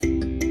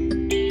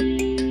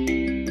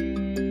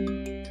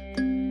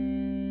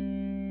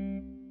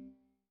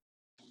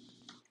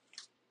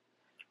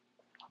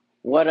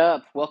What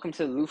up? Welcome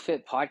to the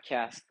LuFit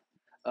podcast.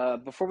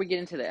 Before we get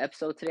into the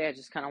episode today, I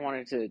just kind of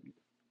wanted to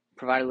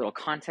provide a little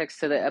context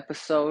to the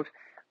episode.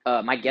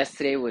 My guest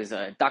today was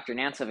Dr.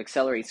 Nance of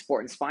Accelerate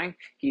Sport and Spine.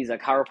 He's a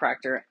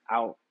chiropractor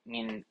out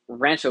in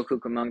Rancho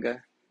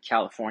Cucamonga,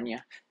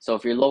 California. So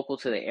if you're local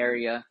to the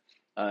area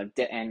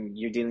and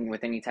you're dealing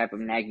with any type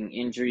of nagging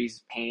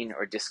injuries, pain,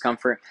 or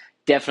discomfort,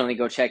 definitely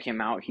go check him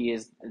out. He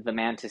is the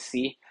man to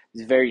see.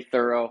 He's very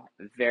thorough,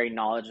 very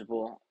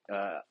knowledgeable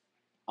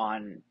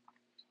on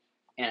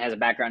and has a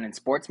background in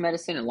sports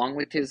medicine along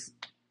with his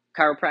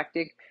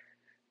chiropractic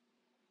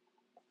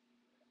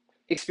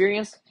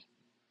experience.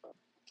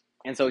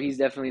 And so he's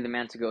definitely the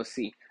man to go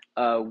see.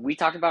 We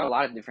talked about a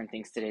lot of different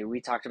things today.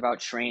 We talked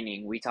about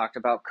training. We talked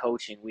about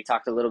coaching. We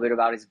talked a little bit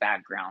about his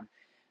background.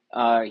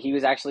 He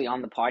was actually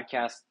on the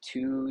podcast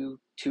two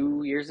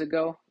years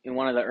ago in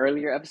one of the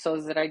earlier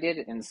episodes that I did.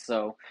 And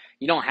so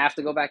you don't have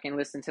to go back and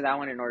listen to that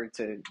one in order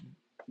to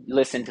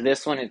listen to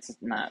this one.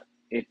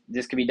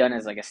 This could be done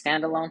as like a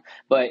standalone,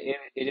 but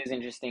it is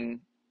interesting.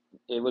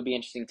 It would be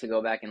interesting to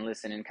go back and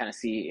listen and kind of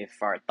see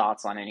if our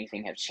thoughts on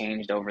anything have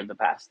changed over the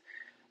past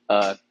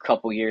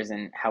couple years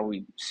and how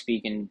we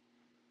speak and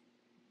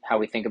how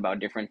we think about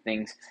different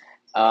things.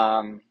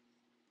 But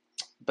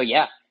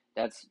yeah,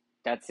 that's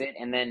it.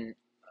 And then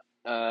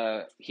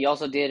he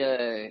also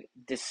did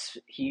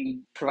he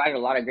provided a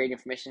lot of great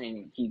information,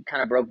 and he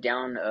kind of broke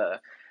down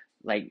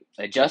like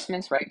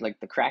adjustments, right? Like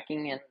the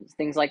cracking and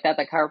things like that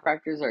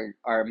chiropractors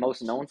are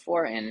most known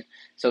for. And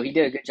so he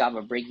did a good job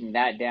of breaking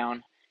that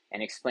down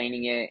and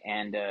explaining it,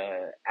 and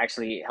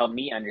actually helped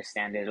me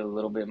understand it a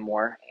little bit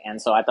more.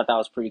 And so I thought that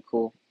was pretty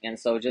cool. And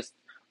so just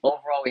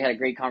overall, we had a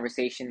great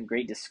conversation,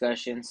 great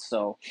discussion.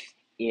 So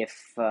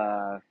if,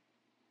 without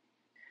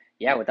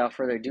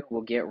further ado,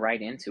 we'll get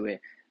right into it.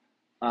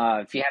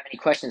 If you have any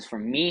questions for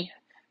me,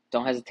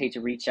 don't hesitate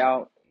to reach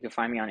out. You can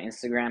find me on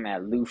Instagram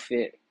at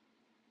LouFit20.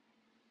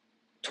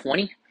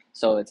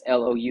 So it's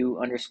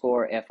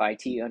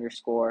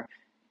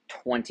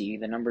LOU_FIT_20,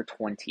 the number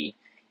 20.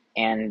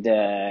 And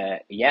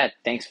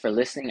thanks for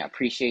listening. I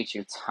appreciate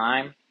your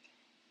time.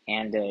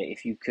 And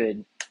if you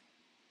could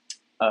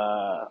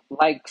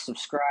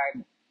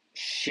subscribe,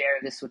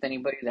 share this with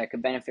anybody that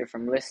could benefit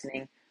from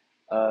listening,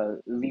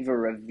 leave a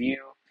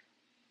review.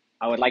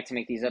 I would like to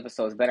make these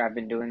episodes better. I've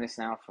been doing this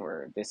now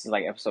this is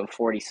like episode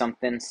 40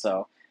 something.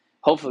 So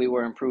hopefully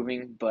we're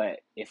improving. But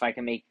if I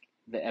can make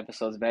the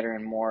episodes better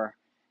and more,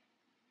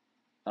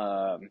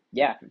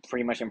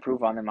 pretty much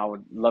improve on them, I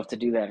would love to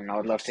do that. And I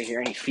would love to hear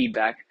any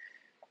feedback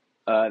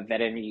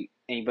that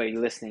anybody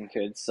listening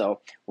could.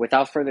 So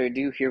without further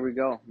ado, here we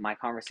go. My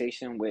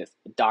conversation with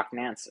Doc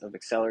Nance of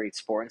Accelerate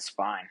Sport and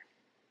Spine.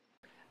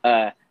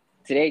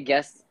 Today,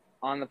 guest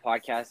on the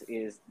podcast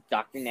is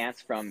Dr.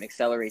 Nance from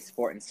Accelerate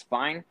Sport and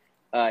Spine.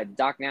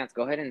 Doc Nance,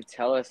 go ahead and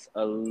tell us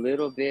a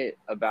little bit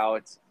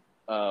about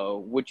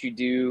what you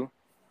do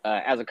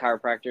as a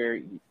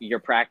chiropractor, your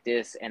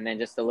practice, and then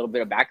just a little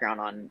bit of background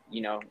on,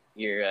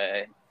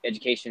 your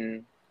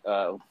education,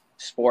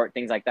 sport,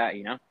 things like that,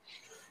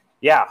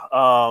 Yeah.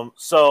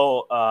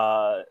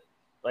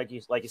 Like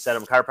you said,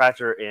 I'm a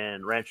chiropractor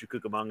in Rancho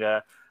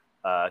Cucamonga,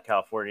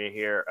 California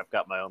here. I've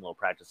got my own little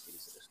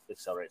practice,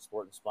 Accelerate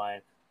Sport and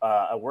Spine.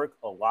 I work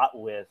a lot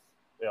with,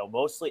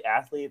 mostly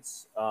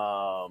athletes,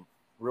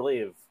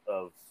 really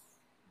of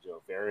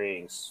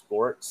varying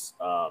sports.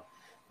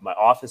 My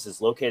office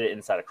is located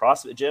inside a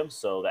CrossFit gym,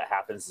 so that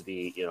happens to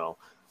be,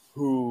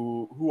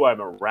 who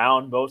I'm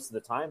around most of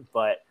the time.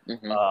 But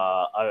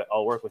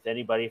I'll work with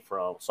anybody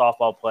from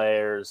softball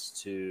players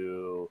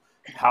to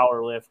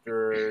power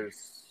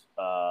lifters,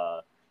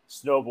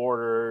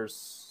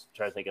 snowboarders.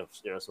 Trying to think of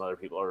some other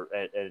people,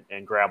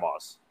 and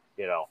grandmas.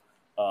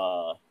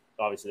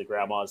 Obviously the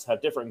grandmas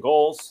have different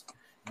goals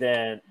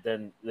than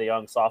the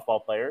young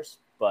softball players,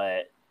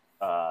 but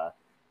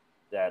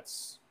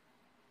that's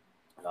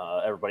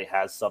everybody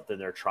has something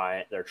they're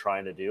trying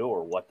to do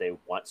or what they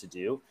want to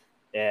do.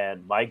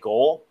 And my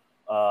goal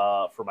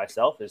for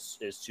myself is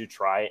to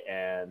try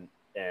and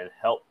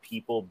help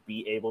people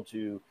be able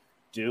to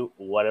do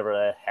whatever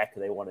the heck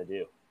they want to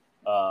do.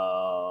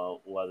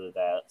 Whether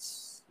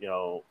that's,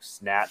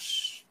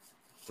 snatch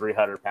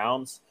 300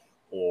 pounds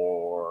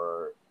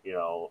or,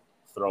 throw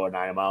a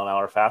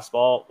 9-mile-an-hour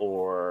fastball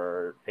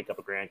or pick up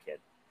a grandkid.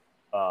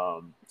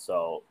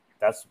 So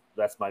that's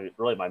my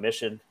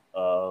mission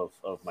of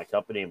my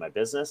company and my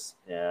business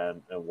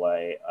and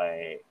why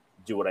I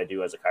do what I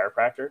do as a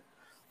chiropractor.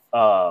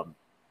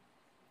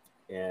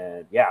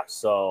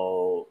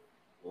 So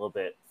a little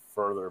bit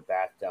further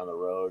back down the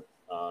road.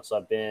 So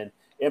I've been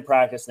in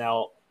practice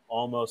now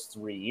almost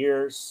 3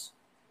 years.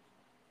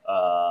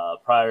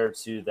 Prior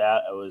to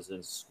that, I was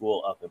in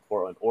school up in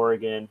Portland,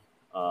 Oregon,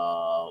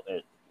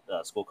 at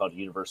a school called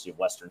University of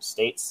Western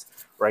States,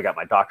 where I got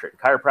my doctorate in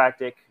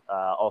chiropractic.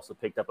 Also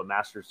picked up a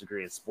master's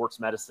degree in sports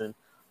medicine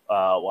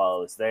while I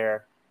was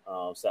there.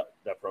 So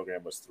that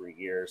program was 3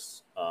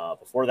 years.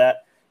 Before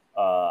that,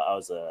 I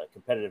was a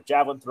competitive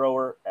javelin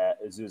thrower at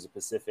Azusa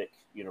Pacific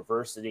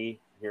University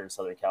here in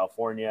Southern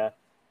California.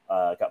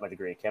 Got my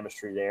degree in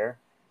chemistry there.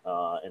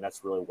 And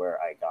that's really where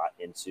I got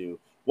into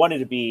wanting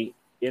to be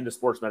in the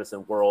sports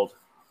medicine world,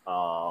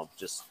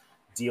 just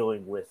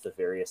dealing with the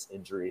various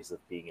injuries of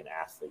being an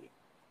athlete,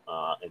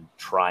 and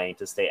trying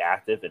to stay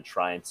active and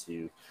trying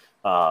to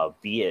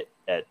be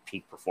at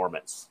peak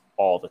performance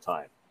all the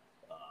time.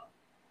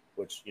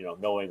 Which,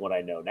 knowing what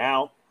I know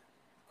now,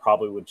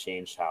 probably would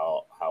change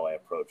how I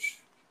approach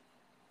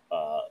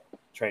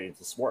training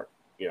to sport.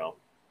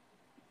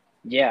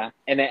 Yeah,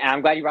 and then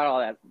I'm glad you brought all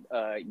that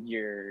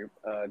your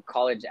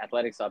college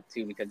athletics up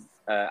too, because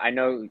I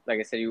know, like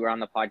I said, you were on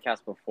the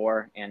podcast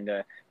before, and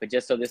but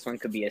just so this one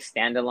could be a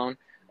standalone.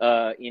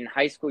 In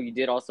high school, you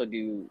did also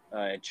do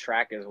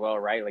track as well,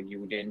 right? Like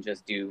you didn't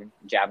just do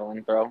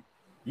javelin throw,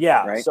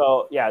 Yeah. right?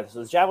 So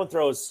the javelin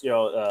throw is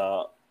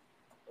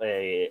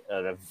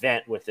an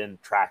event within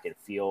track and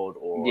field,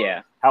 or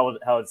Yeah. how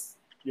it's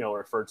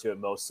referred to in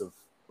most of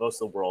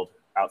the world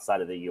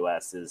outside of the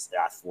U.S. is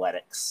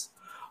athletics.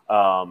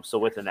 So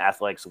within the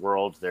athletics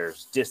world,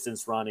 there's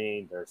distance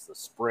running, there's the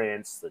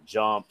sprints, the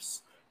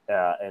jumps,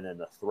 and then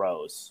the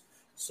throws.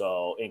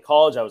 So in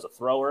college, I was a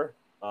thrower,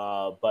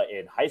 but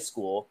in high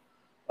school,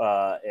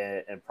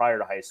 and prior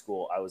to high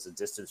school, I was a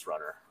distance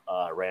runner.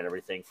 Ran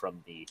everything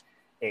from the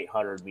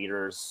 800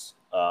 meters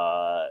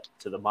to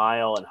the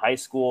mile in high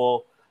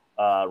school.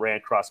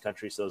 Ran cross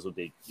country, so those would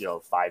be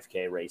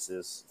 5K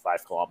races,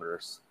 5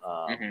 kilometers.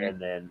 Mm-hmm. And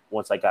then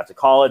once I got to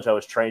college, I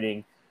was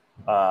training.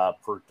 I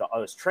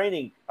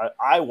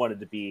wanted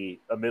to be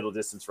a middle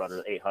distance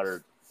runner,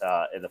 800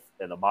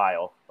 in the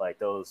mile. Like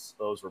those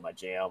were my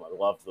jam. I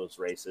loved those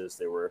races.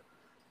 They were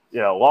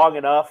long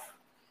enough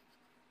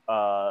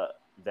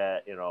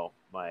that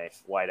my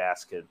white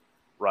ass could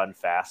run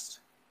fast.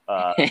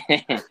 But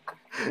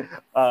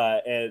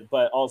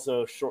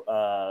also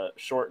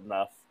short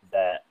enough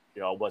that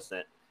I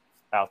wasn't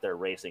out there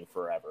racing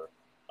forever.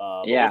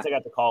 But Yeah. once I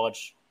got to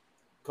college,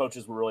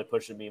 coaches were really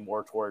pushing me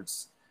more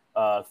towards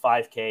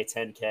 5K,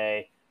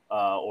 10K,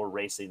 or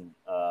racing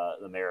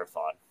the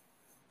marathon.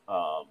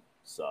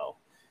 So,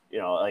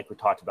 like we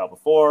talked about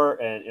before,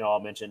 and I'll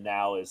mention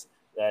now, is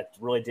that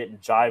really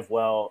didn't jive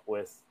well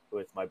with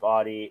my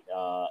body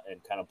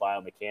and kind of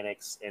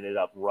biomechanics. Ended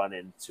up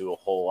running to a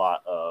whole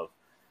lot of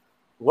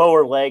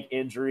lower leg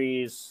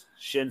injuries,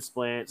 shin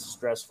splints,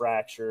 stress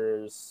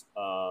fractures,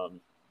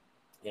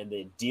 and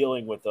then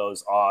dealing with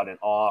those on and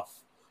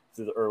off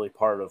through the early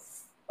part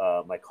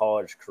of my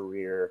college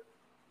career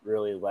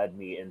really led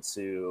me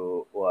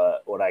into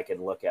what I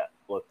can look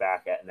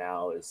back at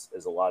now is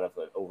a lot of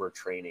an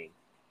overtraining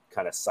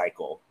kind of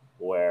cycle,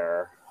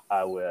 where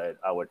I would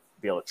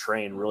be able to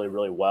train really,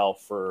 really well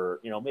for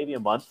maybe a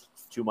month,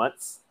 2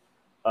 months.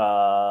 2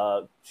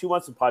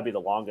 months would probably be the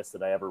longest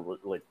that I ever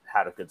really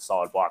had a good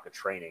solid block of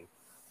training,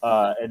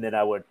 and then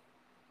I would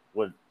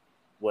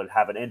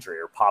have an injury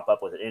or pop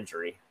up with an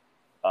injury.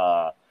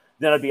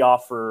 Then I'd be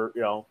off for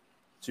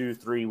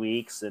 2-3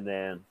 weeks, and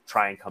then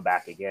try and come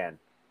back again,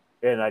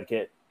 and I'd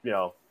get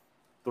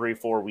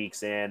 3-4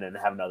 weeks in and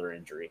have another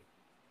injury.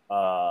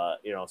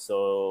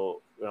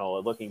 So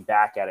looking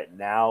back at it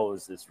now,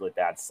 is this really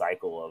bad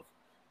cycle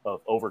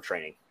of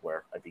overtraining,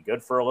 where I'd be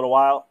good for a little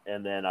while,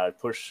 and then I'd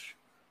push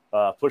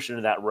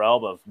into that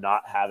realm of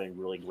not having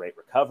really great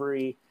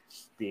recovery,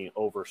 being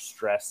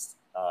overstressed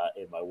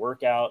in my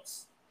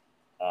workouts,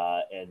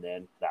 and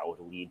then that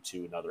would lead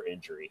to another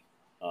injury.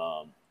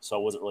 So I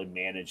wasn't really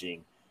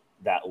managing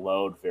that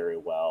load very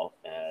well.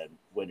 And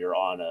when you're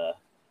on a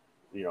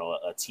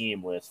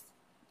team with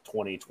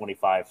 20,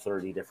 25,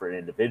 30 different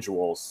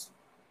individuals,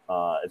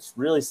 it's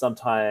really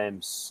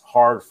sometimes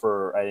hard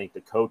for, I think,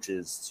 the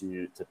coaches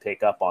to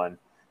pick up on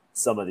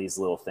some of these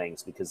little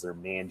things, because they're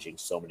managing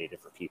so many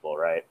different people,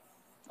 right?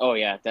 Oh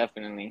yeah,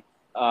 definitely.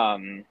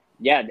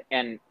 Yeah,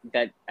 and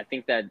that, I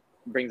think that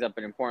brings up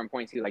an important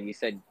point too. Like you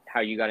said, how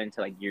you got into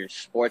like your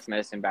sports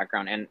medicine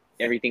background and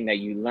everything that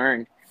you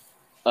learned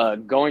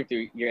going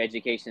through your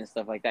education and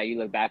stuff like that. You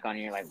look back on it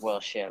and you're like, well,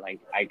 shit, like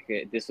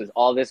this was,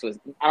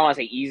 I don't want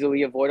to say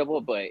easily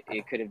avoidable, but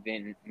it could have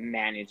been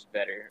managed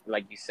better,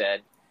 like you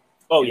said.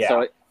 Oh, And yeah.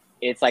 so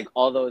it's like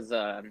all those,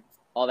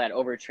 all that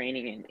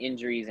overtraining and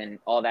injuries and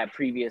all that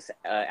previous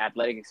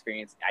athletic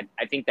experience.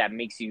 I think that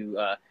makes you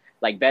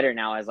like better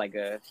now as like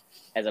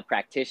as a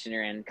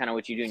practitioner, and kind of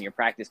what you do in your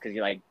practice, because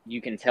you're like,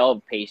 you can tell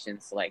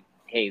patients like,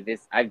 hey,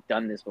 this, I've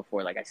done this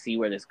before. Like I see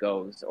where this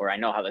goes, or I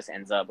know how this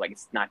ends up. Like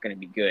it's not going to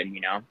be good,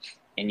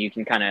 and you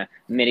can kind of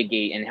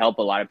mitigate and help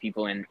a lot of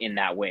people in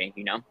that way.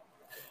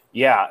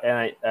 Yeah,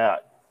 and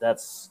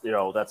that's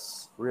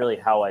really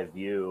how I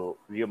view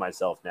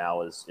myself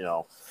now, is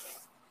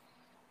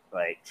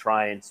like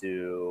trying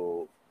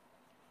to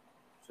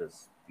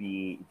just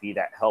be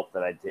that help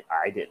that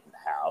I didn't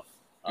have,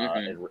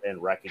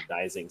 and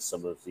recognizing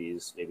some of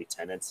these maybe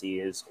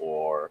tendencies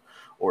or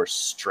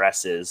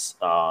stresses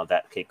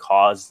that could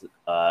cause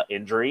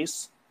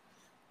injuries,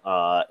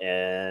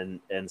 and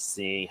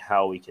seeing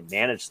how we can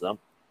manage them,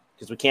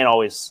 because we can't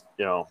always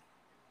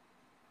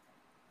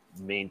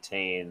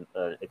maintain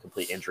a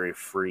complete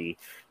injury-free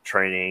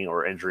training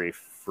or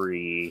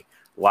injury-free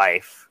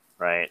life,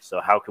 right? So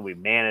how can we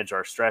manage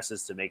our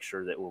stresses to make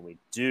sure that when we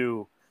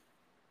do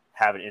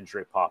have an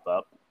injury pop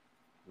up,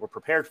 we're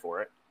prepared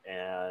for it,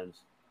 and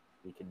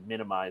we can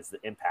minimize the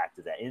impact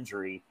of that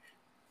injury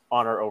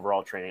on our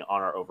overall training,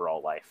 on our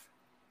overall life.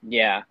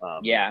 Yeah,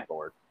 Moving yeah,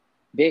 forward.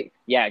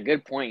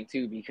 good point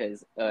too.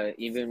 Because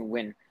even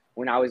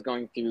when I was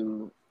going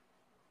through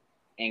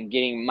and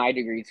getting my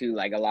degree too,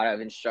 like a lot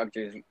of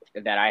instructors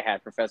that I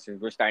had,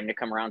 professors, were starting to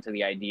come around to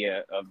the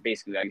idea of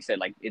basically, like you said,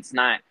 like it's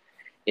not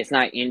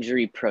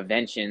injury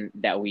prevention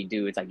that we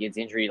do. It's like it's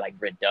injury like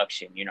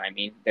reduction. You know what I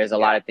mean? There's a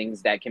lot of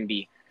things that can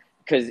be,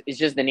 because it's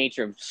just the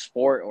nature of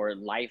sport or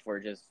life or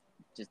just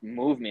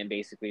movement.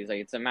 Basically, it's like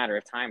it's a matter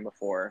of time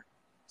before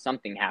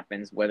something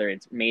happens, whether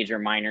it's major,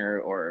 minor,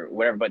 or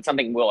whatever. But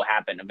something will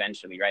happen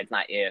eventually, right? It's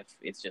not if,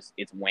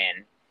 it's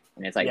when.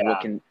 And it's like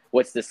Yeah.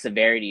 what's the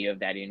severity of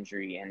that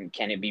injury, and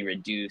can it be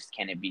reduced?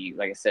 Can it be,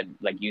 like I said,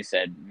 like you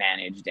said,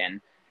 managed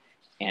and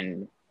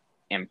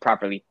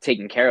properly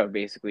taken care of,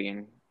 basically?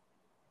 And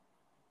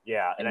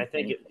Yeah, and I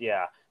think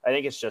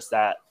it's just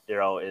that,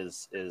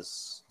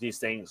 is these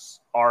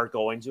things are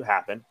going to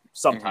happen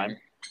sometime.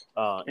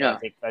 And yeah.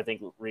 I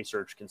think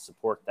research can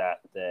support that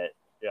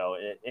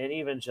and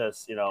even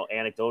just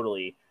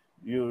anecdotally,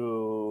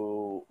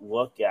 you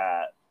look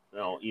at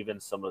even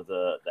some of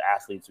the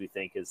athletes we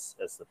think is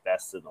as the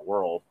best in the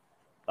world,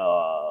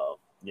 uh,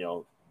 you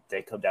know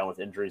they come down with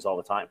injuries all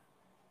the time.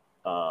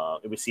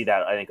 And we see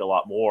that, I think, a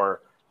lot more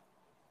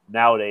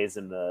nowadays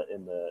in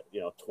the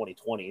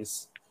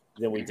 2020s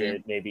than we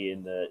did maybe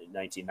in the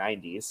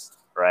 1990s,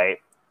 right?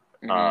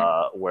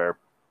 Where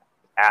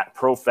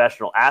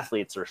professional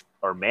athletes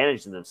are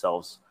managing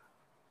themselves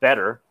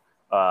better.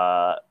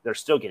 They're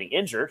still getting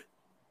injured,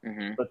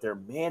 but they're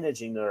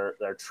managing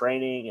their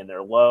training and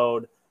their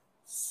load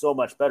so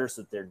much better,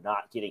 so that they're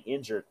not getting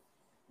injured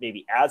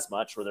maybe as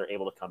much, where they're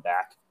able to come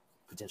back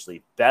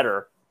potentially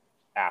better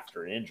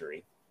after an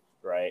injury,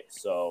 right?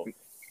 So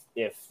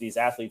if these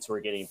athletes who are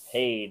getting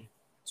paid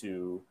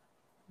to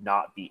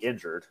not be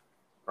injured,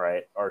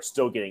 right, are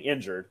still getting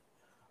injured,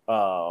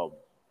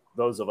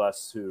 those of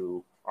us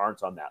who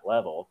aren't on that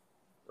level,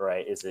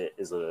 right, is a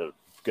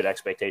good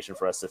expectation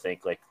for us to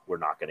think like we're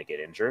not going to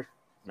get injured?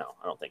 No,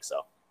 I don't think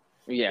so.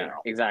 Yeah,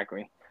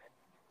 exactly.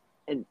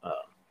 And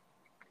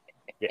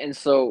Yeah. and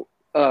so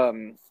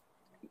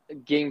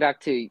getting back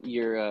to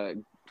your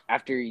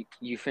after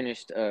you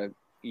finished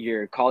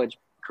your college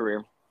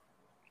career,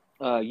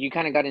 you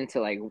kind of got into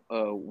like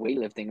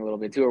weightlifting a little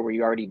bit too, or were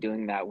you already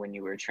doing that when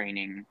you were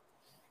training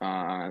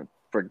for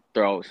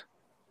throws?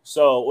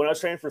 So when I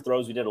was training for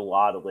throws, we did a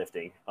lot of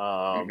lifting.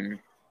 Mm-hmm.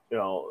 You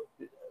know,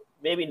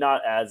 maybe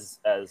not as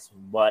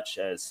much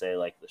as, say,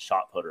 like the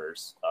shot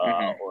putters,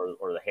 Mm-hmm.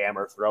 or the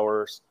hammer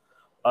throwers.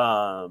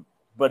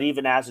 But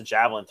even as a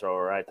javelin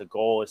thrower, right, the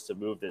goal is to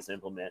move this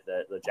implement.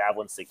 That the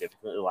javelin's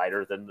significantly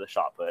lighter than the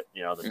shot put.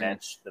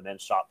 The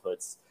men's shot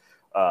puts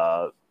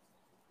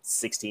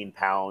 16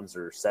 pounds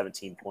or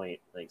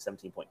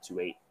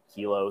 17.28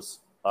 kilos,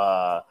 if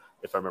I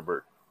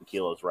remember the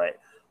kilos right.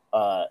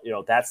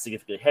 That's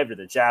significantly heavier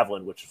than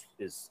javelin, which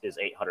is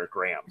 800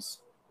 grams,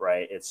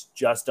 right? It's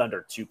just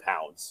under 2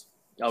 pounds.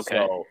 Okay.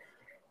 So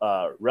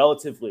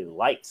relatively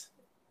light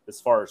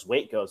as far as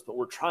weight goes, but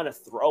we're trying to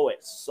throw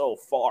it so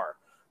far.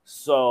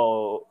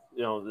 So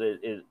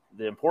the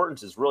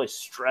importance is really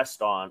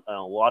stressed on a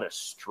lot of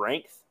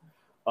strength,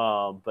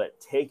 but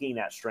taking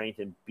that strength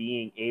and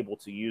being able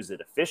to use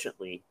it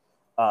efficiently,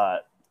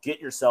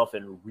 get yourself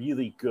in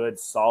really good,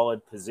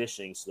 solid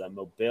positioning, so that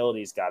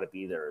mobility's got to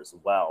be there as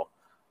well.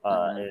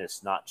 And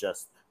it's not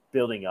just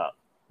building up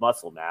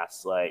muscle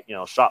mass. Like,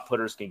 shot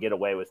putters can get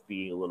away with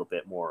being a little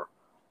bit more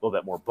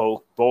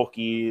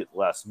bulky,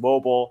 less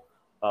mobile.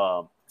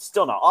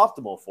 Still not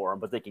optimal for them,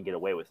 but they can get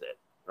away with it,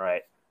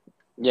 right?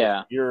 If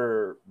Yeah.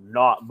 you're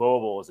not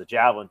mobile as a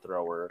javelin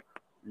thrower,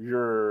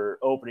 you're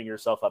opening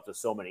yourself up to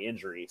so many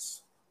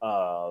injuries,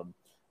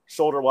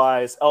 shoulder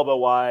wise, elbow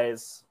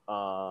wise,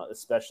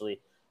 especially,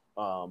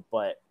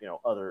 but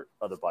other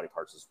body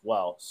parts as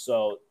well.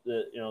 So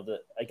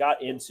I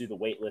got into the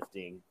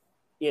weightlifting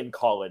in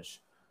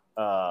college,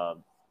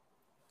 and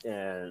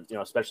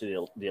especially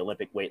the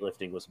Olympic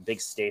weightlifting was a big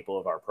staple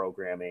of our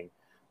programming.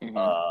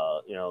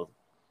 Mm-hmm.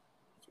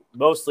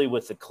 Mostly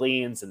with the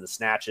cleans and the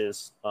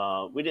snatches.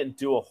 We didn't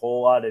do a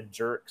whole lot of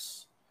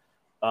jerks,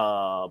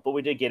 but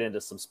we did get into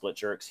some split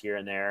jerks here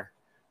and there,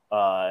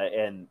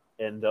 and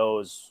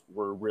those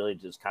were really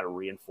just kind of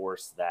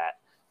reinforced that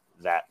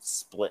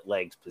split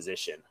legged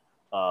position,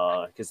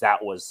 because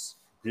that was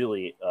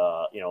really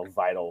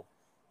vital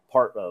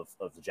part of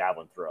the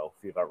javelin throw.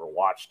 If you've ever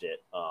watched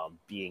it,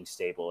 being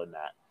stable in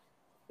that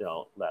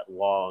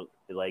long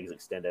legs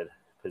extended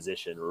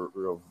position,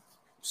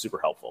 super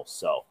helpful.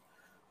 So.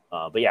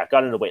 But yeah,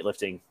 got into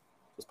weightlifting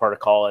as part of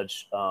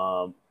college.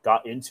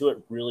 Got into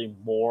it really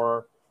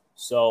more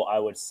so, I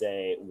would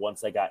say,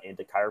 once I got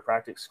into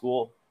chiropractic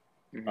school.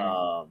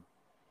 I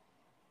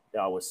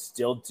was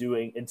still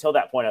doing, until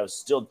that point, I was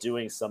still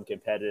doing some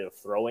competitive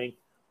throwing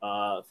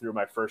through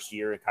my first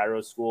year in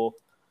chiro school.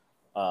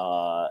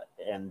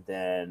 And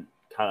then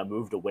kind of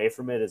moved away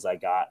from it as I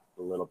got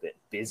a little bit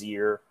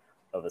busier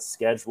of a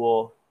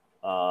schedule.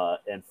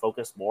 and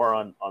focus more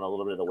on a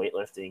little bit of the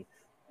weightlifting,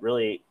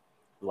 really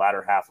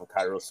latter half of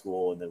Cairo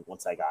school. And then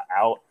once I got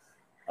out,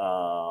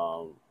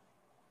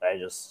 I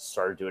just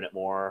started doing it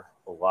more,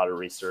 a lot of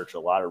research, a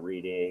lot of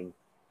reading,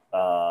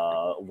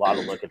 a lot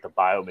of look at the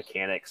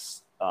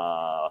biomechanics,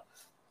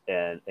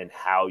 and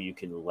how you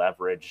can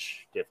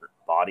leverage different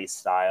body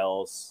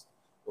styles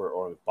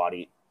or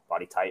body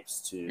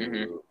types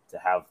to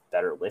have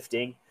better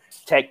lifting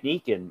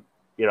technique, and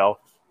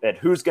and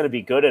who's going to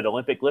be good at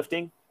Olympic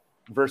lifting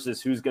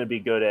versus who's going to be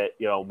good at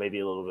maybe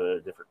a little bit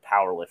of different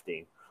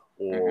powerlifting,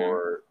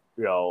 or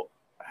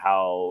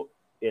how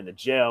in the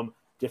gym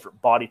different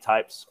body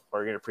types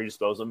are going to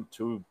predispose them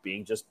to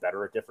being just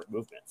better at different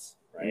movements,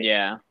 right?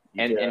 Yeah,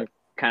 and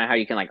kind of how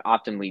you can like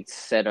optimally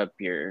set up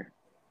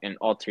and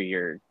alter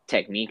your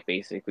technique,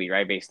 basically,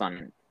 right, based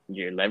on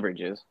your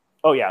leverages.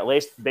 Oh yeah,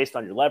 based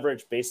on your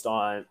leverage, based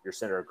on your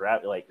center of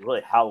gravity, like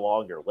really how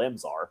long your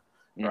limbs are,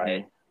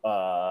 right?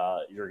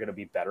 You're going to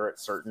be better at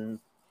certain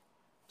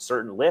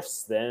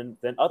lifts than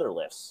other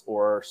lifts,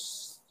 or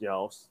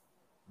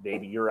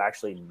maybe you're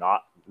actually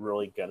not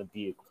really going to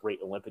be a great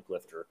Olympic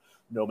lifter,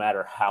 no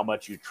matter how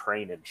much you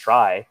train and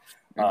try,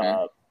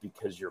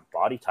 because your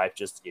body type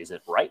just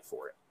isn't right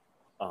for it.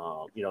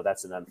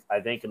 That's I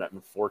think an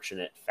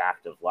unfortunate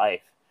fact of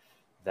life,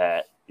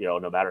 that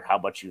no matter how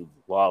much you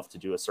love to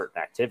do a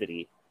certain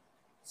activity,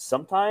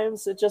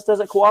 sometimes it just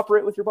doesn't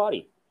cooperate with your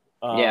body.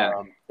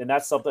 And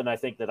that's something I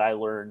think that I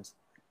learned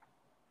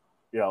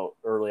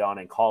early on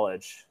in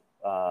college,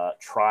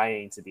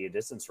 trying to be a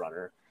distance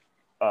runner.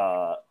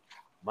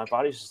 My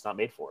body's just not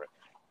made for it.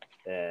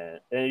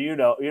 And you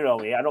know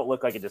me, I don't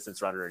look like a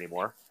distance runner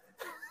anymore.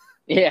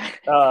 Yeah.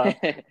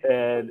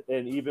 And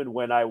even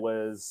when I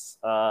was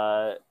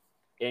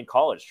in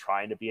college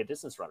trying to be a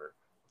distance runner,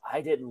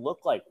 I didn't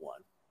look like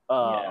one.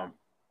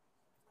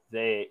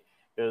 It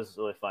was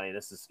really funny.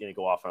 This is going to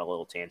go off on a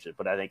little tangent,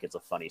 but I think it's a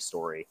funny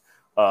story.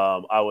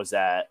 I was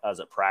at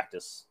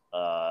practice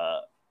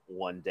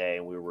one day,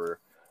 and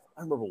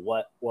I remember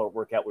what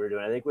workout we were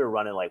doing. I think we were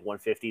running like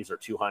 150s or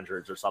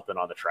 200s or something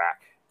on the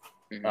track.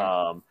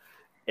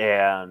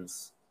 And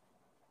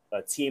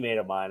a teammate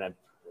of mine, I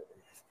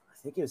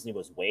think his name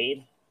was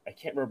Wade. I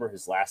can't remember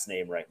his last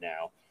name right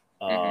now.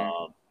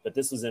 But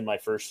this was in my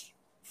first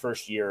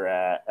year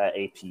at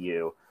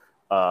APU.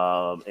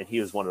 And he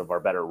was one of our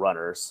better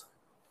runners.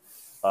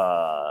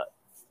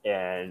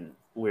 And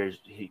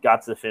he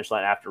got to the finish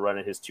line after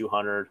running his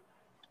 200,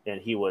 and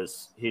he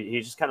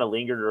just kind of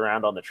lingered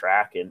around on the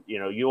track. And,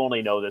 you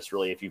only know this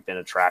really if you've been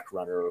a track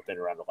runner or been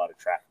around a lot of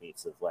track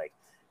meets, of like,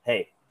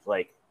 hey,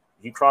 like,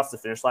 if you cross the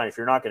finish line, if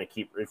you're not going to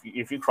keep,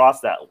 if you cross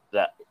that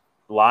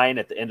line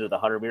at the end of the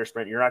 100-meter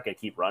sprint, you're not going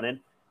to keep running,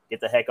 get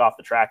the heck off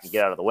the track and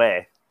get out of the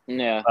way.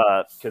 Yeah.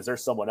 Because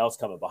there's someone else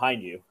coming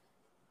behind you.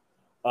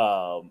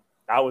 I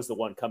was the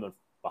one coming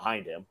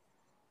behind him,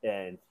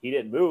 and he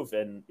didn't move.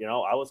 And,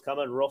 I was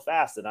coming real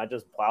fast, and I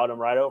just plowed him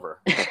right over.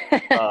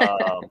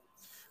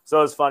 So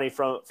it was funny.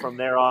 From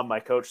there on, my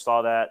coach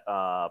saw that,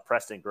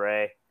 Preston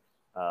Gray.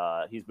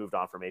 He's moved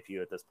on from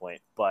APU at this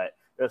point, but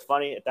it was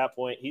funny at that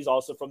point. He's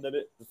also from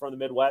the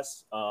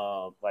Midwest,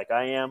 like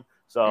I am.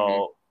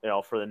 So,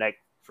 for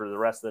the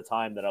rest of the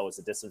time that I was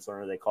a distance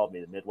runner, they called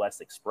me the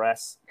Midwest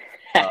Express.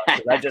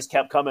 I just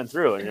kept coming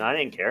through, and I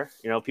didn't care.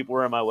 People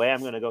were in my way. I'm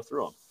going to go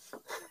through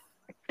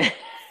them.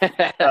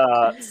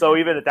 So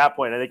even at that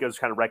point, I think it was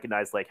kind of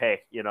recognized, like,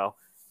 hey,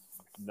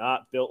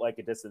 not built like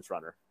a distance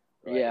runner.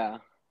 Right? Yeah.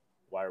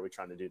 Why are we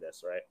trying to do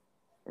this, right?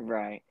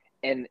 Right.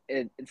 And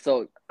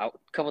so a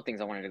couple of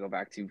things I wanted to go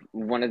back to.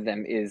 One of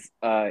them is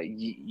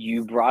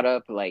you brought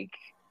up like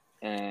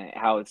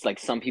how it's like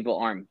some people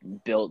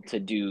aren't built to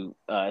do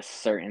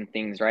certain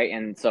things, right?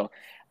 And so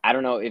I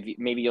don't know if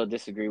maybe you'll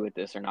disagree with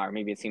this or not, or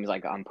maybe it seems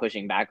like I'm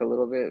pushing back a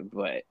little bit,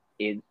 but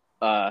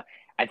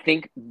I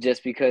think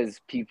just because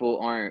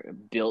people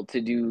aren't built to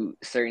do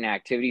certain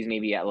activities,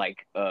 maybe at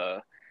like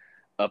a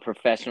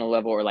professional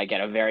level or like at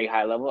a very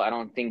high level, I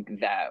don't think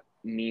that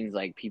means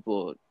like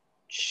people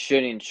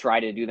shouldn't try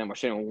to do them or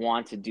shouldn't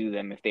want to do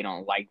them if they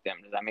don't like them.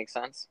 Does that make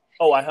sense?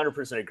 Oh, I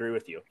 100% agree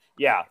with you.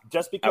 Yeah,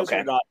 just because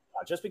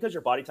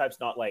your body type's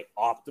not like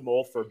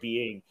optimal for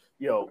being,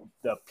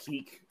 the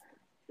peak,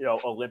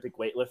 Olympic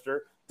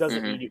weightlifter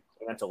doesn't mean you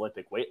can't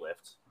Olympic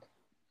weightlift.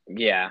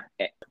 Yeah.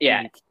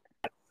 Yeah.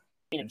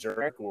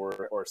 Jerk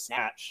or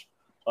snatch.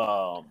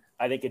 I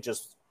think it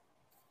just,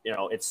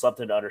 it's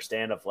something to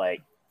understand of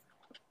like,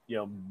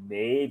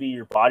 maybe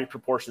your body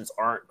proportions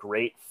aren't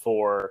great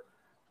for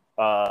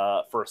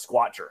a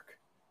squat jerk,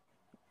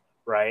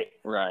 right?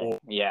 Right. Or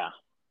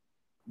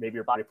maybe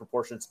your body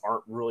proportions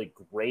aren't really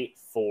great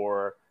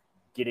for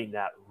getting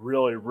that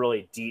really,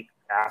 really deep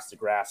ass to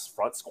grass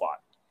front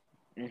squat.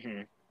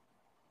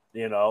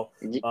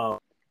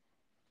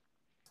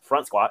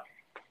 Front squat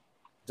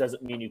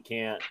doesn't mean you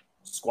can't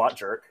squat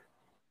jerk.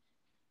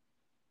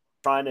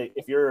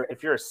 If you're a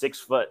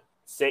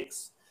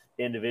 6'6"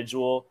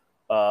 individual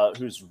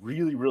who's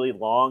really, really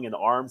long in the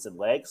arms and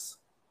legs,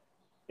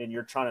 and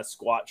you're trying to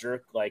squat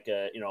jerk like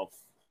a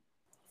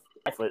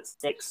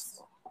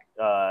 5'6"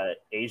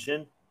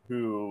 Asian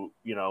who,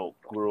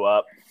 grew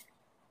up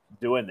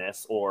doing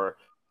this or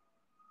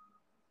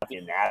the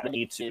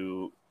anatomy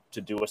to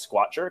do a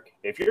squat jerk,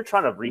 if you're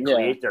trying to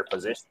recreate their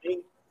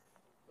positioning,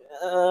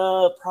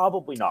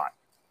 probably not.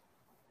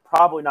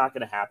 Probably not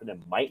going to happen. It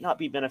might not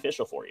be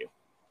beneficial for you,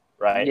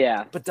 right?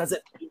 Yeah. But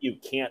doesn't mean you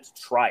can't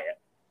try it.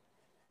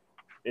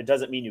 It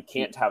doesn't mean you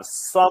can't have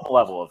some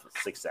level of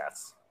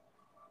success.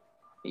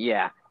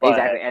 Yeah,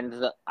 exactly.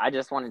 And I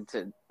just wanted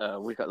to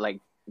we could like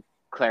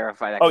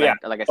clarify that.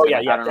 Like I said,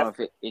 I don't know if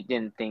you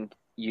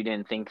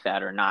didn't think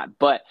that or not.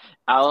 But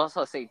I'll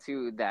also say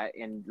too that,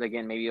 and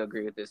again, maybe you'll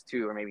agree with this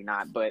too, or maybe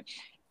not. But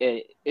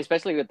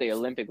especially with the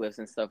Olympic lifts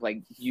and stuff,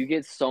 like you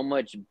get so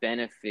much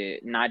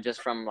benefit, not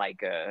just from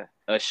like a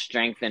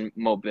strength and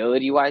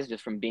mobility wise,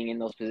 just from being in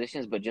those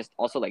positions, but just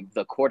also like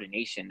the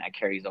coordination that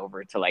carries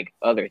over to like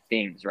other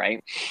things,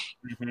 right?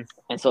 Mm-hmm.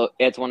 And so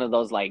it's one of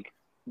those like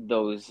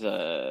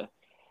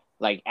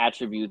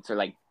attributes or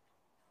like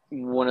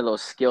one of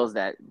those skills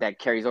that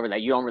carries over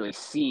that you don't really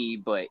see,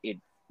 but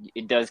it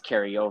does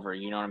carry over.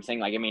 You know what I'm saying?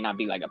 Like it may not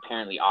be like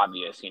apparently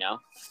obvious,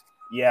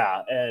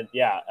 Yeah, and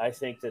I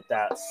think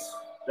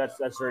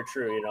that's very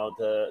true.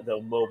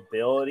 The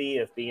mobility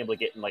of being able to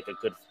get in like a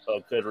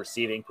good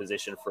receiving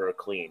position for a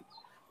clean,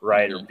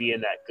 right, or be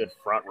in that good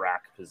front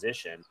rack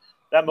position.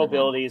 That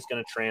mobility is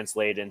going to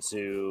translate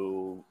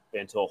into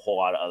a whole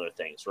lot of other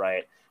things,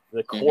 right?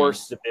 The core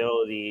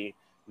stability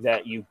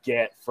that you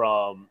get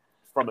from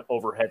an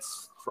overhead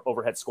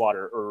squat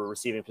or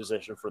receiving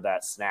position for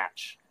that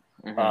snatch,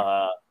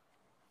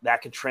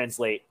 that can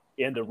translate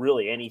into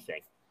really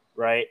anything,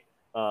 right?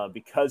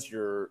 Because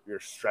you're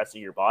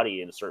stressing your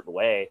body in a certain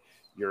way,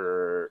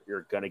 you're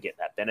going to get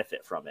that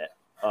benefit from it,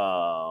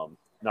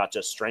 not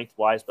just strength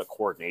wise, but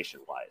coordination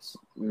wise.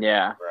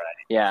 Yeah, right.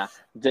 Yeah.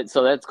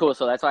 So that's cool.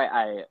 So that's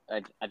why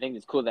I think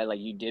it's cool that like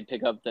you did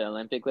pick up the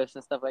Olympic lifts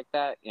and stuff like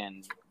that,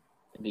 and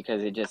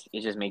because it just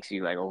makes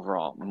you like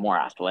overall more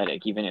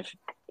athletic, even if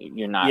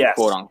you're not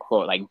quote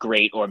unquote like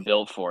great or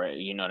built for it.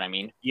 You know what I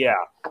mean? Yeah,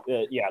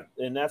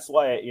 and that's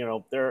why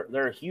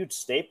they're a huge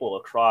staple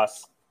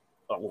across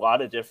a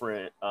lot of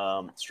different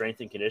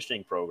strength and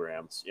conditioning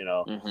programs.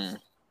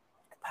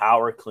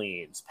 Power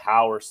cleans,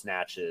 power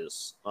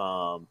snatches,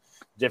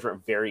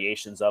 different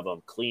variations of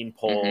them, clean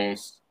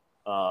pulls,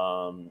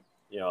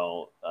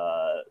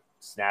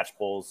 snatch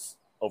pulls,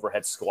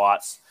 overhead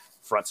squats,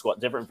 front squat,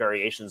 different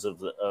variations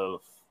of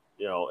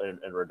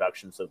and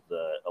reductions of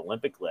the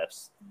Olympic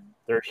lifts.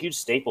 They're a huge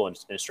staple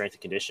in strength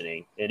and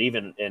conditioning, and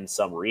even in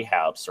some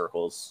rehab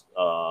circles,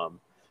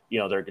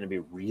 they're going to be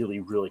really,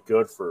 really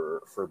good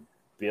for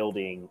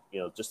building,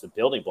 just the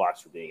building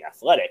blocks for being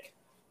athletic.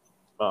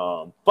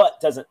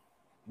 But doesn't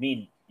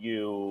mean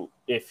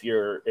if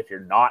you're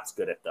not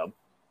good at them,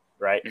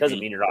 right? It doesn't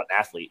mean you're not an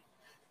athlete,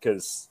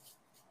 because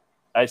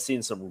I've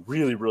seen some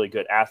really, really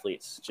good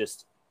athletes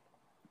just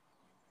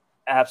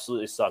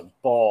absolutely suck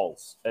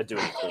balls at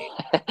doing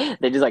clean.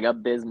 They're just like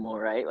abysmal,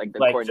 right? Like the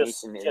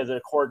coordination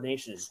the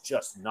coordination is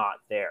just not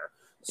there.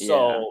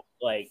 So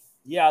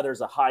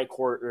there's a high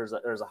there's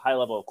a high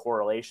level of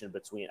correlation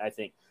between, I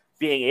think,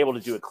 being able to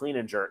do a clean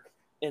and jerk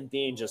and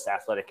being just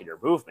athletic in your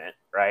movement,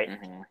 right?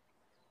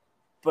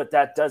 But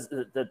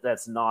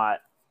that's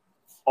not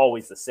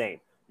always the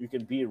same. You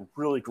can be a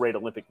really great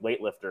Olympic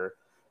weightlifter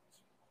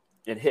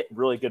and hit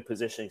really good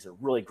positionings and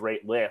really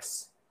great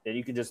lifts, and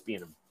you can just be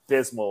an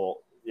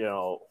abysmal,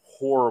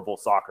 horrible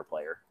soccer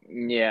player.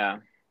 Yeah.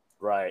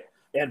 Right.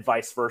 And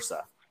vice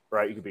versa,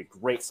 right? You could be a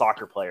great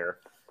soccer player,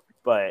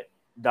 but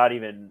not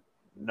even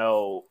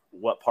know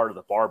what part of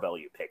the barbell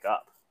you pick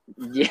up.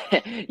 Yeah,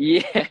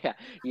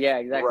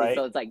 exactly. Right?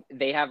 So it's like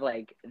they have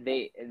like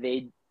they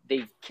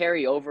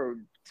carry over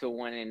to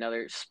one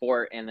another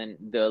sport, and then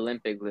the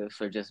Olympic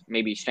lifts are just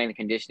maybe strength and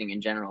conditioning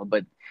in general,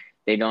 but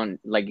they don't,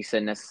 like you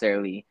said,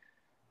 necessarily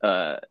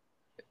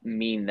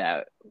mean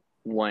that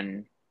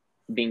one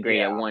being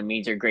great at one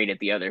means you're great at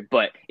the other.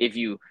 But if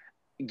you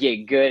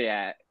get good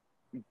at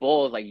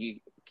both, like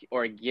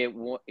or get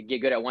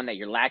good at one that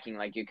you're lacking,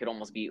 like you could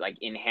almost be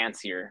like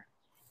enhance your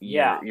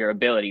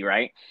ability,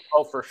 right?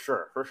 Oh, for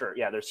sure.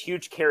 Yeah, there's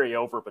huge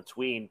carryover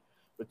between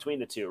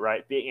the two,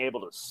 right? Being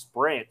able to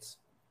sprint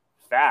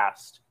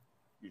fast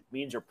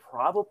means you're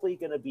probably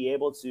going to be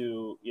able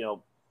to,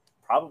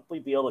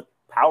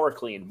 power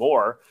clean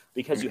more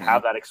because you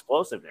have that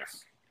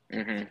explosiveness.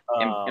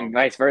 And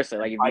vice versa.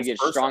 Like if you get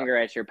stronger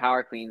at your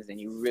power cleans and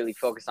you really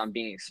focus on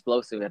being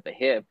explosive at the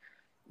hip,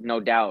 no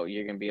doubt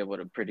you're going to be able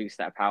to produce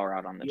that power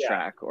out on the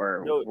track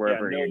or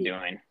wherever you're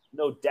doing.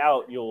 No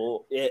doubt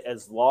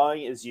as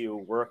long as you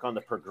work on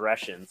the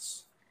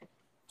progressions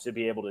to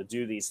be able to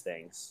do these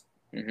things,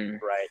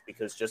 right?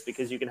 Because just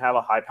because you can have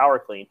a high power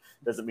clean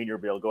doesn't mean you're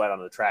going to be able to go out on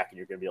the track and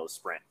you're going to be able to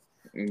sprint.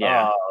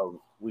 Yeah.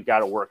 We got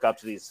to work up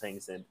to these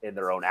things in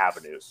their own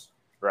avenues,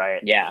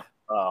 right? Yeah.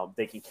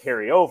 They can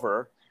carry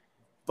over,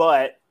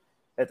 but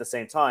at the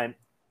same time,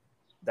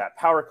 that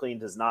power clean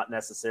does not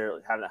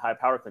necessarily having a high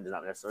power clean does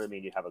not necessarily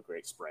mean you have a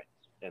great sprint,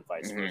 and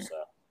vice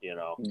versa.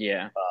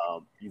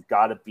 You've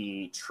got to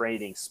be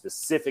training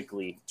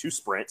specifically to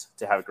sprint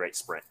to have a great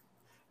sprint,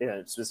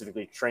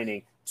 specifically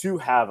training to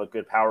have a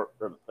good power,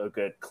 or a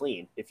good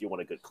clean, if you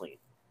want a good clean.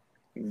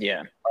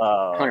 Yeah,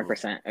 Um,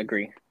 100%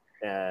 agree.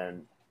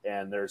 and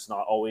there's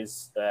not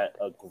always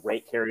a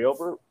great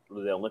carryover.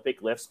 The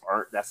Olympic lifts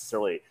aren't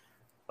necessarily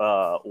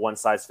one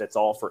size fits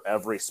all for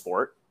every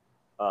sport.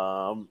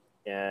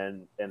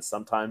 And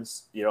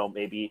sometimes,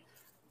 maybe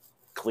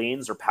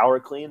cleans or power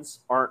cleans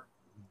aren't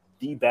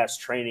the best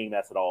training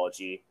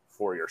methodology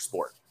for your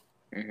sport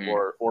Mm-hmm.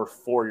 or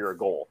for your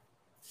goal.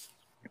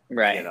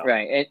 Right,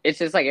 right. It's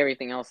just like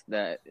everything else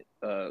that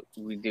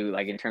we do,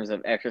 like in terms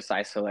of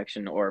exercise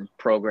selection or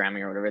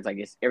programming or whatever. It's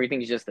like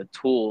everything's just a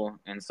tool,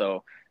 and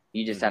so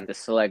you just have to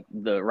select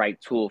the right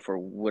tool for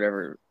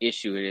whatever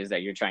issue it is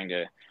that you're trying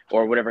to,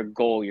 or whatever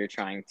goal you're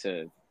trying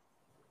to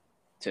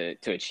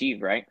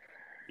achieve. Right.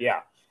 Yeah,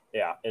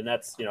 and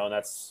that's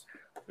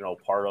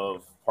part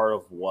of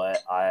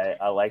what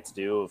I like to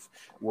do of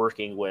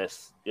working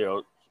with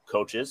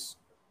coaches,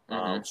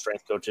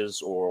 strength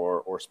coaches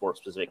or sport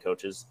specific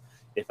coaches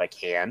if I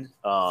can.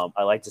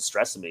 I like to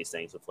stress some of these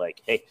things with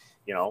like, hey,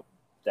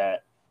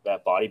 that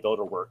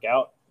bodybuilder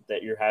workout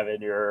that you're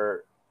having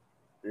your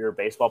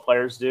baseball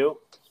players do,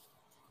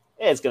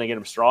 hey, it's going to get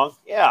them strong.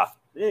 Yeah,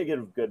 they get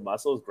them good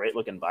muscles, great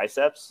looking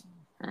biceps,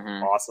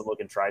 awesome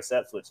looking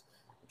triceps, which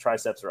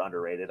triceps are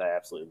underrated. I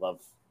absolutely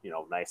love,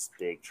 nice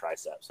big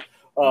triceps.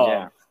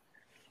 But,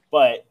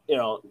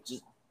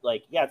 just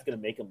like, yeah, it's going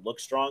to make them look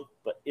strong,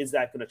 but is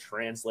that going to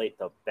translate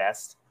the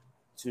best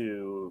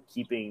to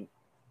keeping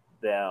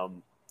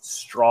them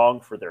strong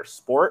for their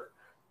sport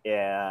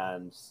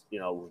and,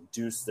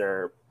 reduce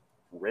their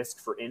risk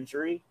for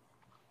injury?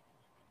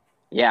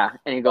 Yeah,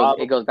 and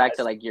it goes back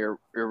to like your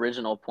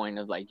original point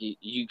of like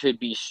you could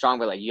be strong,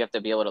 but like you have to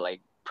be able to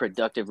like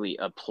productively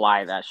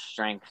apply that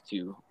strength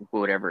to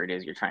whatever it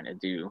is you're trying to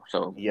do.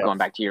 So going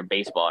back to your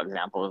baseball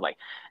example, is like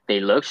they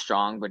look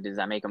strong, but does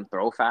that make them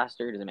throw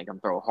faster? Does it make them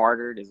throw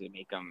harder? Does it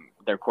make them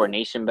their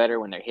coordination better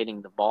when they're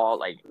hitting the ball?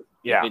 Like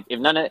if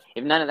none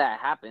of that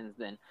happens,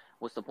 then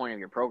what's the point of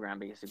your program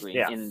basically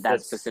in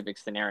that specific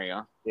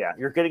scenario? Yeah,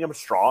 you're getting them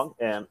strong,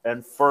 and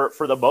for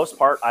the most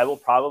part, I will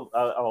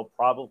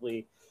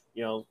probably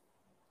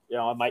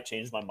I might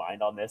change my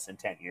mind on this in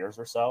 10 years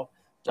or so.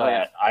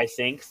 But I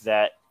think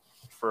that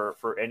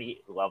for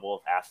any level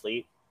of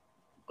athlete,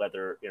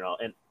 whether,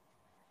 and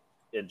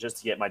just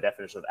to get my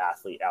definition of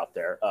athlete out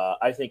there,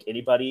 I think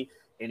anybody,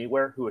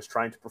 anywhere who is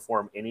trying to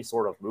perform any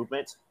sort of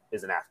movement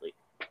is an athlete.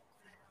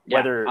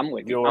 Whether I'm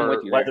with you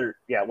there.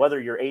 Whether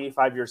you're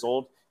 85 years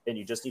old and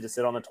you just need to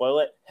sit on the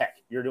toilet, heck,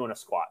 you're doing a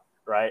squat,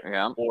 right?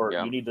 Or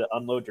you need to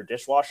unload your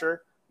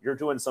dishwasher, you're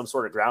doing some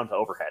sort of ground to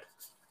overhead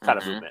kind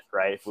of movement,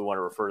 right? If we want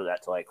to refer to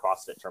that to like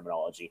CrossFit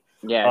terminology.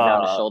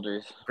 Ground to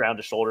shoulders. Ground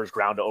to shoulders,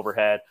 ground to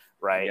overhead,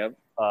 right?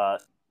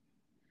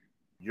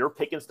 You're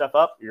picking stuff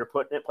up, you're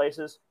putting it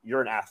places,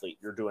 you're an athlete,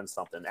 you're doing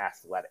something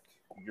athletic,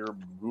 you're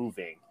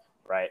moving,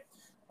 right?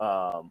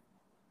 But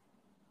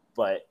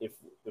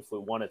if we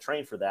want to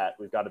train for that,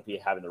 we've got to be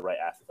having the right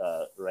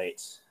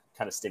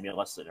kind of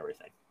stimulus and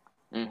everything.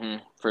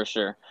 For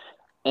sure.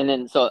 And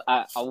then, so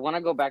I want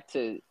to go back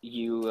to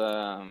you,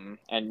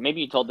 and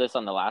maybe you told this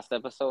on the last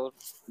episode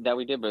that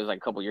we did, but it was like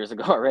a couple years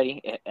ago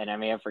already, and I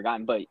may have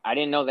forgotten, but I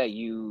didn't know that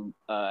you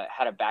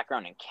had a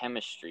background in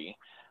chemistry.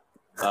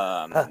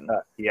 From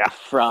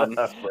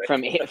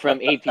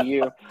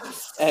APU,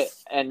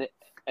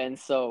 and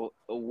so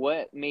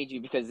what made you?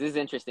 Because this is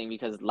interesting.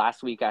 Because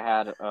last week I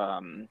had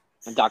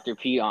Dr.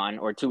 P on,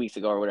 or 2 weeks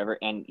ago or whatever,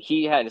 and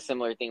he had a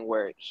similar thing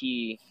where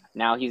he's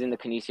in the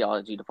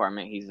kinesiology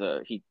department. He's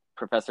he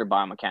professor of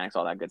biomechanics,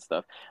 all that good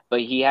stuff. But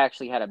he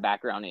actually had a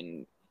background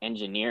in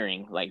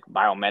engineering, like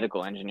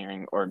biomedical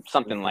engineering or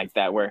something like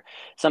that, where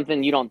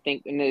something you don't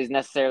think is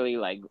necessarily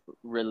like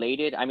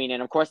related. I mean,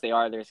 and of course they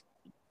are. There's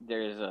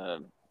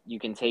you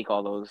can take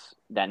all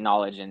that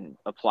knowledge and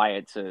apply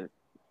it to,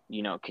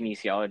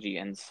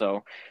 kinesiology. And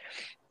so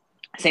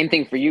same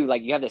thing for you,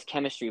 like you have this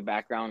chemistry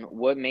background.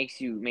 What makes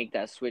you make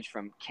that switch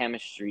from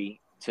chemistry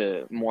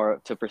to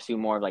pursue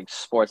more of like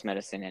sports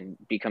medicine and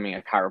becoming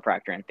a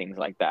chiropractor and things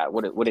like that?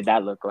 What did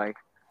that look like?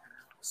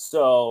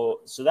 So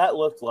that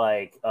looked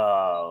like,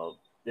 I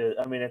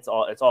mean, it's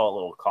all a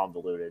little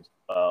convoluted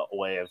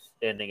way of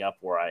ending up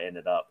where I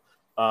ended up.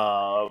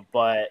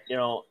 But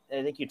I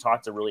think you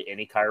talk to really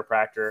any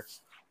chiropractor,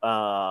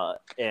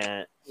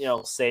 and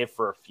save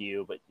for a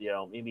few, but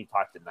maybe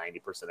talk to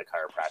 90% of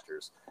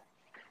chiropractors,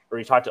 or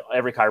you talk to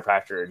every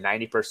chiropractor,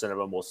 90% of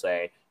them will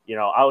say,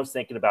 I was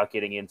thinking about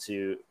getting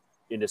into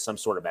some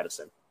sort of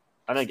medicine.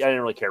 I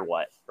didn't really care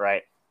what,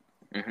 right?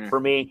 For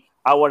me,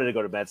 I wanted to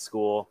go to med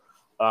school,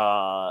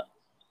 but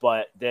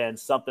then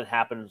something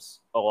happens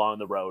along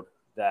the road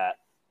that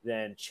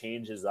then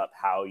changes up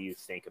how you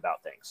think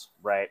about things,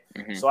 right?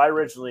 So I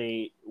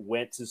originally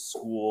went to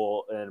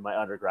school in my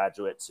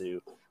undergraduate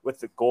with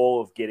the goal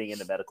of getting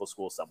into medical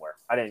school somewhere.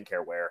 I didn't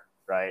care where,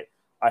 right?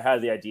 I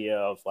had the idea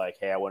of like,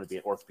 hey, I want to be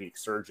an orthopedic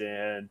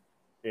surgeon.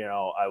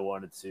 I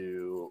wanted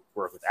to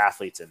work with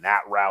athletes in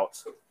that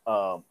route.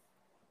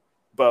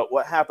 But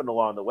what happened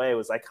along the way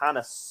was I kind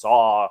of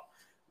saw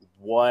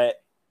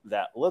what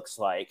that looks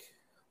like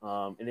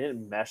and it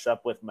didn't mesh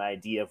up with my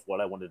idea of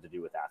what I wanted to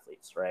do with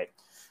athletes, right?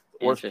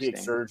 The orthopedic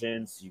Interesting.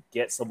 surgeons, you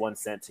get someone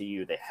sent to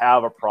you, they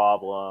have a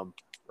problem,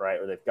 right?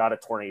 Or they've got a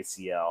torn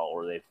ACL,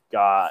 or they've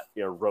got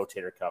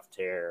rotator cuff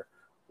tear,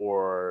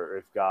 or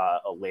they've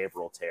got a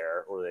labral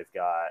tear, or they've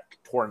got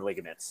torn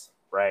ligaments,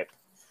 right?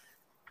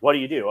 What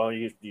do? Oh,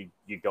 you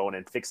go in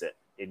and fix it,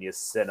 and you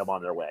send them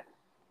on their way,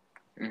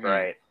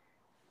 right?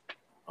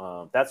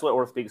 That's what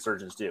orthopedic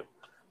surgeons do.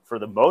 For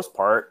the most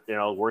part,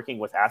 working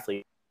with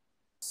athletes,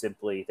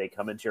 simply they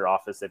come into your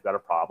office, they've got a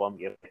problem,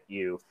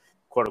 you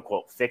quote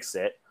unquote fix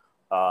it,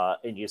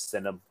 and you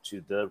send them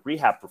to the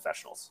rehab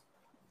professionals,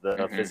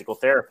 the physical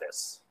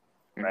therapists,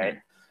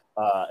 right?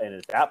 And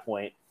at that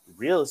point,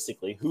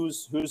 realistically,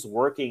 who's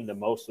working the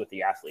most with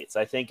the athletes?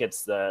 I think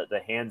it's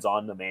the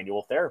hands-on, the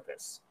manual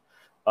therapists.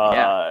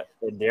 And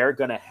they're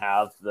going to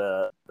have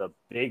the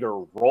bigger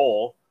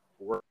role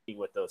working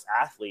with those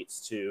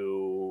athletes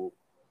to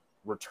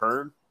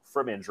return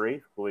from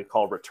injury, what we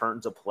call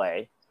return to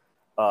play.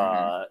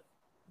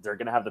 They're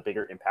going to have the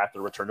bigger impact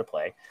of return to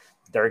play.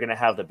 They're going to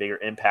have the bigger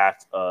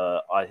impact,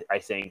 I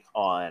think,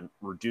 on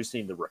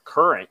reducing the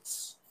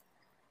recurrence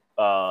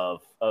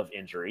of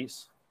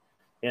injuries,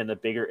 and the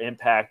bigger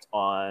impact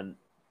on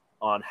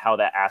how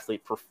that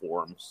athlete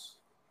performs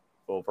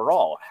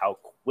overall, how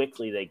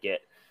quickly they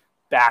get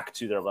back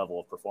to their level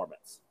of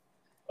performance.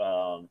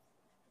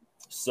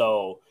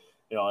 So,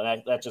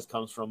 and that just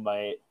comes from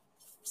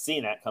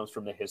seeing that comes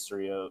from the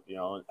history of,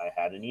 I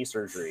had a knee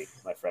surgery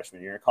my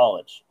freshman year in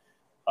college.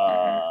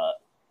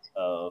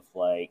 Of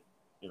like,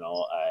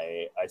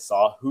 I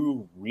saw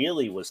who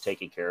really was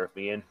taking care of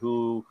me and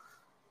who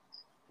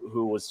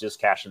was just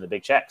cashing the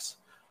big checks.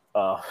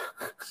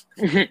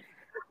 You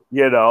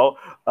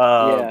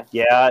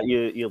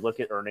look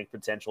at earning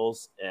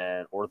potentials,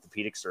 and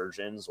orthopedic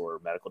surgeons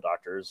or medical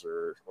doctors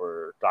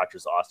or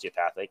doctors of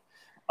osteopathic,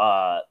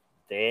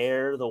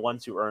 they're the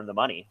ones who earn the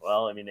money.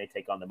 Well, I mean, they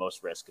take on the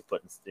most risk of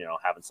putting,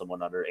 having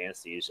someone under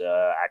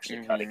anesthesia,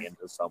 actually cutting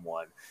into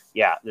someone.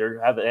 Yeah, they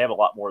have a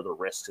lot more of the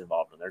risks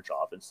involved in their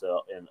job, and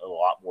a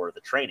lot more of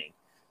the training,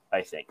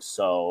 I think.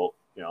 So,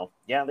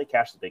 they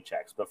cash the big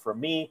checks. But for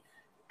me,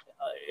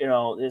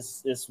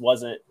 this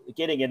wasn't,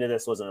 getting into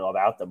this wasn't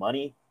about the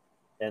money.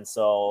 And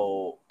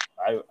so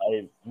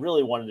I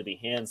really wanted to be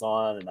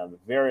hands-on, and I'm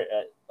very,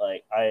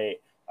 I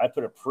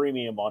put a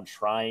premium on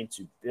trying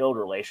to build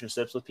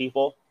relationships with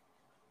people.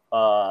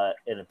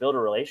 And to build a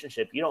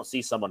relationship, you don't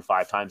see someone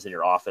 5 times in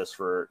your office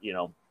for,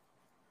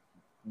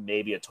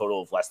 maybe a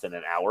total of less than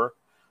an hour.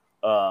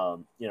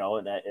 And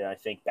I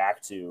think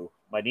back to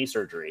my knee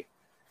surgery.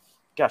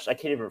 Gosh, I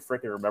can't even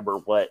freaking remember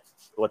what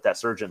that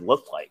surgeon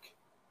looked like,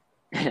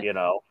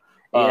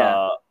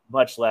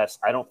 much less,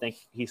 I don't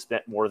think he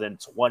spent more than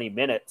 20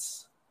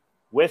 minutes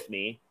with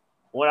me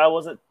when I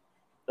wasn't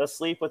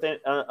asleep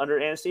under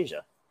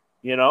anesthesia,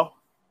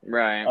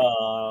 Right.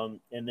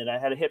 And then I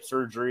had a hip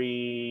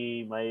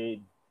surgery my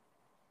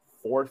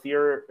 4th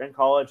year in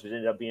college. It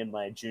ended up being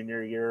my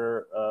junior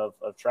year of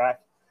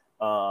track.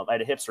 I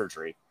had a hip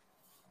surgery.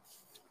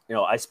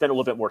 I spent a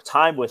little bit more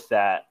time with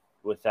that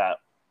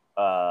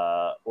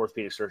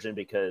orthopedic surgeon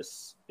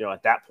because,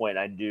 at that point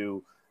I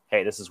knew,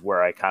 hey, this is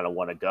where I kind of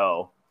want to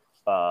go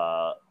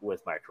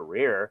with my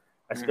career.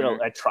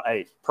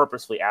 I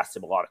purposely asked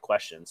him a lot of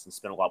questions and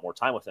spent a lot more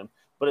time with him,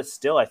 but it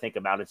still, I think,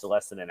 amounted to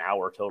less than an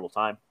hour total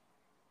time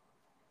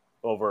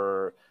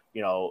over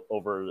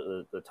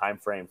the time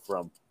frame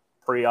from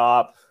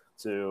pre-op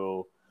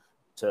to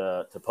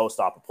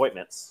post-op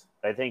appointments.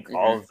 I think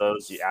all of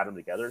those, you add them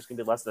together, it's going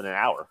to be less than an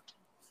hour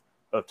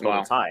of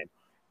total time.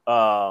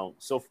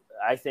 So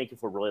I think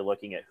if we're really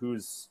looking at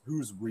who's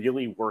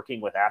really working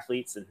with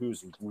athletes and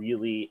who's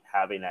really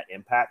having that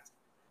impact,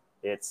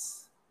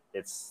 it's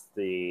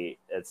the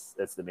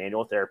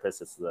manual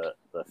therapist, it's the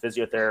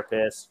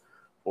physiotherapist,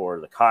 or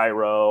the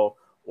chiro,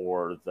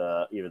 or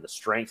even the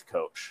strength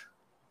coach.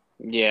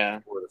 Yeah.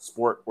 Or the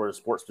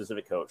sport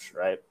specific coach,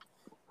 right?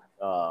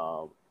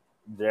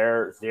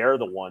 They're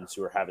the ones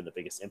who are having the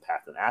biggest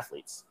impact on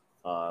athletes.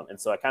 And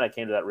so I kind of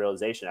came to that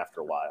realization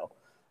after a while.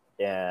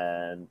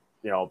 And,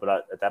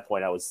 but at that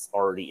point I was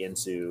already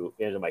into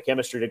my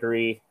chemistry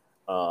degree.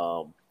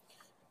 And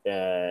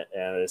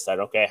I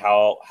decided, okay,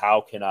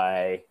 how can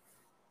I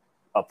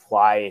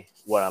apply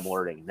what I'm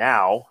learning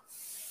now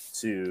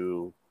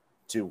to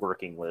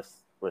working with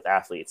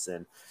athletes?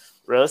 And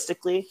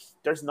realistically,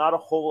 there's not a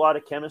whole lot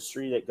of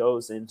chemistry that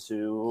goes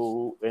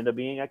into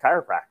being a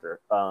chiropractor.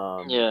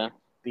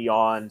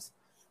 Beyond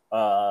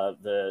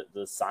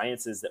the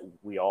sciences that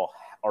we all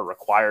are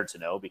required to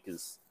know,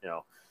 because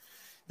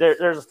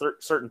there's a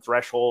certain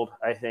threshold,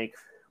 I think,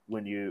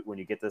 when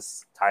you get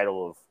this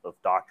title of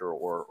doctor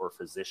or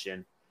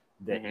physician,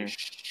 that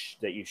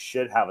you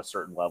should have a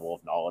certain level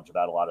of knowledge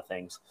about a lot of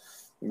things,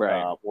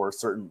 right? Or a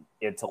certain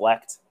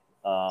intellect.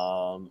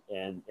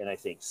 And I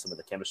think some of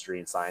the chemistry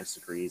and science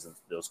degrees and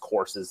those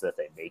courses that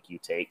they make you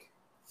take,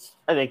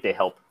 I think they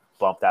help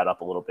bump that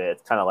up a little bit.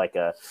 It's kind of like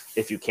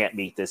if you can't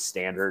meet this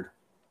standard,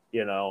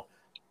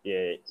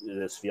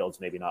 this field's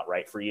maybe not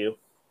right for you,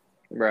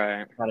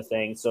 right? Kind of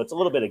thing. So it's a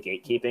little bit of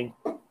gatekeeping.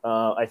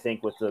 I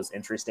think, with those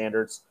entry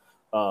standards.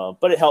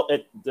 But it helped.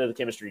 The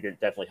chemistry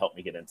definitely helped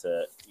me get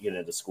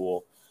into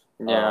school.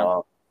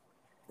 Yeah.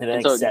 And And I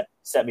think so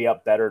set me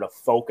up better to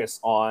focus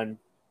on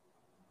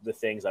the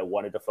things I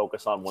wanted to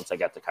focus on once I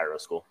got to chiro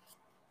school.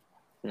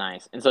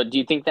 nice. And so do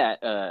you think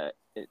that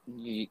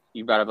you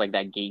brought up like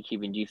that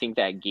gatekeeping? Do you think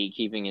that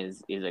gatekeeping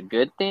is a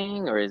good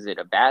thing or is it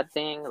a bad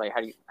thing? Like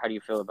how do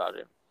you feel about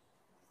it?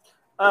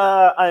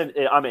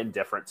 I'm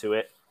indifferent to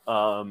it.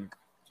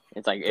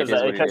 It's like it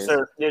Because is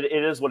what it is.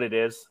 it is what it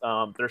is.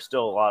 There's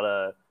still a lot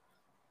of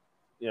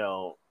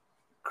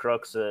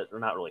crooks or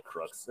not really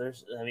crooks.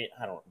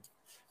 I don't.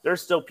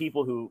 There's still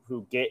people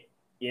who get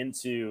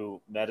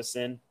into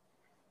medicine,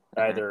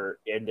 either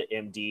into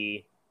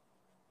MD,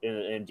 in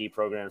the MD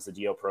programs, the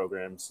DO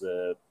programs,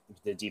 the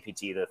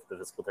DPT, the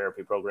physical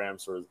therapy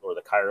programs, or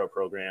the chiro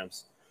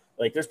programs.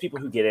 Like, there's people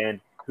who get in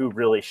who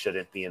really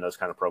shouldn't be in those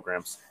kind of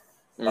programs.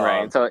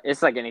 Right. So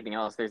it's like anything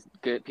else. There's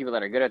good people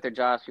that are good at their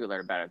jobs, people that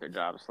are bad at their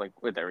jobs, like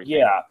with everything.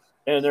 Yeah.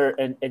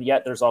 And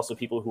yet there's also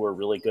people who are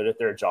really good at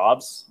their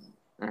jobs,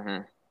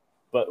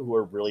 but who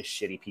are really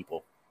shitty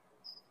people.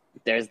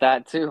 There's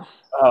that too.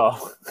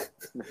 Oh,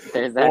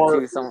 there's that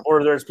too.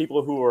 Or there's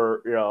people who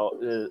are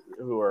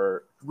who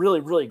are really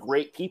really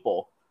great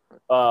people,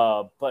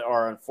 but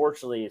are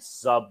unfortunately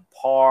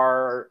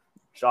subpar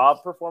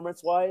job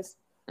performance wise.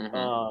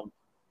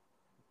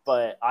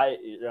 But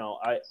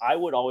I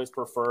would always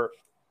prefer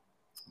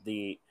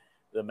the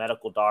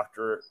medical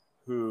doctor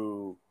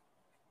who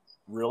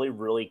really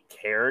really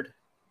cared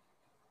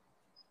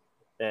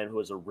and who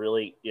was a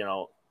really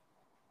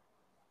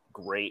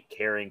great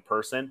caring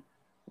person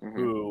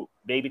who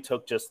maybe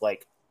took just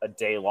like a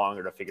day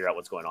longer to figure out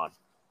what's going on.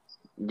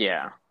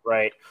 Yeah.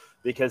 Right.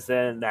 Because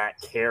then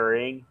that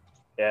caring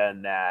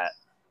and that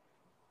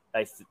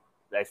I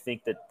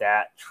think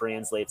that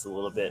translates a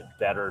little bit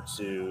better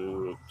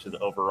to the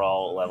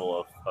overall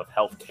level of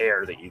health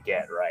care that you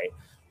get. Right.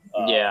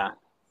 Yeah.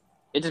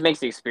 It just makes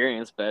the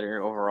experience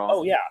better overall.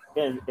 Oh yeah.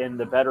 And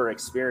the better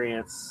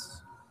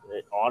experience,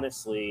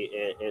 honestly,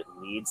 it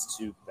leads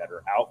to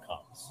better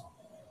outcomes.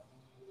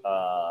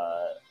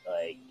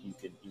 Like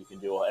you can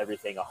do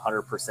everything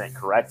 100%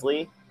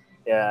 correctly,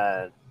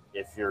 and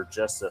if you're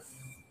just a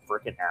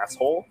freaking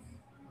asshole,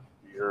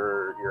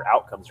 your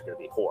outcomes are going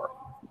to be poor.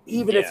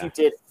 Even if you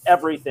did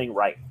everything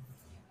right,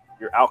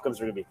 your outcomes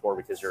are going to be poor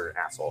because you're an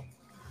asshole.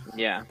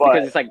 Yeah,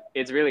 because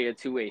it's really a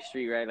two-way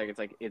street, right?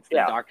 Like it's the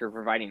doctor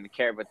providing the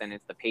care, but then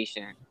it's the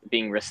patient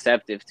being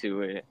receptive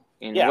to it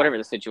in whatever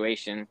the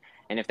situation.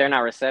 And if they're not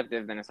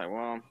receptive, then it's like,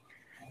 well,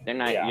 they're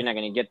not. You're not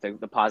going to get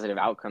the positive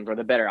outcomes or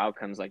the better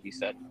outcomes, like you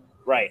said.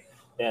 Right.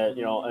 And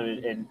I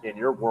mean, in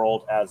your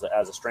world as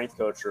a strength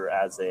coach or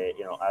as a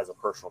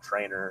personal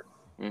trainer,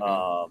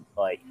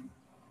 like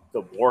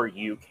the more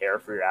you care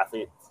for your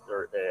athletes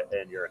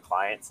and your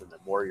clients, and the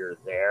more you're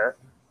there,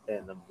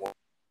 and the more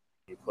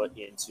you put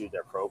into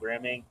their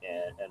programming,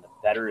 and the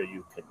better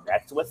you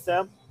connect with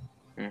them,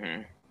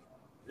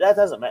 that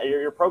doesn't matter.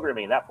 Your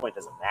programming at that point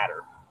doesn't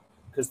matter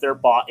because they're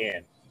bought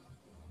in.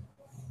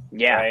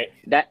 Yeah, right?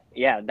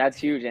 That's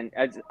huge, and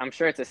I'm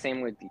sure it's the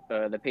same with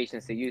the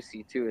patients that you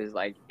see too. Is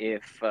like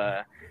if,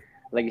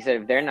 like you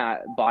said, if they're not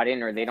bought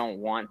in or they don't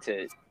want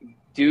to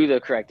do the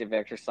corrective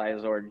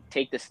exercise or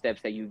take the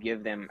steps that you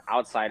give them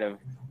outside of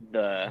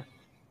the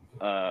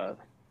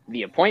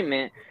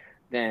appointment,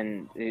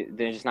 then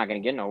they're just not going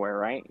to get nowhere,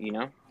 right?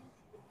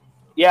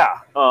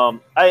 Yeah,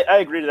 I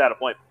agree to that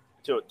point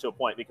to a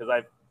point because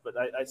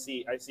I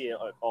see it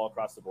all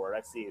across the board.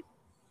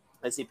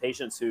 I see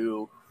patients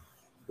who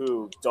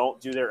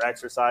don't do their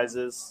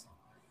exercises,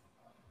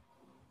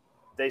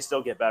 they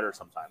still get better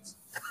sometimes.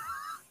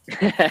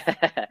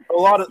 a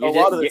lot of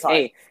the time.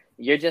 Hey,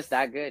 you're just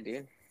that good,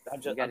 dude. I'm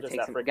just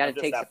that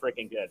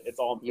freaking good. It's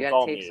all you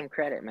gotta take some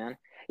credit, man.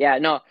 Yeah,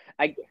 no,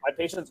 my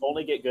patients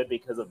only get good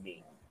because of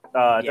me.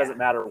 It doesn't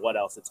matter what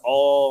else. It's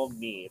all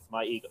me. It's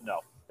my ego.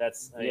 No,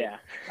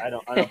 I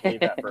don't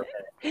believe that for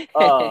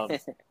a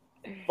minute.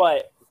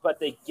 But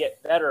they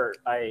get better,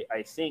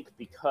 I think,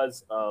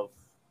 because of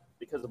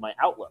my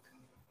outlook.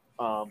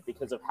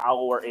 Because of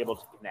how we're able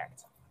to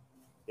connect,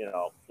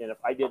 and if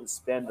I didn't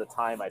spend the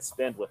time I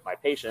spend with my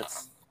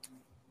patients,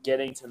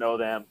 getting to know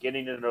them,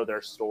 getting to know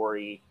their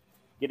story,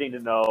 getting to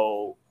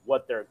know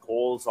what their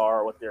goals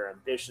are, what their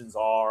ambitions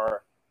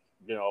are,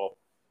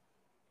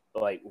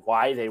 like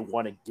why they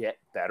want to get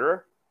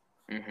better,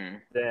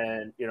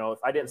 then,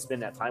 if I didn't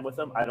spend that time with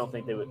them, I don't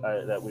think they would,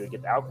 that we would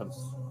get the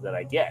outcomes that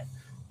I get.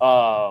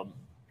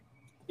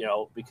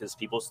 Because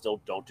people still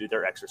don't do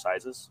their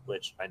exercises,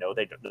 which I know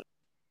they don't.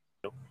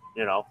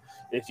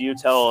 If you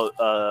tell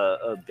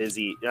a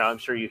busy, I'm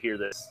sure you hear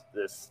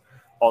this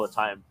all the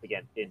time,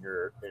 again, in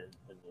the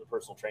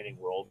personal training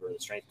world or the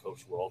strength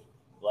coach world,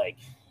 like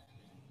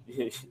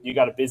you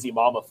got a busy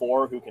mom of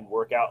 4 who can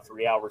work out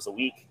 3 hours a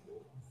week,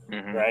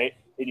 right?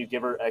 And you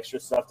give her extra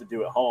stuff to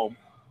do at home,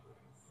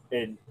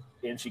 and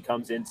she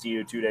comes into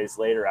you 2 days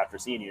later after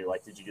seeing you,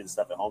 like, did you do the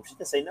stuff at home? She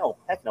can say, no,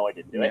 heck no, I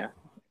didn't do it.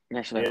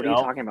 Yeah, she's like, what are you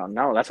talking about?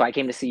 No, that's why I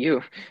came to see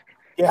you.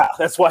 yeah,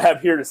 that's why I'm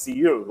here to see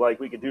you. Like,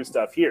 we can do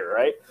stuff here,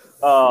 right?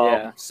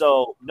 Yeah.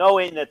 So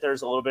knowing that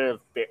there's a little bit of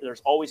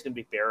there's always going to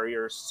be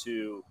barriers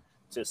to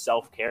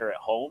self care at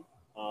home,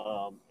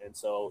 and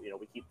so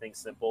we keep things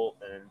simple,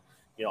 and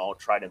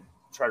try to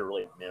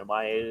really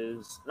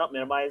not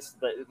minimize,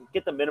 but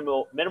get the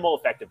minimal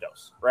effective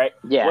dose, right?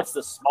 Yeah. What's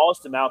the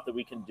smallest amount that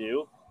we can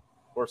do,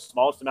 or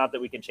smallest amount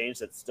that we can change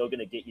that's still going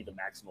to get you the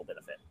maximal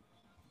benefit,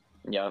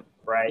 Yep.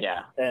 right?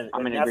 Yeah.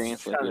 I'm And in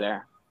agreement with you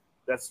there.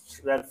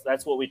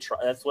 that's what we try.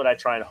 That's what I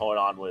try and hone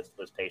on with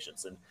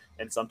patients,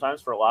 and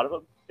sometimes for a lot of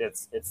them,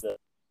 it's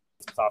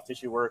soft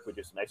tissue work. We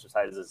do some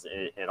exercises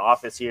in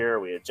office here.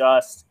 We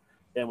adjust,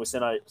 and we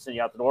send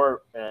you out the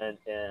door, and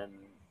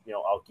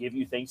I'll give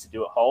you things to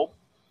do at home,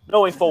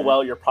 knowing full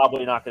well you're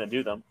probably not going to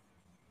do them,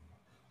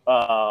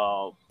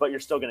 but you're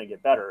still going to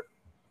get better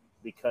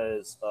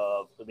because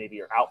of maybe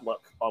your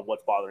outlook on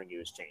what's bothering you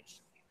has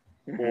changed,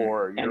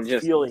 or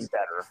you're feeling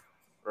better,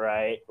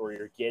 right? Or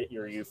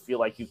you feel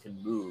like you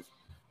can move,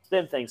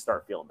 then things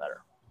start feeling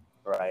better,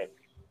 right?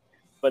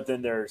 But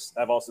then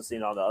I've also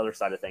seen on the other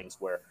side of things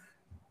where,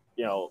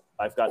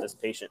 I've got this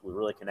patient, we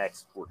really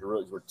connect,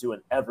 we're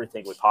doing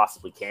everything we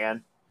possibly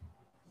can,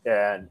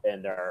 and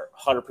they're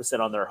 100%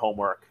 on their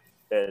homework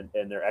and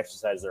their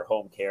exercise, their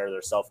home care,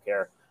 their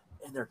self-care,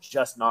 and they're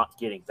just not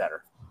getting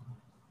better.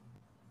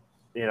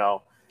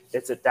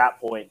 It's at that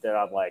point that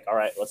I'm like, all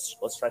right, let's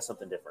try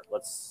something different.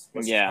 Let's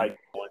try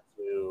going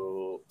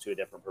to a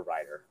different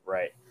provider,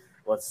 right?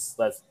 Let's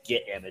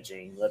get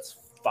imaging. Let's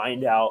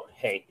find out,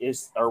 hey,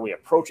 are we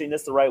approaching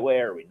this the right way,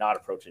 or are we not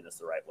approaching this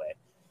the right way?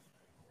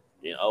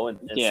 And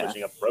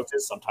switching up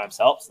approaches sometimes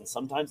helps, and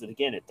sometimes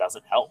it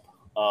doesn't help.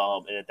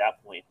 And at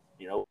that point,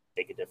 we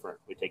take a different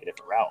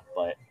route.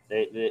 But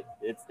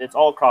it's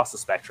all across the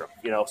spectrum.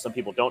 Some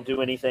people don't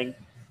do anything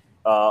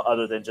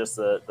other than just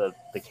the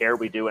care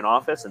we do in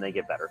office, and they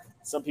get better.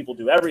 Some people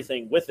do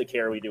everything with the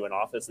care we do in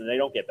office, and they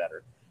don't get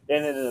better.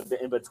 And then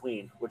in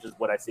between, which is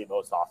what I see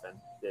most often,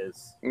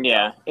 is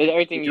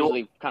everything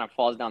usually kind of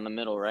falls down the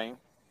middle, right?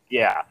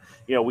 Yeah,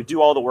 we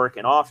do all the work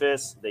in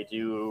office. They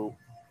do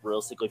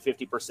realistically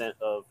 50%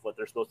 of what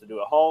they're supposed to do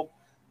at home,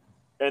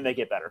 and they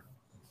get better.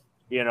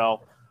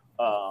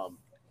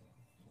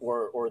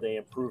 Or they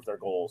improve their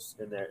goals,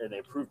 and they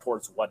improve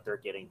towards what they're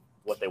getting,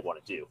 what they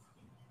want to do.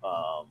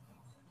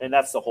 And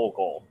that's the whole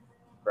goal,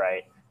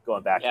 right?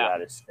 Going back to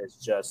that, it's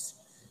just,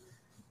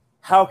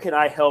 how can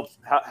I help?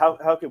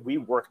 How can we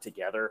work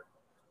together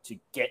to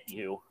get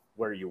you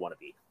where you want to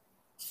be?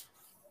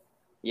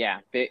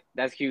 Yeah,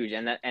 that's huge,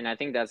 and I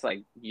think that's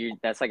like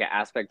that's like an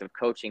aspect of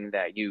coaching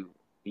that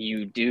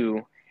you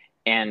do.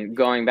 And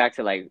going back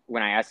to like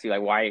when I asked you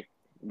like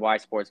why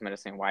sports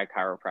medicine, why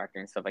chiropractor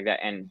and stuff like that,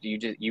 and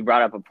you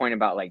brought up a point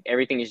about like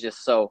everything is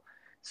just so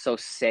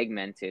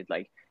segmented.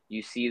 Like,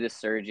 you see the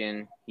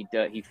surgeon, he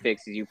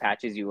fixes you,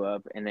 patches you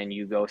up, and then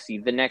you go see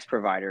the next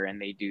provider,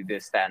 and they do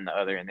this, that, and the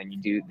other, and then you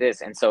do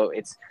this. And so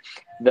it's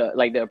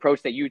the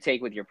approach that you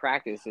take with your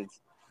practice.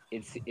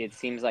 It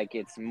seems like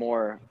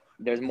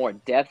there's more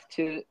depth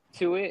to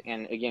it.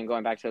 And again,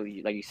 going back to,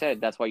 like you said,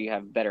 that's why you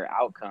have better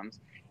outcomes,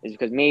 is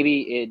because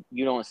maybe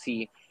you don't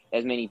see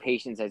as many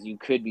patients as you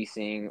could be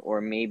seeing, or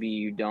maybe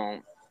you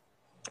don't,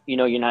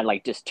 you're not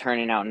like just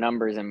turning out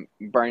numbers and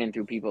burning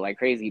through people like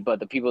crazy, but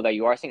the people that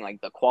you are seeing,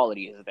 like, the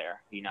quality is there,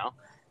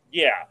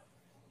 Yeah.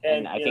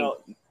 And I think,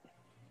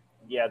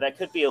 that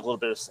could be a little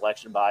bit of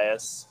selection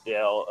bias,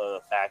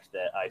 the fact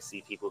that I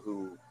see people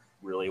who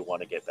really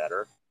want to get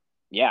better.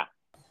 Yeah.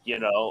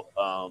 And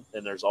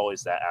there's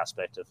always that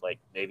aspect of like,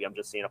 maybe I'm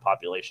just seeing a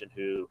population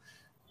who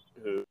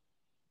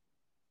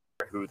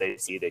they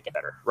see they get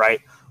better,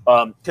 right?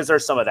 Because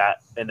there's some of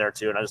that in there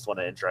too, and I just want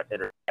to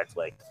interject,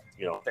 like,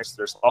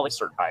 there's always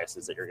certain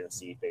biases that you're going to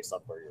see based on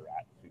where you're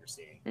at, who you're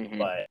seeing.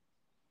 But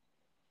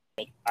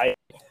I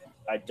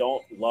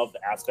don't love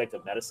the aspect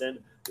of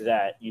medicine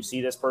that you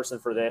see this person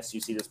for this, you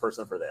see this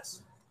person for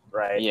this,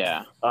 right?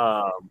 Yeah.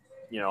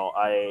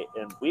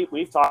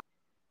 We've talked,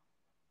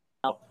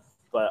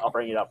 but I'll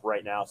bring it up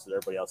right now so that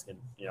everybody else can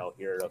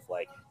hear it, of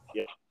like,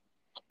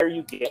 where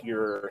you get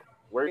your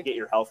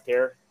health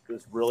care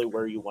is really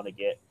where you want to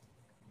get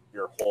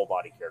your whole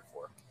body cared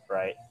for,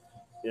 right?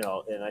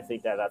 And I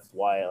think that's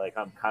why, like,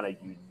 I'm kind of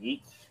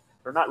unique,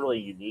 or not really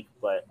unique,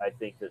 but I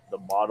think that the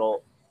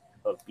model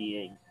of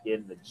being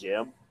in the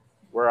gym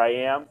where I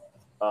am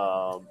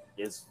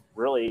is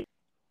really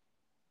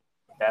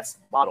the best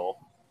model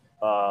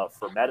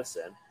for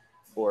medicine,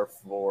 or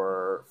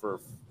for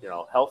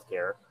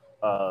healthcare.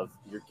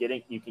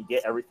 You can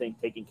get everything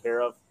taken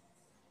care of,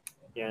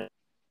 and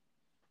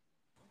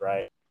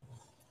right.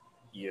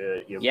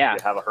 You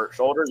have a hurt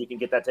shoulder, you can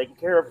get that taken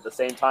care of. At the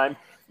same time,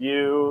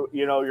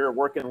 you're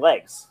working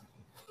legs.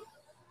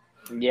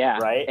 Yeah.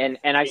 Right. And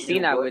I've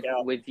seen that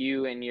with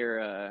you and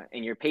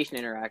your patient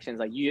interactions.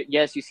 Like, you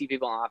see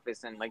people in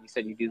office, and like you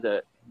said, you do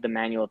the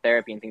manual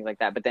therapy and things like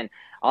that. But then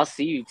I'll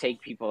see you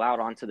take people out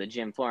onto the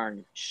gym floor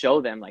and show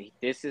them, like,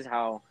 this is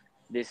how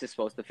this is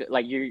supposed to fit.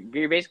 Like,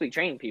 you're basically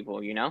training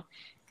people,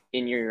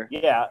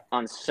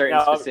 on certain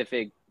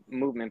specific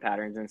movement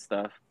patterns and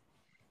stuff.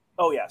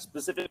 Oh yeah,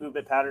 specific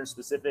movement patterns,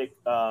 specific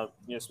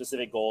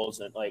specific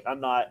goals, and like I'm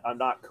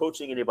not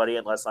coaching anybody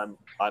unless I'm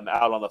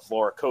out on the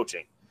floor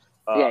coaching.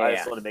 Yeah, yeah, I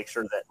just yeah. want to make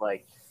sure that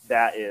like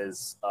that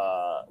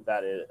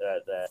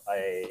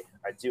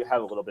I do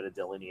have a little bit of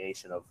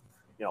delineation of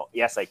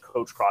yes, I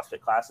coach CrossFit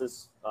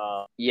classes,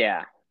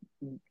 Yeah.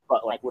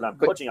 but like when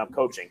But I'm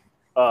coaching,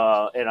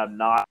 and I'm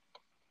not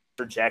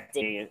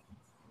projecting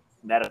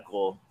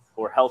medical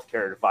or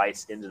healthcare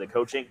advice into the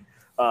coaching,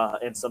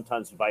 and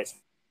sometimes advice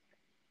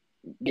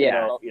even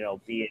yeah. though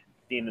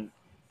being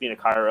a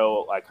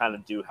chiro, I kind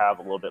of do have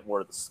a little bit more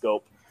of the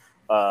scope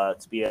to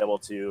be able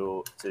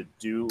to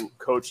do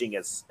coaching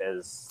as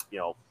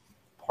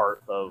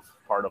part of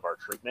our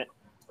treatment,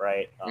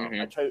 right?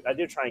 Hmm. I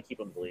do try and keep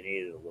them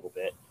delineated a little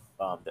bit.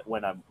 That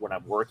when I'm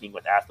working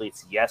with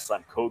athletes, yes,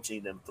 I'm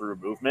coaching them through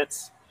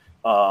movements,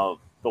 but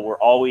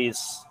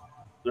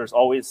there's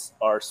always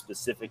our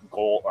specific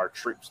goal, our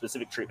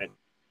specific treatment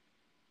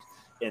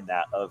in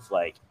that of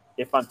like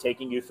if I'm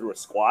taking you through a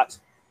squat,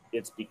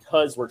 it's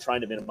because we're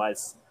trying to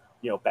minimize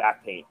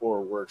back pain,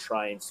 or we're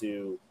trying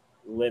to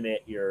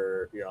limit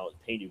your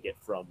pain you get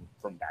from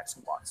back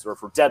squats, or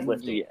for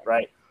deadlifting, Yeah.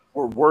 right?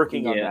 We're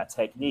working on Yeah. that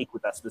technique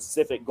with that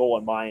specific goal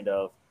in mind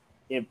of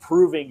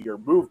improving your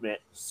movement,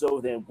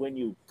 so then when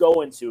you go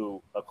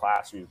into a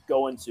class or you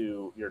go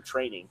into your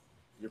training,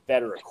 you're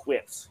better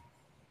equipped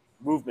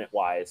movement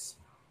wise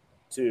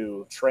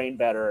to train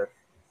better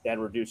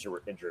and reduce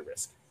your injury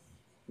risk.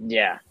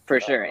 Yeah,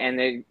 for sure. Um,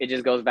 And it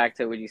just goes back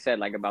to what you said,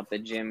 like about the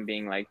gym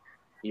being like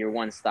your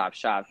one-stop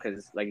shop.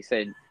 Because like you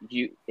said,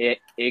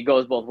 it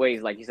goes both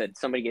ways. Like you said,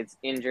 somebody gets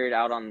injured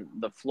out on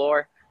the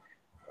floor,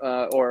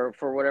 or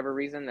for whatever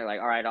reason, they're like,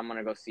 all right, I'm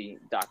gonna go see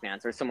Doc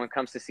Nance. Or someone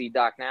comes to see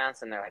Doc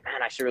Nance and they're like,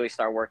 man, I should really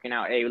start working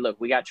out. Hey, look,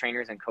 we got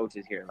trainers and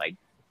coaches here. Like,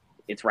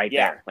 it's right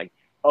yeah. there. Like,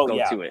 Oh go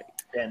yeah. to it.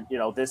 And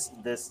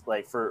this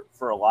like for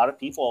a lot of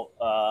people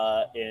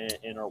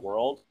in our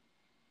world,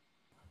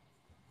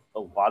 a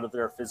lot of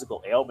their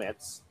physical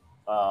ailments,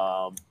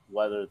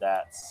 whether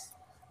that's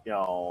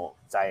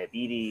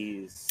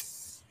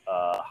diabetes,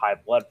 high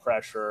blood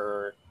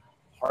pressure,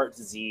 heart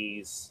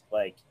disease,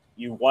 like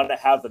you want to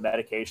have the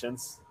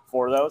medications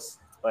for those.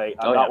 Like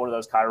I'm Oh yeah. not one of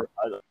those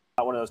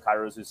not one of those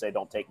chiros who say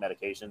don't take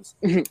medications,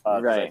 because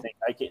Right.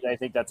 I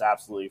think that's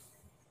absolutely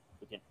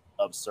freaking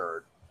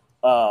absurd.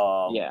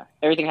 Um, Yeah.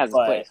 Everything has its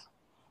but place.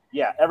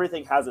 yeah,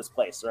 everything has its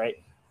place,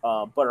 right?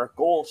 But our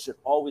goal should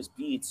always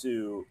be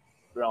to,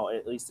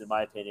 at least in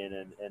my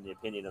opinion, and the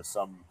opinion of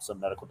some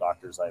medical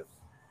doctors I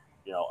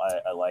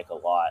like a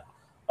lot.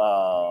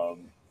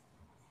 Um,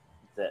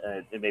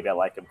 and maybe I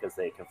like them because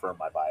they confirm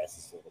my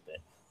biases a little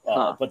bit.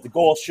 Huh. But the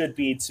goal should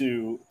be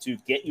to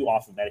get you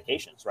off of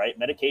medications, right?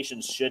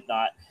 Medications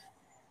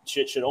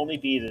should only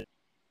be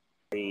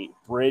the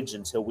bridge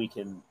until we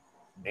can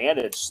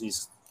manage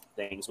these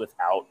things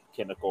without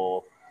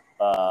chemical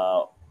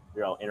uh,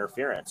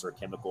 interference or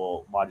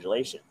chemical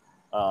modulation.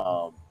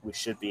 We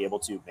should be able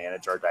to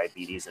manage our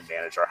diabetes and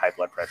manage our high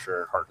blood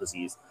pressure and heart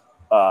disease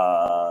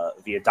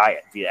via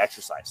diet, via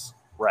exercise,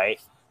 right?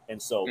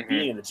 And so Hmm.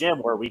 being in the gym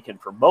where we can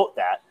promote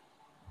that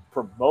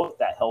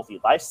healthy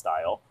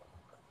lifestyle,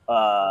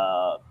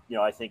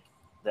 I think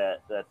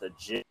that the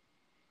gym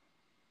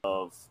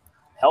of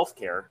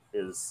healthcare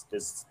is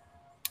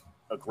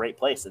a great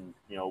place. And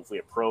if we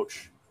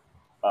approach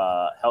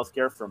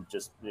healthcare from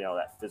just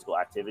that physical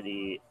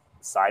activity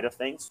side of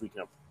things, we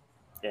can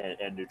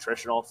and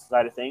nutritional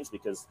side of things,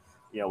 because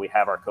we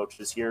have our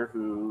coaches here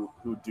who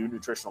do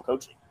nutritional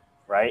coaching,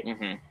 right?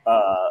 Hmm.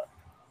 Uh,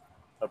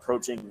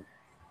 Approaching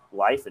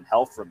life and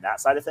health from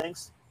that side of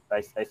things, I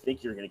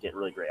think you're going to get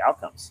really great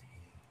outcomes.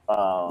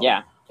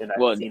 Yeah. And I've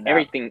Well, seen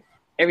that.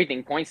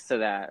 everything points to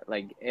that.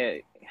 Like,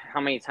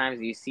 how many times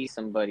do you see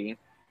somebody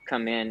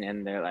come in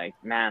and they're like,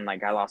 "Man,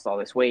 like I lost all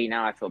this weight.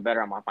 Now I feel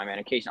better. I'm off my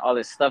medication. All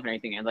this stuff and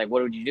everything." And like,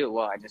 what would you do?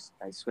 Well,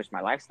 I switched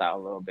my lifestyle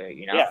a little bit.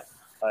 You know? Yeah,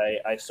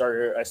 I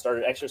started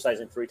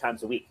exercising 3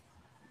 times a week,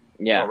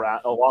 Yeah.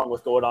 around along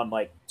with going on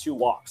like 2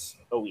 walks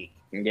a week.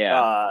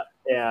 Yeah.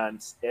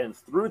 And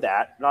through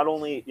that, not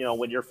only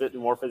when you're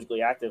more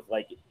physically active,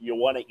 like you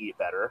want to eat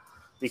better,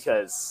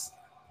 because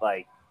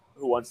like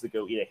who wants to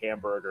go eat a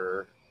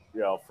hamburger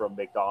from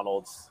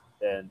McDonald's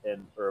and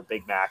or a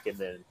Big Mac and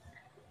then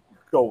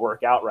go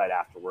work out right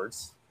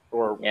afterwards,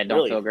 or Yeah. Don't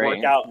really feel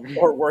great.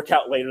 work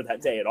out later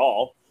that day at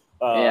all.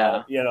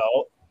 Yeah.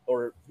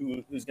 Or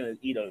who's going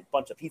to eat a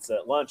bunch of pizza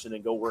at lunch and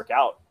then go work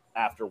out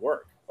after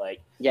work. Like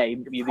Yeah. you're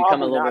You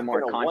become a probably little bit not more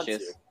going to want to.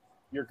 conscious.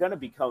 You're going to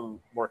become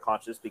more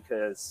conscious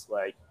because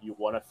like you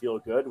want to feel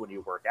good when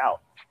you work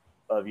out.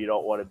 You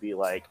don't want to be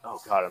like, oh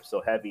god, I'm so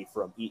heavy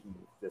from eating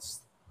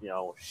this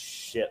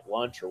shit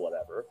lunch or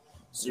whatever.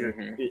 So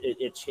Hmm.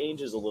 it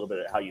changes a little bit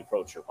at how you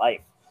approach your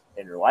life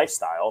and your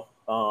lifestyle.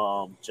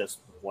 Just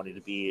wanting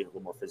to be a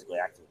little more physically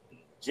active in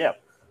the gym.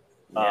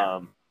 Yeah.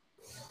 Um,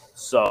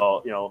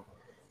 so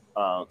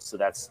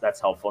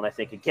that's helpful. And I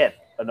think again,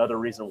 another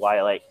reason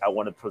why like I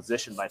want to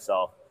position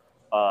myself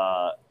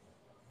uh,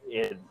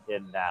 in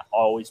that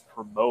always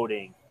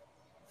promoting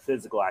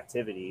physical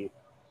activity,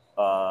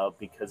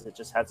 because it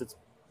just has its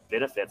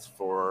benefits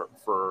for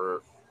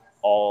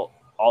all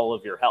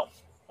of your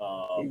health.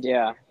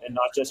 Yeah. And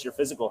not just your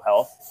physical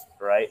health,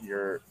 right?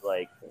 Your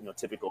like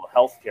typical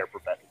healthcare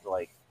professional,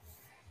 like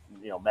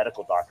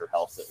medical doctor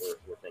health that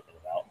we're thinking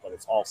about, but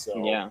it's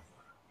also Yeah.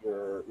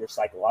 your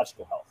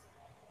psychological health,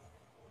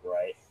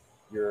 right?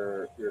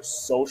 Your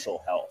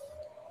social health,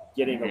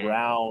 getting Mm-hmm.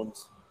 around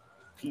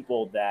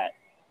people that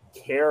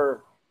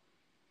care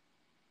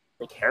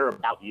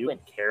about you and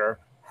care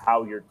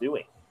how you're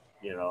doing.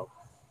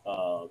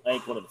 I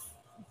think one of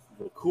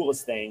the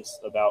coolest things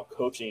about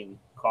coaching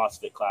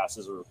CrossFit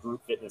classes or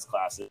group fitness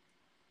classes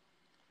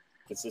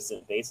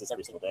consistent basis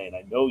every single day, and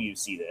I know you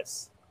see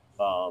this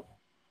um,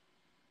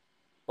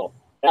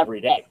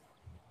 every day.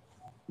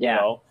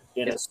 Yeah.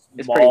 In a It's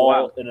pretty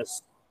wild.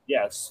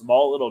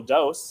 small little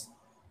dose,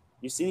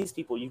 you see these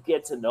people, you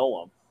get to know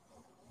them,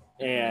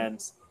 Mm-hmm.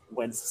 and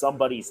when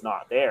somebody's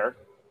not there,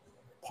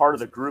 part of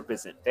the group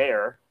isn't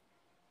there,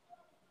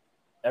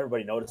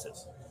 everybody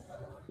notices.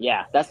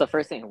 Yeah, that's the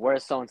first thing.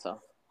 Where's so and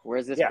so?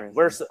 Where's this Yeah,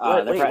 person?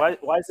 wait,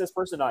 why is this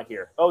person not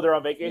here? Oh, they're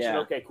on vacation. Yeah.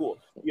 Okay, cool.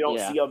 You don't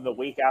Yeah. see them the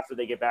week after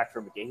they get back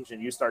from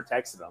vacation. You start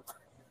texting them.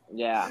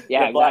 Yeah.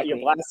 Yeah. You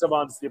Exactly.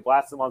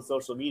 blast them on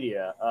social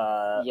media,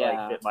 like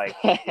Yeah. Fit Mike.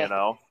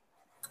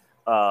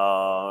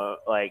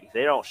 Like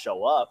they don't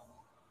show up.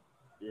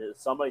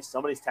 Somebody's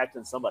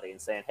texting somebody and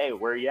saying, "Hey,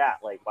 where are you at?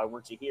 Like, why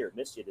weren't you here?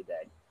 Missed you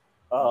today."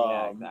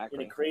 Yeah. And it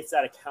Exactly. creates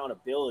that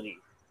accountability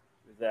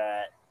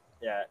that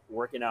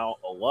working out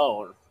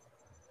alone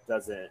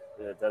doesn't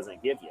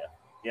give you.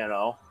 You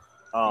know.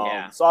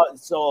 Yeah.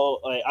 So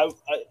I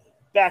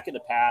back in the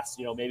past,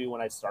 maybe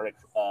when I started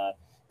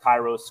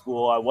Cairo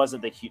school, I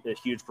wasn't a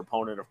huge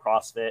proponent of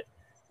CrossFit.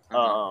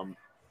 Uh-huh.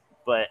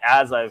 But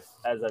as I've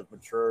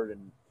matured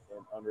and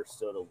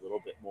understood a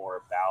little bit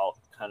more about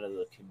kind of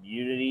the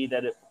community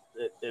that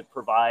it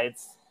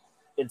provides,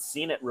 and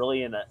seen it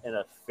really in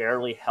a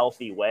fairly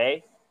healthy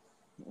way.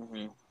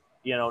 Mm-hmm.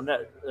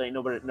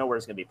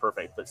 Nowhere's going to be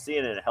perfect, but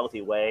seeing it in a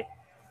healthy way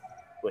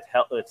with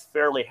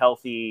fairly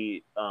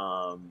healthy,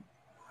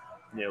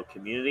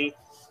 community,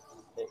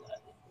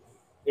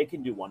 it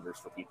can do wonders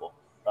for people.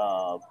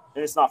 And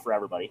it's not for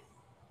everybody,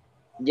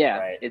 Yeah.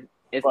 right?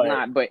 It's But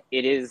not, but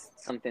it is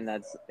something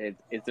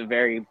it's a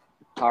very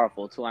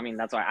powerful tool. I mean,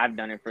 that's why I've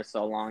done it for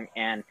so long,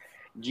 and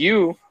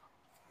you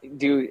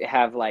do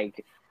have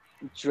like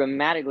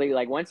dramatically,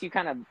 like once you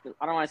kind of,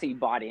 I don't want to say you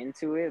bought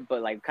into it,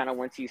 but like kind of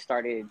once you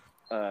started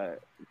uh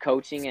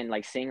coaching and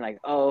like seeing like,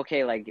 oh,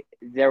 okay, like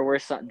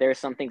there's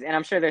some things, and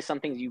I'm sure there's some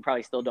things you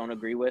probably still don't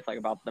agree with, like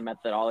about the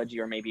methodology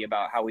or maybe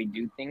about how we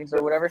do things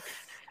or whatever,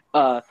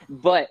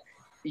 but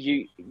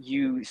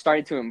you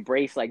started to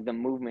embrace like the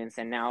movements,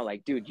 and now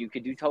like, dude, you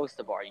could do toes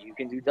to bar, you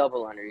can do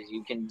double unders,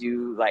 you can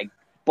do like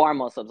bar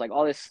muscle ups, like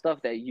all this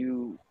stuff that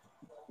you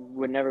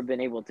would never been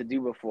able to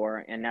do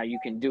before, and now you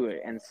can do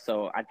it. And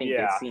so I think it's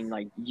yeah, seen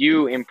like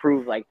you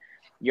improve like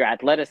your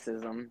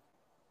athleticism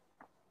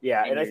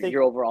yeah, and and I think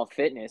your overall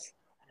fitness.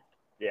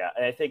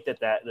 and I think that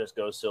just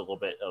goes to a little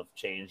bit of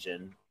change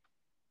in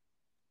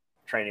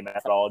training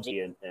methodology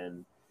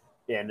and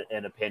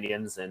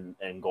opinions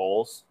and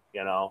goals.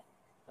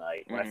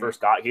 Like when I Mm-hmm.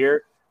 first got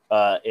here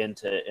in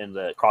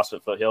the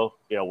CrossFit Foothill,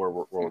 where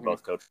we're Mm-hmm.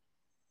 both coached.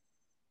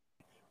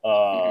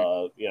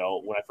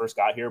 Mm-hmm. When I first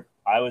got here,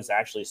 I was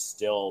actually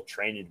still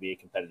training to be a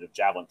competitive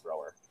javelin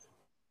thrower.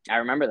 I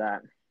remember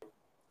that.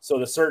 So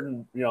the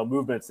certain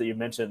movements that you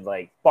mentioned,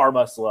 like bar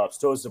muscle ups,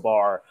 toes to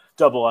bar,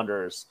 double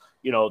unders,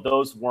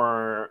 those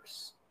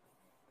weren't,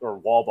 or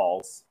wall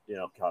balls,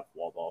 God,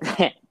 wall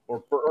balls,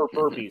 or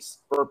burpees.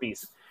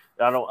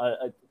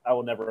 I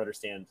will never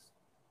understand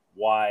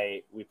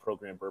why we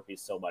program burpees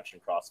so much in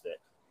CrossFit,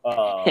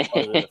 other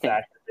than the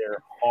fact that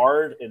they're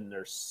hard and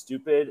they're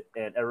stupid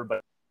and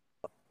everybody.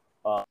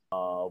 But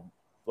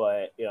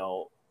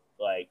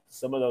like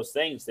some of those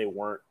things, they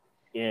weren't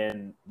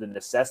in the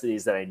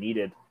necessities that I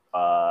needed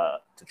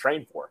to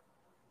train for.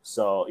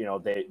 So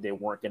they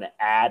weren't going to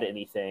add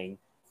anything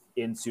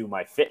into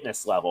my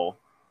fitness level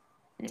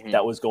Mm-hmm.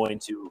 that was going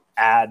to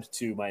add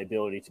to my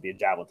ability to be a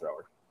javelin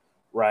thrower,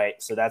 right?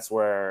 So that's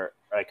where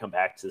I come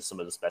back to some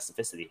of the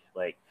specificity.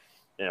 Like,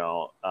 you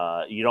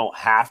don't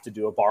have to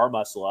do a bar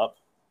muscle up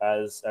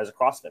as a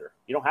CrossFitter.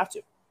 You don't have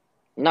to.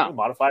 No. You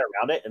modify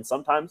around it, and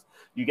sometimes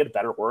you get a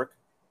better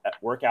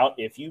workout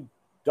if you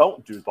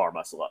don't do bar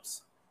muscle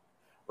ups,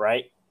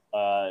 right?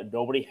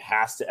 Nobody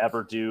has to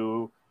ever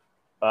do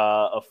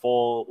a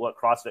full, what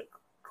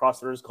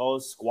CrossFitters call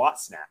a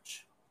squat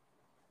snatch.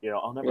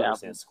 I'll never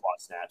understand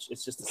squat snatch.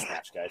 It's just a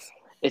snatch, guys.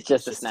 It's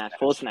just a snatch.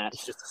 Full snatch.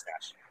 It's just a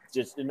snatch.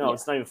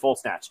 It's not even full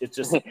snatch. It's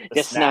just a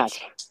just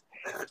snatch.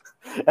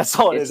 That's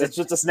all it is. It's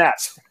just a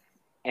snatch.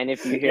 And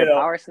if you hear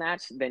power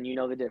snatch, then you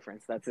know the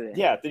difference. That's it.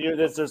 Yeah,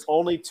 there's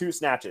only two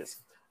snatches.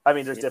 I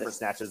mean, there's different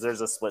snatches.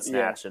 There's a split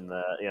snatch and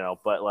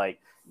but like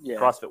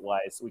CrossFit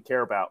wise, we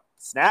care about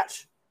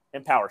snatch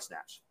and power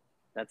snatch.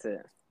 That's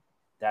it.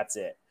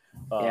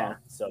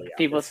 So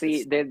people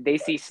they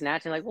see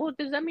snatch and like, well,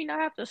 does that mean I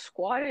have to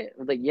squat it?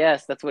 I'm like,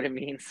 yes, that's what it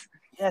means.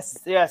 Yes,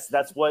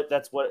 that's what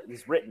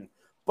is written.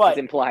 But it's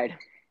implied.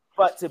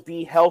 But to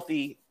be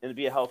healthy and to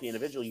be a healthy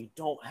individual, you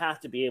don't have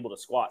to be able to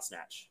squat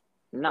snatch,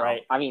 No,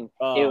 right? I mean,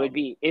 it would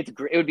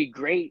be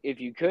great if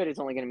you could. It's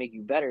only going to make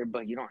you better,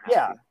 but you don't have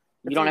to.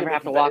 You It's don't only ever gonna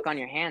have make to you better. walk on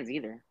your hands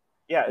either.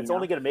 Yeah, You it's know?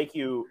 only going to make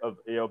you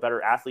a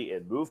better athlete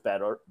and move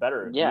better,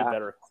 Yeah.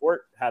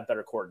 have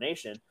better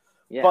coordination.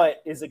 Yeah.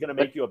 But is it going to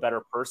make you a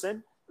better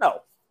person?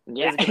 No.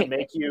 Yeah. Is it going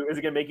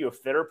to make you a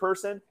fitter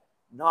person?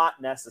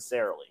 Not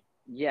necessarily.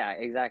 Yeah,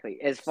 exactly.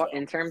 As far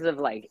in terms of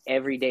like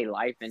everyday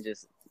life and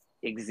just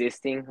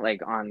existing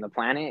like on the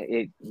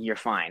planet, you're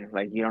fine.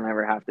 Like you don't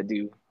ever have to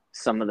do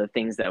some of the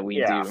things that we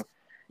Yeah. do.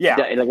 Yeah.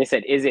 Like I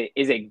said, is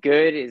it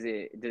good? Does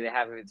it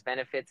have its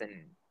benefits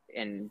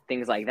and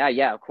things like that?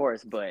 Yeah, of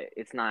course, but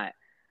it's not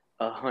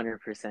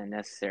 100%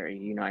 necessary.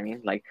 You know what I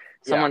mean? Like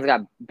someone's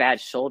got bad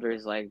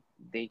shoulders, like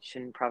they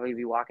shouldn't probably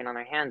be walking on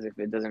their hands if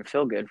it doesn't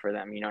feel good for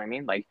them. You know what I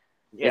mean? Like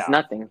it's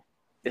nothing.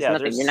 It's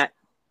nothing. You're There's not.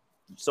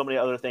 so many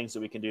other things that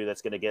we can do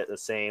that's going to get the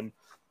same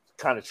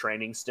kind of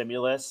training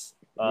stimulus.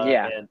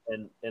 Yeah.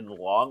 And in the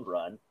long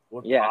run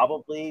would Yeah.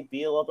 probably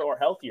be a little bit more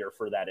healthier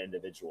for that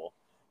individual.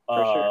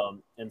 For sure.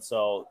 And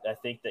so I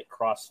think that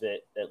CrossFit,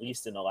 at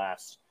least in the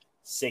last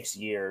 6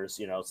 years,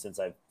 since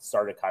I've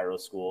started Cairo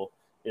school,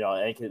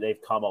 I think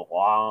they've come a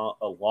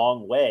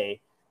long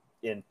way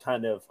in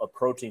kind of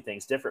approaching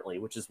things differently,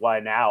 which is why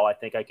now I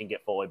think I can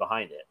get fully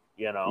behind it,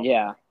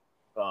 Yeah.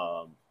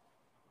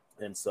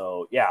 And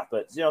so, yeah,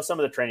 but some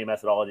of the training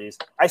methodologies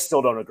I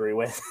still don't agree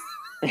with.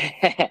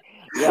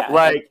 Yeah.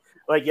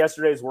 like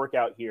yesterday's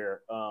workout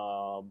here,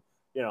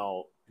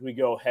 we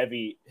go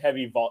heavy,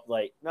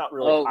 like not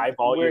really high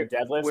volume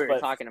deadlifts, we're but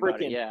talking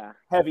about it, yeah.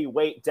 heavy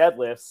weight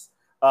deadlifts.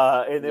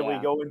 And then we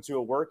go into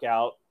a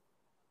workout,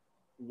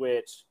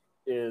 which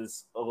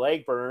is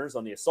leg burners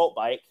on the assault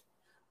bike,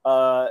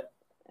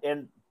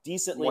 and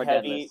decently More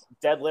heavy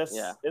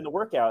deadlifts in the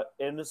workout.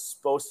 And it's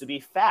supposed to be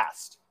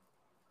fast.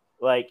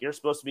 Like you're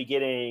supposed to be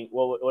getting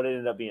what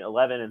ended up being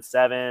 11 and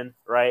 7,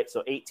 right?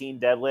 So 18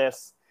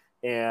 deadlifts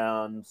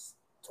and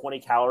 20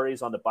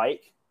 calories on the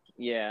bike.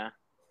 Yeah.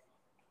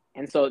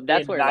 And so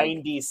that's where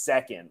 90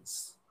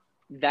 seconds.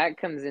 That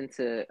comes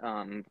into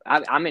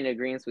I'm in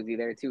agreement with you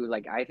there too.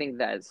 Like I think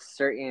that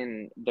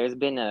there's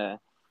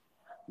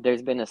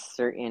been a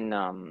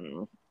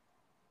certain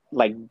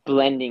like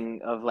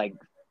blending of like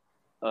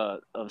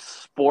of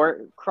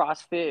sport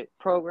CrossFit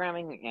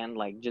programming and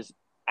like just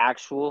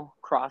actual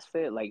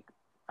CrossFit. Like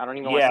I don't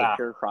even want to say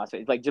pure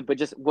CrossFit, like but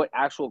just what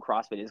actual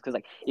CrossFit is. Because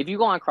like if you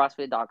go on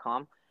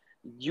CrossFit.com,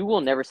 you will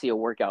never see a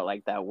workout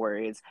like that where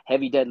it's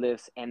heavy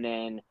deadlifts and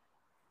then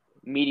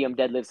medium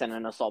deadlifts and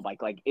an assault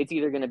bike. Like it's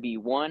either going to be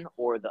one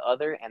or the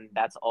other, and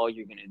that's all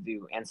you're going to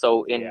do. And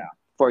so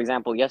for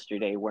example,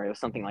 yesterday where it was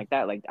something like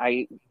that, like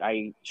I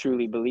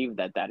truly believe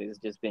that is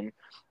just been,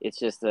 it's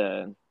just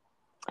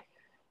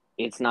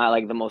it's not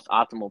like the most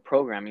optimal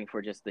programming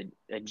for just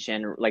a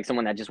general, like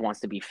someone that just wants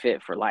to be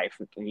fit for life.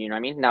 You know what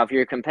I mean? Now, if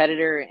you're a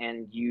competitor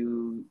and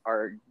you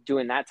are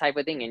doing that type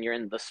of thing and you're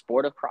in the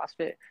sport of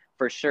CrossFit,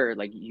 for sure,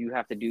 like you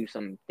have to do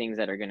some things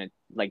that are going to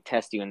like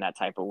test you in that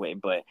type of way.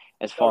 But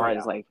as far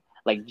as like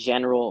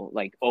general,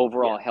 like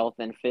overall health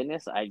and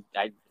fitness, I'm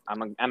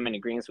in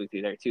agreement with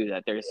you there too,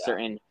 that there's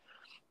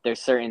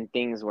certain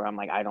things where I'm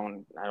like, I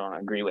don't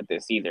agree with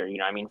this either. You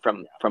know what I mean?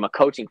 From a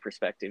coaching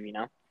perspective,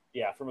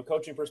 Yeah, from a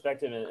coaching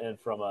perspective and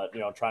from a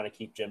trying to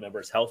keep gym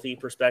members healthy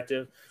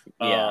perspective,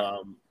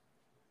 the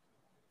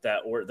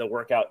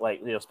workout,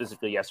 like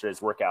specifically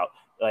yesterday's workout,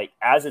 like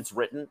as it's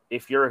written,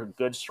 if you're a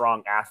good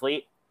strong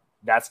athlete,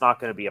 that's not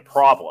going to be a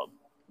problem,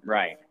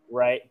 right?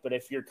 But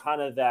if you're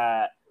kind of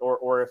that,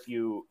 or if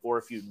you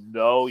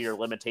know your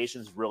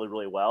limitations really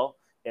really well,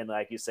 and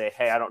like you say,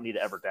 hey, I don't need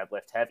to ever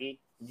deadlift heavy.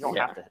 You don't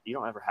have to. You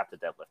don't ever have to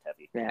deadlift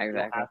heavy. Yeah,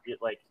 exactly.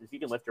 Like if you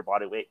can lift your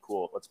body weight,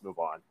 cool. Let's move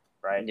on.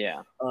 Right.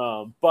 Yeah.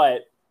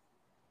 But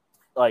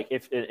like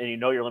if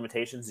and your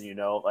limitations and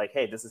like,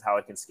 hey, this is how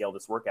I can scale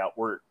this workout.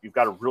 You've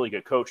got a really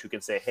good coach who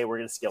can say, hey, we're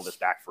going to scale this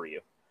back for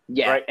you.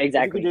 Yeah. Right?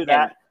 Exactly.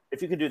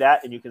 If you can do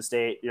that and you can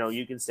stay,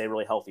 you can stay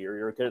really healthy, or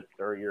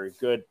you're a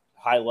good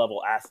high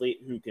level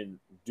athlete who can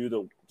do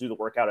the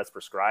workout as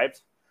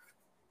prescribed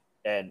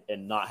and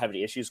not have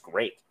any issues.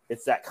 Great.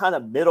 It's that kind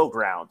of middle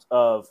ground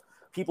of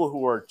people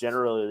who are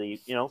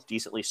generally,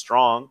 decently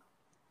strong,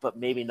 but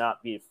maybe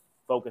not be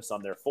focused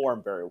on their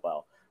form very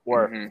well,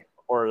 or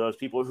those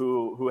people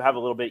who have a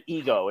little bit of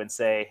ego and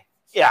say,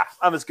 yeah,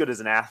 I'm as good as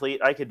an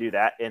athlete, I could do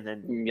that, and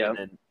then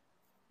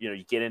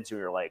you get into it,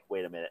 you're like,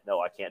 wait a minute, no,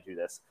 I can't do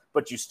this,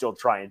 but you still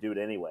try and do it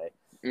anyway.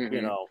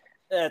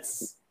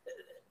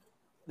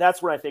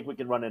 That's where I think we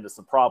can run into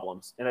some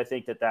problems, and I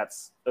think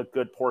that's a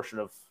good portion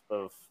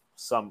of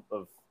some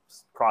of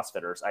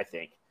CrossFitters. I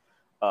think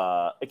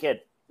again,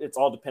 it's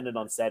all dependent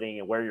on setting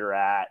and where you're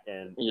at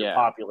and your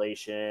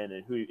population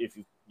and who,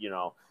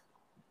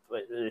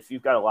 but if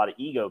you've got a lot of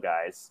ego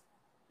guys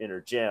in your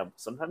gym,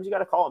 sometimes you got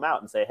to call them out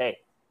and say, hey,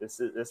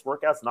 this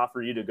workout's not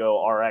for you to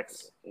go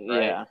RX.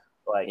 Right?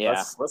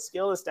 Let's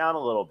scale this down a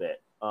little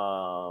bit.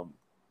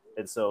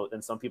 And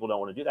some people don't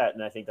want to do that.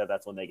 And I think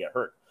that's when they get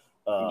hurt.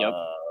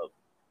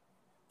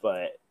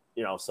 But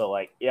So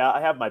like, yeah,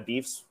 I have my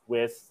beefs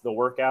with the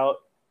workout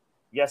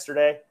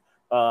yesterday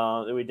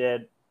that we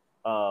did.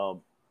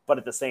 But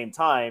at the same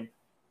time,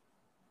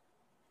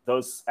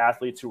 those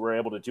athletes who were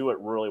able to do it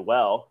really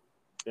well,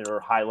 or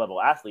high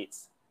level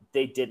athletes,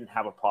 they didn't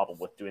have a problem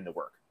with doing the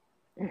work,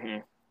 Hmm.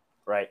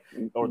 right?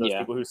 Or those Yeah.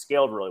 people who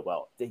scaled really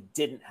well, they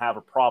didn't have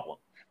a problem.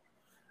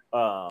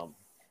 Um,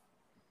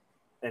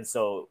 and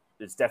so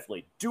it's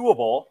definitely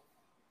doable,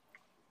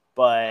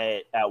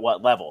 but at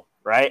what level,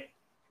 right?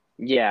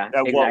 Yeah,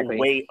 At what exactly.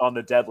 weight on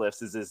the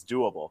deadlifts is this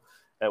doable?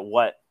 At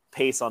what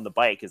pace on the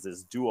bike is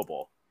this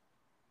doable?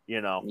 You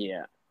know,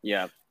 Yeah.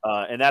 Yeah.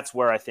 and that's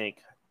where I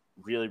think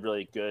really,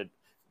 really good,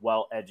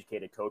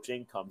 well-educated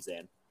coaching comes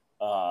in,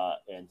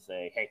 and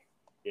say, hey,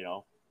 you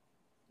know,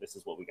 this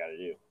is what we got to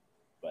do.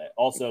 But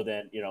also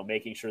then,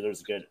 making sure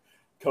there's a good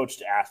coach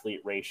to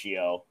athlete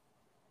ratio.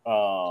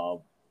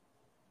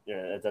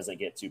 It doesn't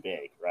get too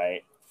big,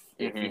 right?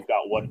 If Hmm. you've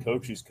got one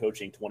coach who's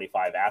coaching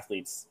 25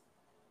 athletes,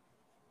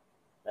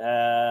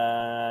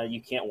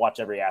 you can't watch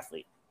every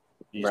athlete.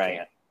 You just Right.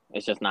 can't.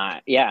 It's just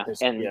not. Yeah.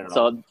 Just, And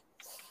so,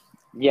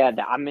 yeah,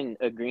 I'm in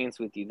agreement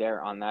with you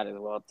there on that as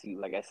well too.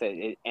 Like I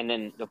said, and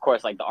then of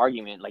course, like the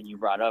argument like you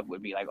brought up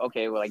would be like,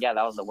 okay, well, like yeah,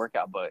 that was the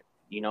workout, but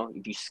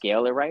if you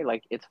scale it right,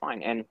 like it's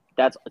fine, and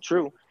that's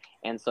true.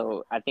 And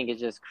so I think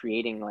it's just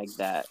creating like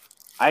that.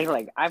 I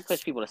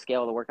push people to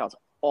scale the workouts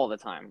all the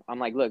time. I'm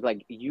like, look,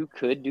 like you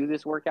could do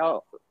this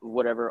workout,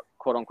 whatever,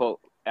 quote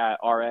unquote,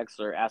 RX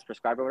or as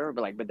prescribed or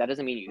whatever, but that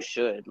doesn't mean you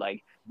should.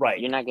 Like right.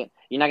 you're not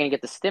gonna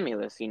get the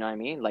stimulus, you know what I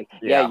mean? Like,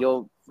 yeah,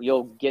 Yeah.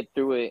 you'll get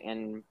through it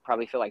and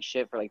probably feel like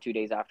shit for like 2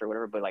 days after,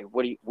 whatever. But like,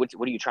 what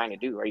are you trying to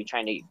do? Are you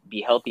trying to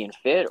be healthy and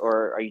fit,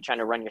 or are you trying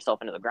to run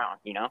yourself into the ground?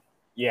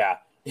 Yeah.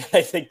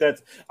 I think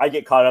I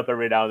get caught up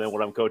every now and then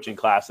when I'm coaching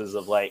classes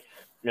of like,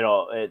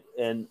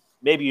 and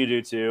maybe you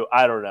do too.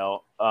 I don't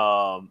know.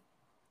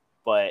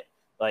 But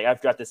like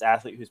I've got this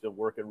athlete who's been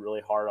working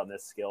really hard on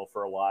this skill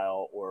for a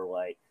while, or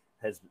like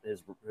has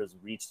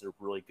reached a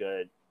really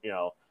good,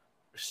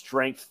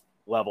 strength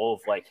level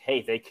of like,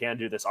 hey, they can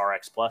do this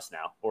RX plus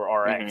now, or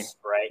Mhm. RX,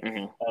 right?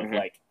 Mhm. Of Mhm.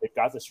 like they've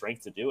got the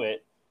strength to do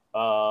it,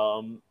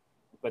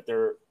 but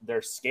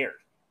they're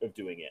scared of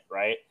doing it,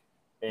 right?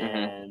 Mhm.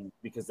 And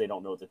because they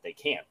don't know that they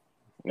can.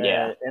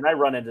 Yeah. And I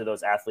run into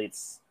those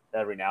athletes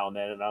every now and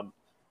then, and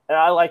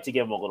I like to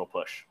give them a little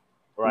push,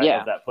 right? Of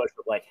Yeah. that push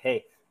of like,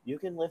 hey, you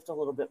can lift a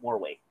little bit more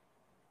weight,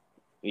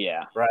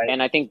 Yeah. right?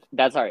 And I think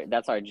that's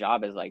our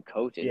job as like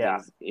coaches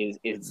Yeah, is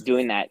it's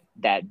doing that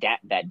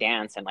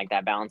dance and like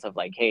that balance of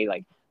like, hey,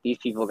 like these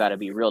people got to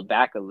be reeled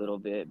back a little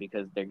bit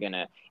because they're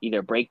gonna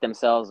either break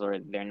themselves or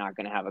they're not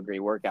gonna have a great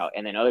workout.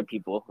 And then other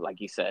people,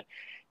 like you said,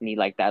 need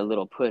like that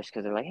little push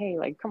because they're like, hey,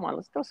 like come on,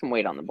 let's throw some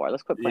weight on the bar.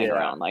 Let's quit playing yeah,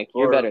 around. Like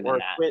you're better than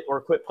that.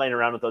 quit playing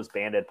around with those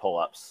banded pull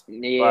ups.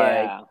 Like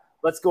Yeah.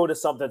 let's go to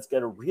something that's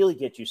gonna really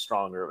get you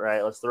stronger,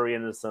 right? Let's throw you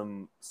into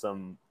some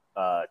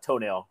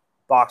toenail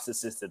box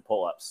assisted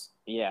pull ups,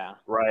 Yeah.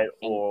 right?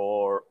 And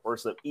Or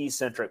some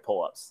eccentric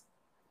pull ups,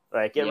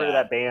 right? Get rid of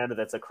yeah. that band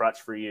that's a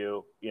crutch for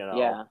you.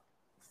 Yeah.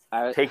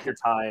 I Take your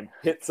time,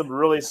 hit some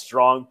really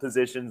strong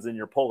positions in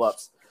your pull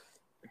ups,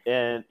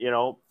 and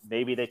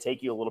maybe they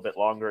take you a little bit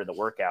longer in the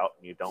workout,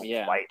 and you don't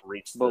yeah. quite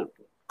reach But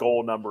the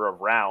goal number of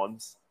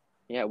rounds.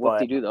 yeah, whoop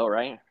de But do though,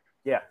 right?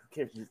 yeah,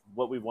 okay,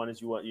 what we want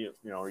is are you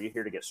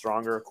here to get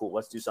stronger? Cool,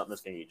 let's do something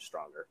that's going to get you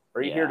stronger.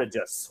 Are you here Yeah. to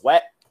just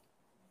sweat?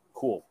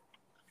 Cool,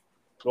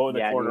 go in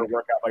the Yeah, corner, dude.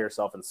 work out by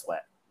yourself, and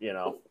sweat.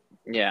 Yeah.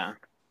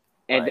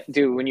 And But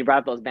dude, when you brought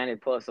up those banded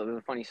pull-ups, so there's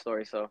a funny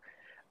story. So,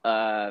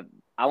 uh,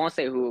 I won't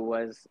say who it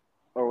was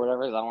or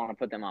whatever. 'Cause I don't want to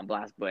put them on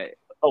blast, but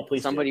oh, please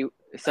do. somebody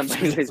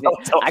was.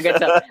 I could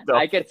tell. don't,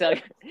 I don't. could tell.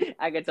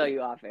 I could tell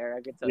you off air.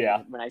 I could tell you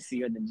Yeah, when I see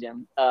you in the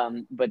gym.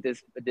 But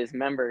this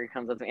member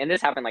comes up to me, and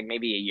this happened like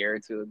maybe a year or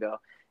two ago.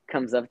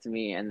 Comes up to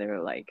me, and they're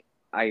like,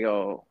 they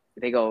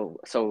go,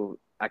 so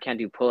I can't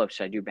do pull-ups.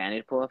 Should I do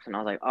banded pull-ups? And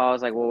I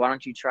was like, well, why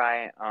don't you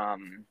try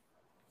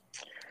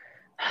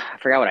I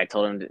forgot what I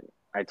told him.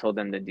 I told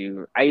them to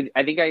do. I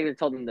think I either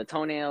told them the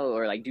toenail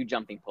or like do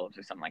jumping pull-ups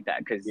or something like that.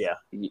 Because yeah,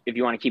 if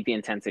you want to keep the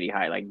intensity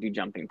high, like do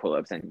jumping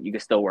pull-ups, and you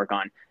can still work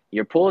on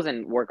your pulls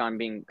and work on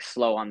being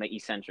slow on the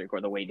eccentric or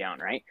the way down,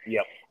 right?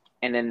 yep.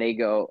 And then they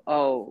go,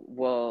 oh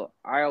well,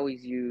 I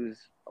always use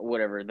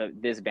whatever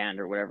this band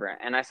or whatever.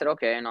 And I said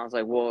okay, and I was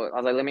like,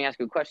 let me ask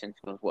you a question.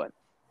 She goes, what?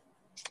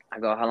 I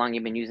go, how long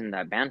you been using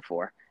that band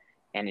for?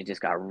 And it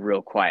just got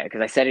real quiet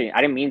because I said it.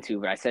 I didn't mean to,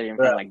 but I said it in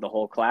front of like the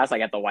whole class,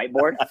 like at the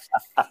whiteboard.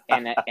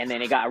 And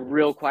then it got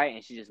real quiet,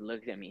 and she just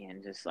looked at me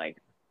and just like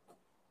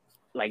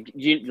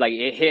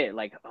it hit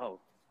like, oh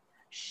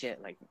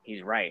shit, like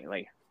he's right.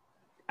 Like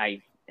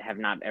I have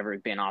not ever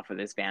been off of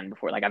this band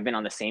before. Like I've been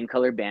on the same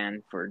color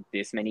band for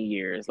this many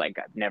years. Like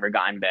I've never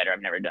gotten better.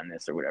 I've never done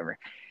this or whatever.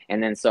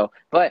 And then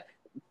but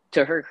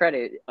to her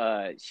credit,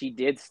 she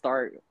did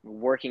start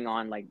working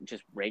on like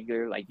just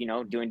regular, like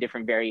doing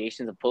different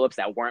variations of pull-ups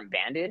that weren't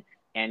banded,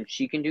 and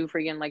she can do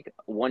freaking like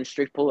one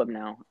strict pull-up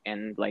now,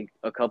 and like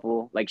a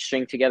couple like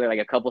string together like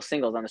a couple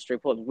singles on the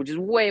strict pull-up, which is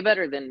way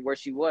better than where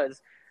she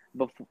was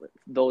before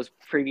those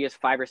previous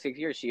 5 or 6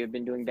 years, she had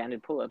been doing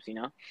banded pull-ups,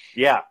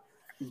 Yeah.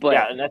 But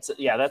yeah, and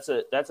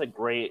that's a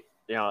great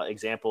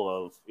example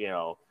of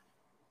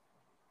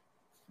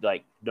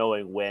like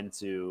knowing when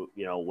to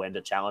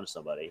challenge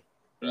somebody,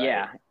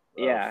 right?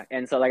 yeah.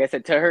 And so, like I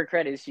said, to her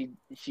credit, she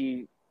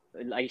she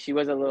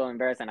was a little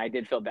embarrassed, and I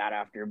did feel bad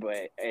after,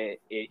 but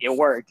it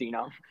worked,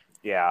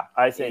 Yeah,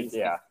 I think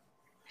And-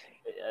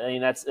 I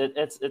mean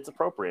it's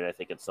appropriate. I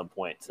think at some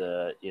point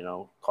to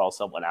call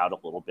someone out a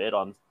little bit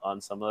on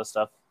some of the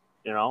stuff,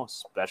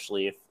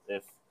 especially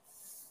if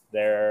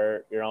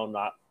they're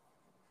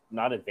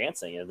not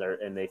advancing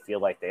and they feel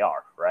like they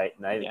are, right.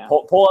 And I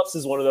pull ups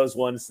is one of those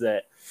ones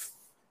that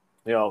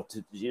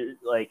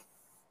like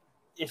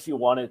if you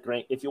want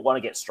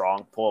to get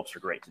strong, pull ups are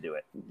great to do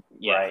it.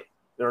 Yeah, right.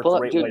 They're a pull-up,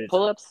 great dude, way to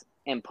pull-ups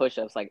and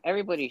push-ups. Like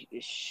everybody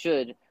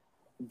should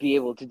be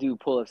able to do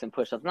pull-ups and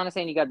push-ups. I'm not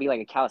saying you got to be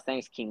like a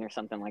calisthenics king or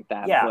something like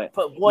that. Yeah,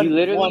 but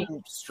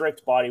one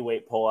strict body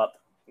weight pull-up.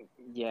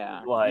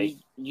 Yeah, like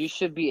you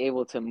should be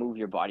able to move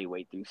your body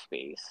weight through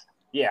space.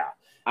 Yeah,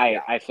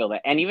 I feel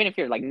that, and even if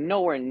you're like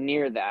nowhere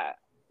near that,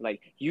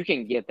 like you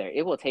can get there.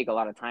 It will take a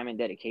lot of time and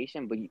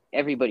dedication, but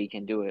everybody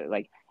can do it.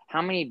 Like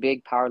how many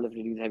big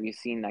powerlifter dudes have you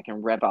seen that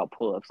can rep out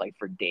pull-ups like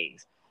for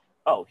days?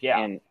 Oh yeah,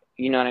 and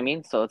you know what I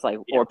mean. So it's like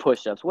or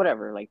push-ups,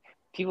 whatever. Like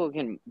people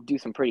can do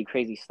some pretty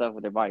crazy stuff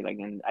with their body. Like,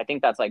 and I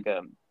think that's like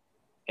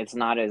it's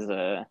not as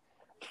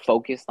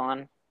focused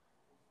on,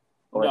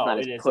 or it's not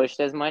as pushed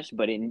as much,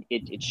 but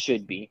it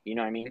should be. You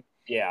know what I mean?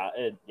 Yeah,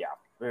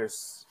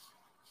 There's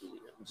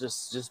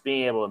just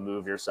being able to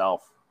move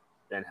yourself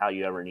and how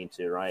you ever need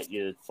to, right?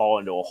 You fall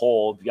into a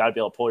hole, you got to be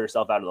able to pull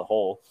yourself out of the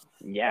hole.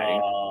 Yeah,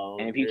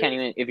 and if you can't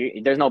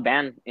even, there's no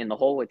band in the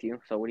hole with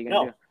you, so what are you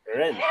gonna do?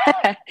 There is.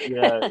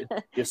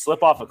 You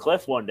slip off a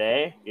cliff one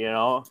day,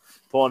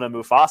 pulling a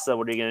Mufasa.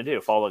 What are you gonna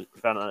do? Fall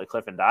on a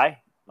cliff and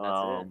die?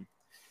 That's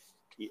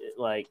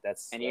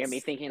that's. And you're gonna be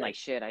thinking like,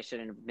 shit, I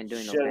shouldn't have been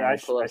doing those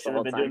banded pull-ups. I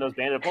shouldn't have been doing those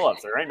banded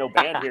pull-ups. There ain't no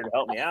band here to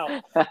help me out.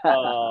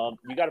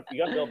 You gotta be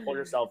able to pull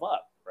yourself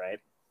up, right?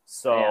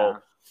 So,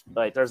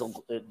 like,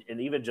 and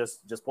even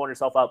just pulling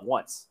yourself up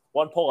once,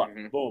 one pull-up,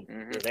 boom,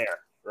 you're there,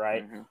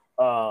 right?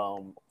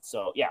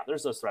 So yeah,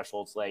 there's those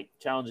thresholds. Like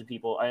challenging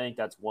people, I think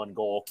that's one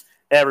goal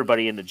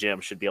everybody in the gym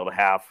should be able to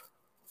have.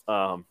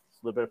 A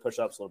little bit of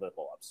push-ups, a little bit of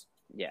pull-ups.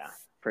 Yeah,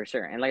 for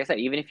sure. And like I said,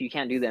 even if you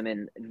can't do them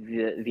in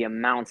the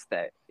amounts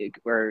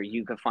where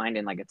you could find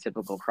in like a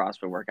typical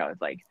CrossFit workout,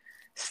 it's like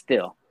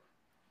still,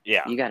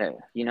 you gotta,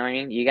 you know what I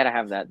mean? You gotta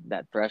have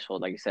that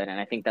threshold, like you said. And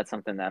I think that's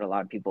something that a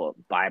lot of people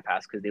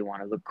bypass because they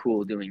want to look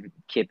cool doing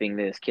kipping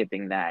this,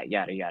 kipping that,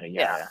 yada yada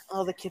yada. Yeah.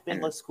 Oh, the kipping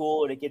looks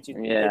cool and it gets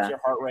your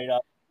heart rate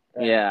up.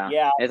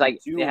 Yeah. It's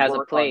like it has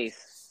a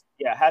place.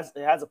 It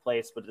has a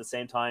place, but at the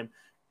same time,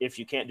 if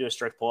you can't do a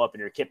strict pull up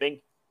and you're kipping,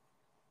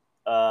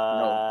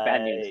 no,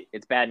 bad news.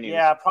 It's bad news.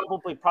 Yeah,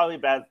 probably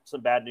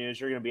some bad news.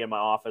 You're going to be in my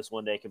office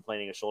one day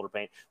complaining of shoulder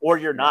pain, or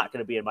you're not going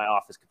to be in my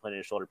office complaining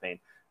of shoulder pain,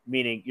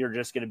 meaning you're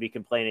just going to be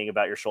complaining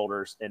about your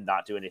shoulders and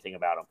not do anything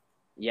about them.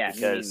 Yeah,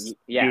 because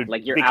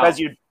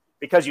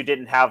because you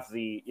didn't have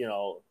the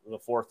the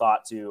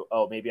forethought to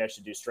maybe I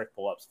should do strict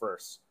pull ups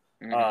first.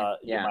 You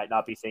might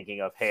not be thinking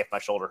of, hey, if my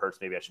shoulder hurts,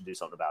 maybe I should do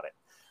something about it.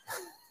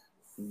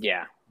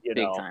 Yeah,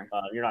 big time.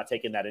 You're not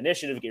taking that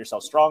initiative to get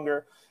yourself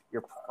stronger.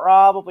 You're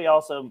probably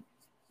also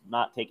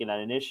not taking that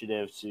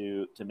initiative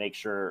to make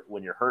sure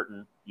when you're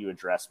hurting, you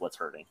address what's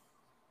hurting.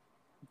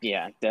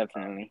 Yeah,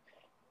 definitely.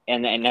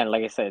 And then,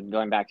 like I said,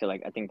 going back to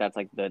like, I think that's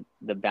like the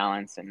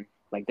balance and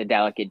like the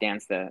delicate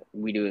dance that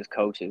we do as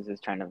coaches is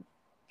trying to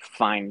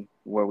find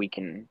where we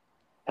can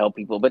help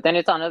people. But then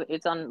it's on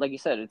like you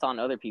said, it's on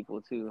other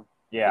people too.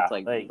 Yeah. It's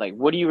like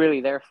what are you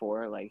really there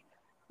for? Like,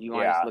 do you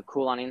want to just look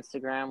cool on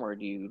Instagram, or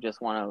do you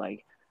just want to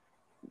like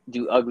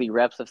do ugly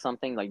reps of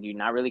something? Like, do you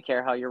not really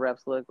care how your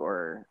reps look,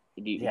 or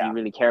do you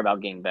really care about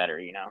getting better?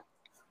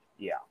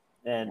 Yeah.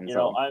 And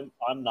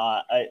I'm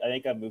not. I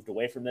think I've moved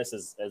away from this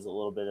as a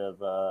little bit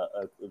of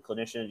a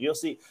clinician. You'll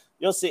see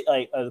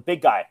like the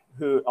big guy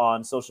who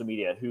on social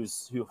media who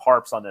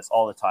harps on this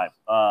all the time.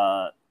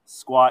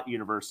 Squat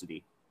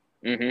University.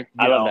 I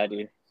love that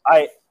dude.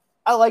 I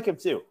like him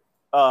too.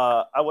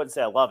 I wouldn't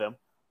say I love him.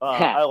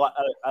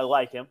 I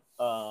like him.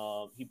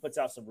 He puts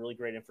out some really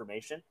great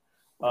information.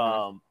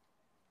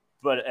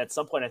 But at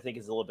some point, I think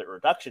he's a little bit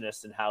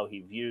reductionist in how he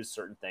views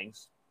certain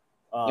things.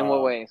 In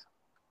what ways?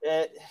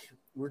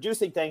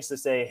 Reducing things to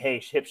say, hey,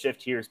 hip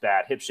shift here is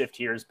bad. Hip shift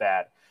here is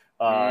bad.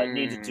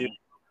 Need to do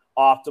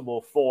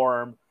optimal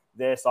form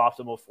this,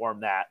 optimal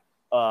form that.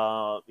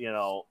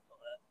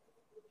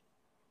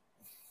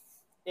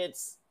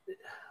 It's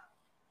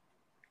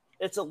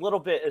a little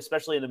bit,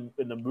 especially in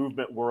the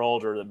movement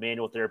world or the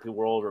manual therapy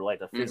world or like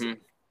the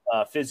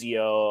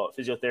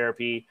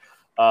physiotherapy,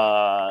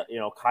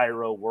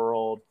 chiro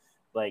world.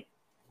 Like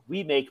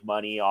we make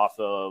money off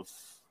of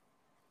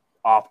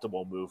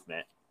optimal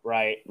movement,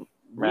 right?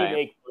 We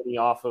make money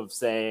off of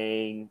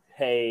saying,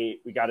 hey,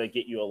 we got to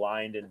get you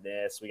aligned in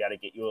this. We got to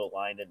get you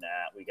aligned in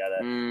that. We got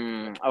to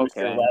boost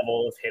your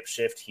level of hip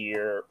shift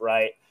here,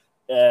 right?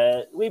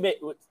 We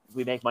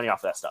make money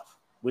off that stuff.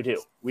 We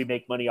do. We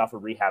make money off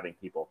of rehabbing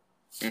people.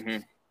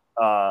 Mm-hmm.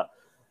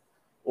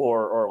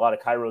 Or a lot of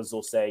chiros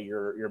will say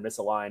you're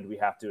misaligned. We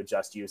have to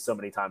adjust you so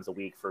many times a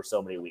week for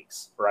so many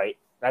weeks, right?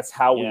 That's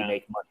how we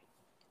make money.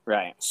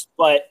 Right.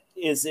 But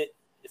is it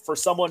for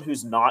someone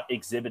who's not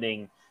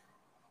exhibiting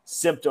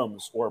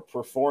symptoms or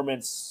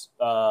performance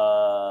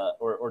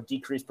or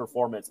decreased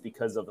performance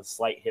because of a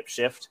slight hip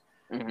shift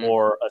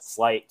or a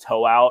slight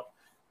toe out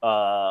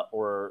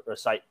or a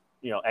slight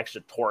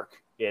extra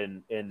torque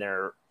in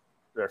their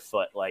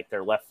foot, like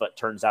their left foot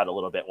turns out a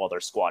little bit while they're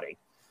squatting?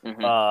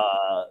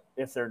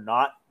 If they're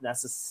not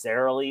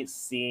necessarily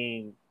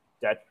seeing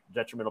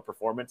detrimental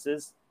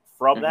performances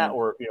from that,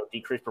 or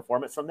decreased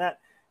performance from that,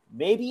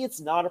 maybe it's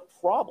not a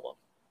problem,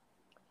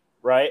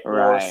 right?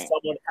 Or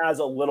someone has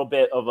a little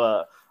bit of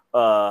a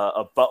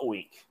butt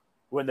week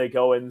when they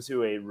go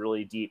into a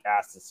really deep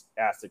ass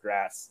to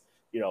grass,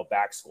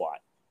 back squat.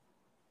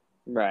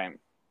 Right.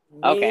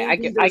 Maybe okay, I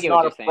get not what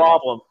you're a saying.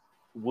 problem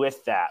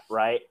with that,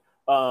 right?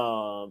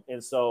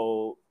 And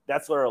so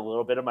that's where a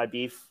little bit of my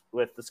beef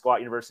with the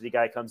Squat University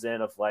guy comes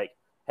in of like,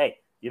 hey,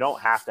 you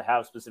don't have to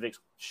have specific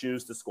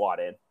shoes to squat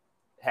in.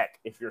 Heck,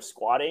 if you're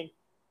squatting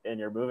and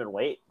you're moving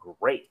weight,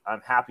 great.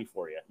 I'm happy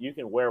for you. You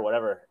can wear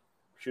whatever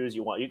shoes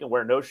you want. You can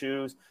wear no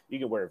shoes. You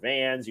can wear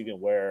Vans. You can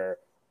wear,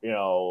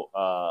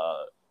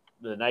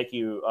 the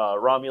Nike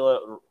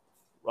Romuleos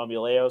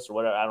or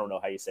whatever. I don't know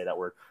how you say that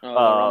word.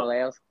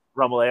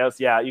 Romuleos.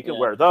 Yeah, you can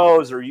wear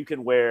those, or you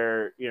can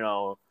wear,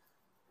 you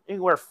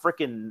can wear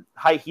freaking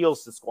high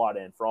heels to squat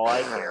in for all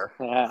I care.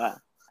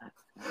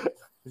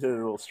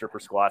 Little stripper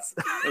squats.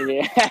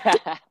 Yeah.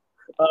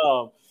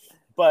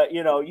 But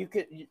you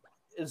could,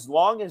 as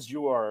long as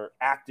you are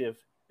active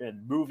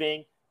and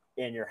moving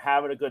and you're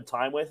having a good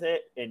time with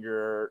it and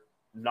you're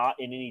not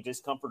in any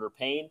discomfort or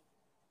pain,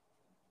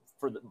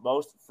 for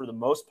the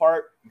most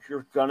part,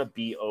 you're gonna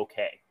be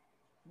okay.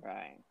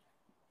 Right.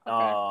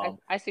 Okay.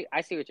 I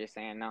see what you're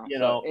saying now.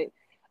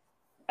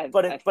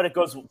 But it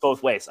goes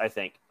both ways, I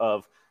think,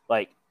 of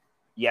like,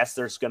 yes,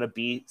 there's going to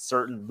be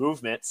certain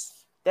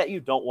movements that you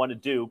don't want to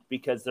do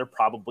because they're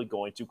probably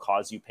going to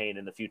cause you pain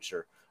in the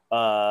future.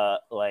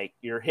 Like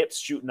your hips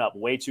shooting up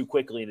way too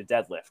quickly in a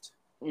deadlift.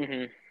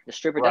 The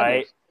stripper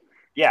deadlifts.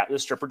 Yeah, the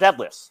stripper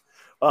deadlifts.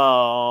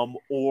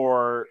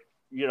 Or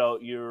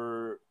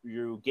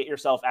you get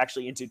yourself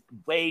actually into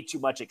way too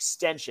much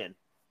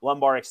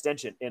lumbar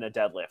extension in a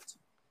deadlift.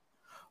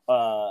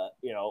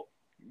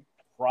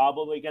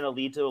 Probably going to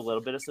lead to a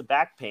little bit of some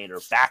back pain or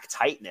back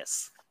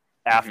tightness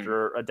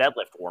after a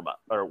deadlift warm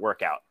up or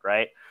workout,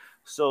 right?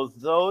 So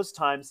those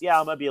times,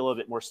 I'm going to be a little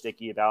bit more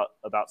sticky about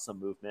some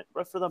movement.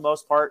 But for the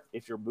most part,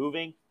 if you're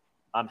moving,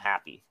 I'm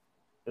happy.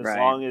 As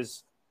long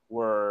as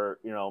we're,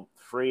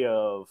 free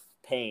of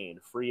pain,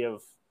 free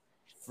of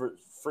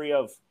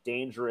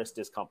dangerous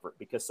discomfort,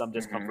 because some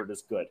discomfort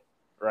is good,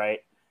 right?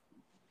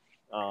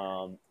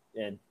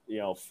 And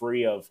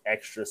free of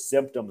extra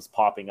symptoms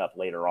popping up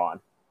later on.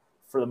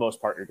 For the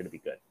most part, you're going to be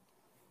good.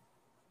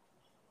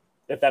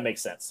 If that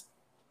makes sense.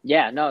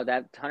 Yeah, no,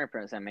 that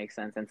 100% makes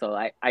sense. And so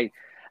I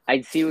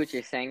see what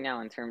you're saying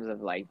now in terms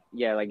of like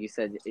you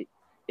said,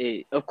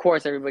 of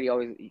course, everybody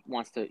always you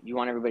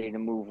want everybody to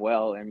move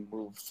well and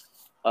move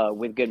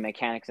with good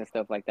mechanics and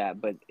stuff like that.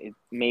 But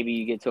maybe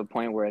you get to a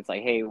point where it's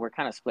like, hey, we're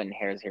kind of splitting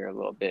hairs here a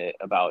little bit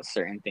about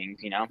certain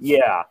things,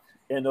 Yeah.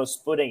 And those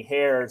splitting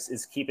hairs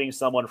is keeping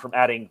someone from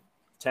adding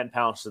 10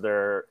 pounds to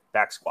their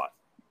back squat.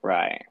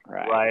 Right.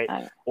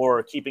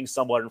 Or keeping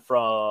someone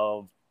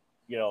from,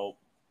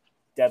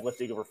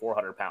 deadlifting over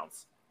 400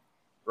 pounds,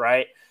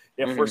 right?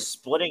 If we're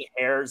splitting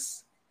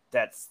hairs,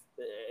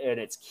 and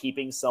it's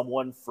keeping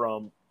someone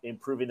from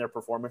improving their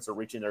performance or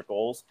reaching their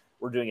goals,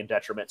 we're doing a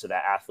detriment to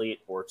that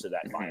athlete or to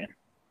that client.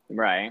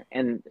 Right.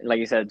 And like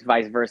you said,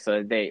 vice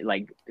versa.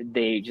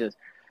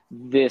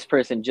 This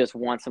person just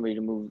wants somebody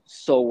to move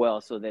so well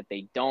so that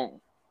they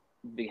don't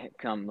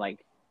become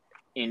like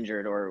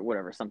injured or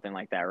whatever, something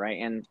like that,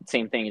 right? And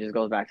same thing, it just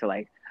goes back to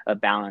like a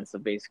balance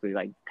of basically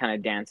like kind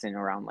of dancing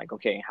around like,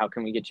 okay, how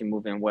can we get you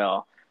moving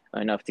well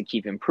enough to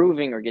keep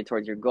improving or get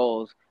towards your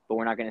goals, but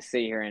we're not going to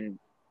sit here and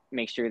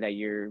make sure that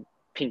your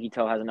pinky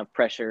toe has enough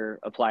pressure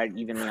applied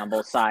evenly on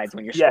both sides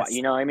when you're squat.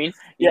 You know what I mean?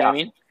 You know what I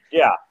mean?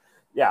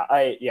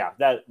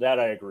 That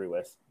I agree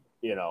with.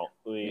 We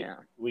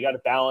got to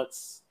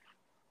balance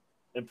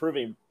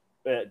improving,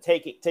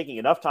 taking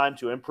enough time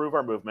to improve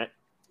our movement,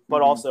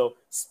 but also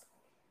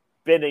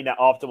spending that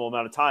optimal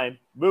amount of time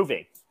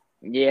moving.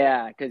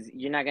 Yeah, because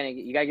you got to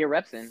get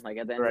reps in. Like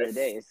at the end of the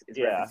day, it's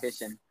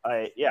repetition.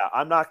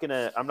 I'm not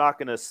gonna.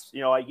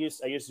 I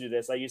used to do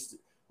this. I used to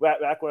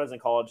back when I was in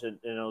college, and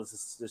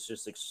this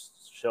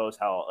just shows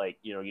how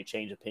you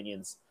change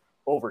opinions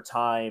over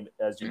time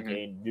as you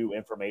gain new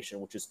information,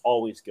 which is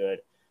always good.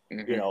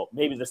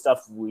 Maybe the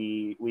stuff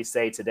we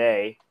say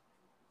today,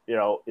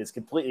 is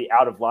completely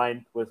out of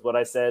line with what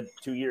I said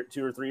 2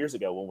 or 3 years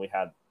ago when we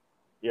had,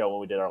 when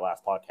we did our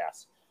last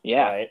podcast.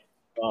 Yeah. Right?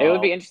 It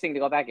would be interesting to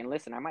go back and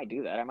listen. I might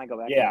do that. I might go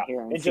back and hear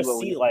and see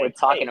what we're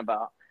talking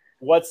about.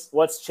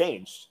 What's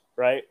changed,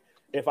 right?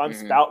 If I'm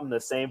spouting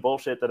the same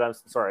bullshit that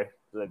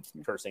the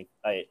cursing.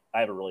 I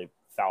have a really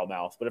foul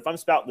mouth, but if I'm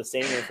spouting the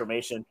same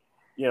information,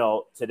 you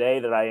know, today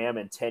that I am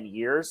in 10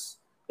 years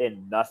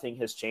and nothing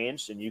has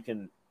changed, and you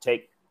can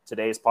take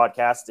today's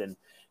podcast and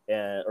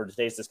or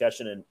today's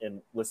discussion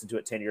and listen to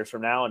it 10 years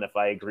from now. And if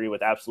I agree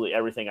with absolutely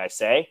everything I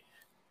say,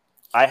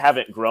 I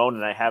haven't grown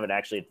and I haven't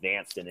actually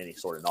advanced in any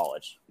sort of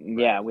knowledge. Right?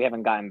 Yeah. We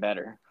haven't gotten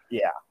better.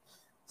 Yeah.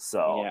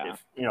 So,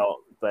 if, you know,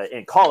 but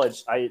in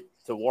college,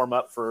 to warm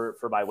up for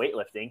my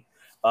weightlifting,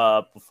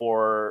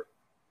 before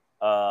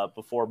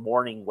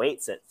morning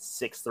weights at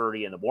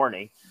 6:30 in the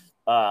morning,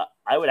 I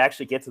would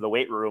actually get to the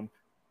weight room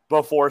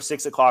before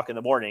 6 o'clock in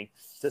the morning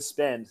to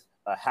spend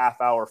a half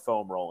hour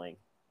foam rolling,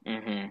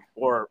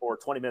 or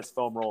 20 minutes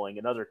foam rolling,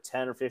 another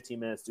 10 or 15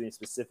 minutes doing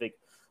specific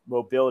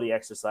mobility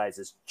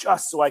exercises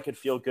just so I could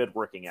feel good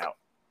working out.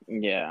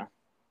 Yeah.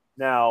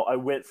 Now I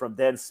went from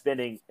then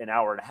spending an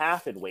hour and a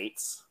half in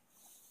weights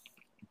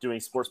doing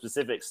sport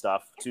specific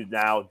stuff to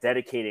now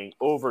dedicating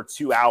over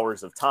 2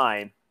 hours of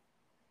time,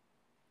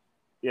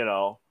 you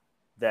know,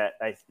 that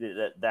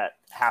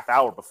half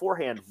hour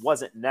beforehand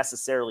wasn't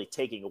necessarily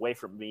taking away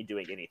from me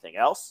doing anything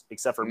else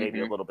except for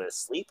maybe a little bit of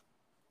sleep.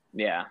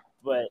 Yeah.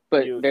 But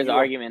there's an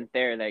argument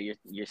there that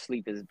your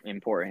sleep is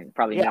important,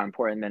 probably more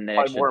important than the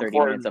extra 30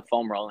 minutes of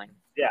foam rolling.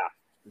 Yeah.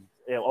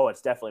 Oh,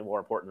 it's definitely more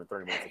important than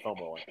 30 minutes of foam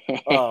rolling.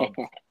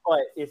 But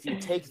if you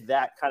take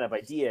that kind of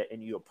idea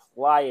and you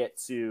apply it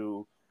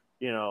to,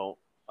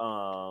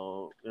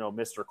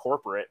 Mr.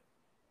 Corporate,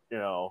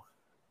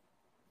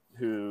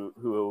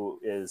 who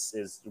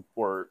is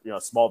for,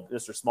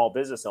 Mr. Small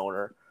Business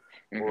Owner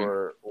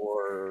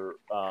or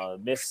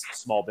Miss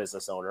Small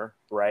Business Owner,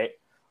 right?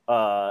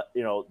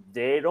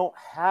 They don't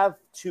have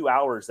 2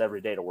 hours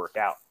every day to work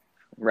out.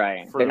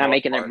 Right. They're not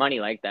making their money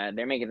like that.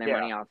 They're making their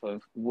money off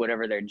of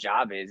whatever their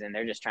job is, and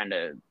they're just trying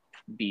to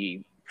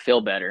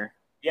feel better.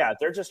 Yeah,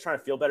 they're just trying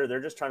to feel better.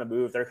 They're just trying to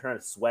move. They're trying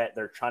to sweat.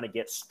 They're trying to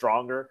get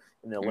stronger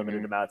in the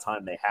limited amount of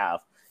time they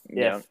have.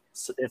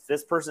 If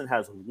this person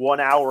has 1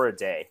 hour a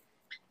day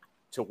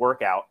to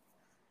work out,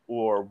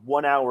 or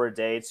 1 hour a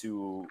day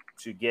to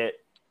get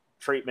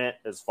treatment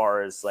as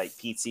far as like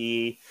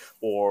PT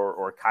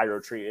or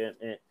chiro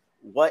treatment,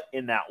 what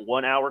in that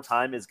 1 hour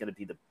time is going to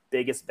be the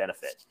biggest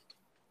benefit?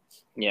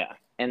 Yeah.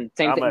 And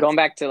same thing, going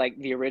back to like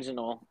the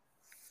original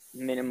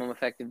minimum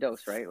effective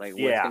dose, right? Like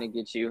what's going to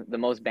get you the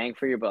most bang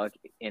for your buck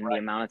in the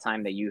amount of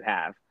time that you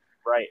have.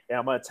 Right. And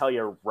I'm going to tell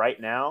you right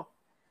now,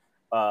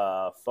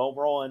 foam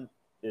rolling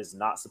is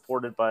not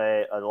supported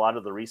by a lot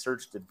of the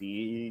research to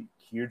be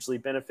hugely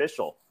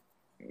beneficial.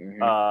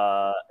 And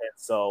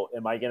so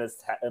am I going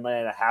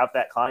to have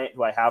that client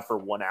who I have for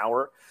 1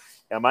 hour?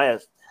 Am I,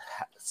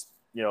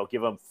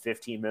 give them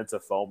 15 minutes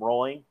of foam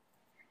rolling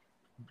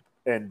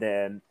and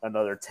then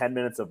another 10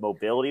 minutes of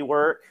mobility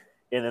work?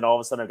 And then all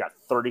of a sudden I've got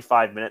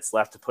 35 minutes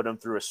left to put them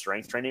through a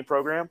strength training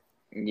program.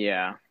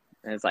 Yeah.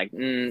 And it's like,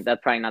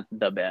 that's probably not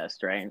the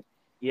best, right?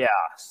 Yeah.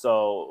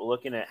 So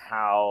looking at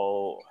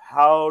how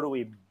do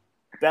we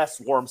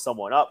best warm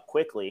someone up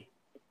quickly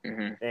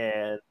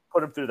and put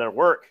them through their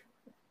work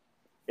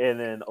and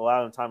then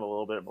allow them time a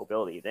little bit of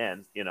mobility,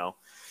 then,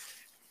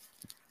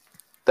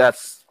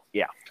 that's,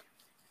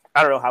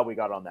 I don't know how we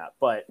got on that,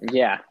 but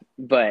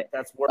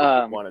that's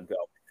where we want to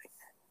go.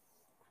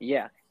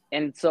 Yeah.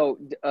 And so,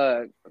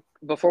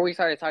 before we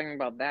started talking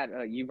about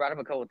that, you brought up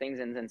a couple of things,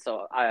 and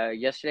so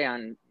yesterday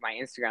on my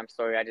Instagram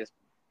story, I just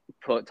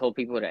told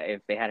people that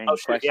if they had any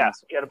questions. Yeah,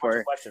 you had a bunch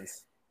of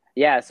questions.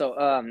 Yeah,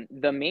 so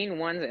the main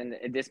ones,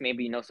 and this may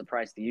be no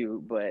surprise to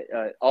you, but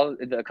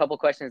a couple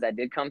questions that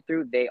did come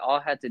through, they all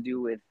had to do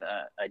with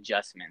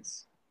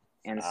adjustments,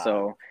 and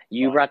so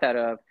you brought that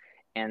up,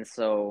 and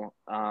so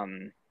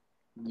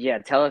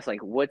tell us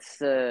like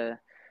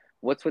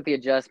what's with the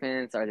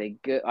adjustments? Are they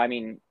good? I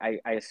mean, I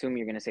assume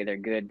you're going to say they're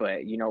good,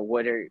 but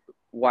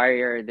why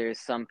are there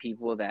some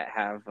people that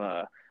have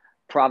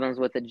problems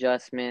with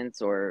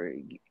adjustments,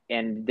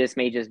 and this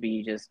may just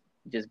be just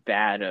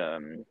bad,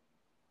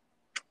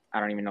 I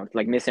don't even know,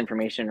 like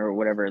misinformation or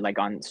whatever, like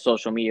on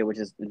social media, which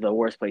is the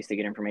worst place to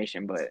get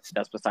information, but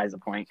that's besides the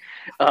point.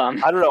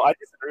 I don't know. I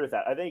disagree with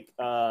that. I think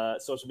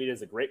social media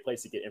is a great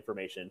place to get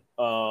information.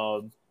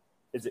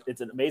 It's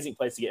an amazing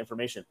place to get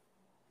information,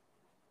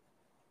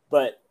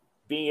 but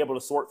being able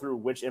to sort through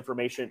which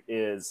information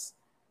is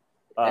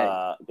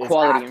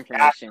quality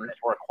information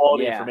or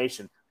quality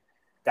information,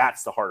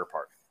 that's the harder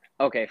part.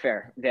 Okay,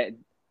 fair. That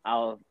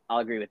I'll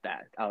agree with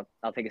that.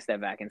 I'll take a step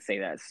back and say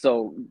that.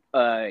 So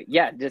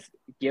just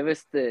give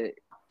us the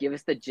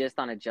gist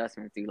on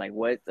adjustments. Like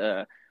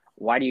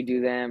why do you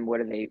do them? What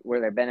are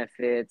their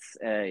benefits?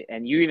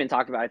 And you even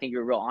talked about, I think you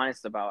were real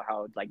honest about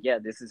how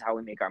this is how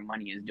we make our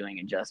money, is doing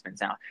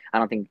adjustments. Now, I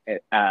don't think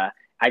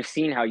I've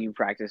seen how you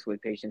practice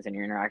with patients and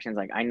your interactions.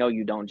 Like, I know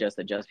you don't just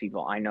adjust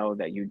people. I know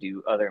that you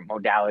do other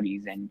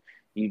modalities, and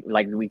you,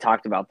 like we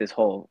talked about this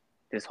whole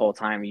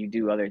time, you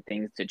do other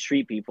things to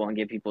treat people and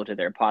get people to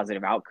their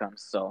positive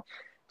outcomes. So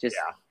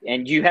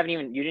and you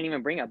didn't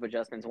even bring up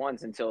adjustments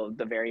once until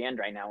the very end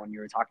right now when you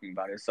were talking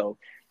about it. So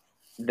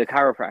the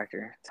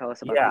chiropractor, tell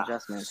us about the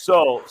adjustments.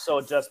 So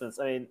adjustments,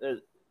 I mean,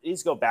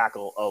 these go back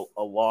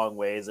a long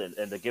ways, and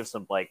to give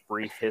some like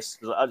brief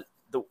history.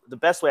 The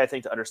best way I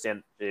think to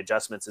understand the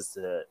adjustments is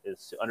to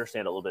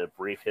understand a little bit of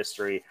brief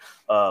history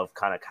of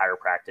kind of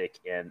chiropractic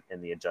and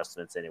the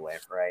adjustments anyway,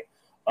 right?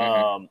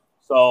 Mm-hmm.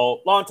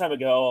 So long time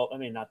ago, I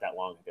mean, not that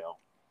long ago,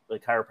 the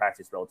chiropractic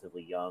is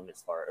relatively young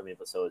as far, I mean,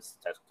 but so is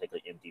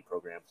technically MD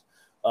programs.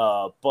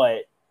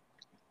 But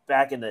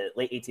back in the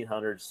late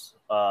 1800s,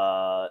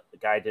 the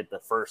guy did the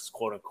first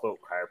quote unquote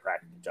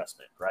chiropractic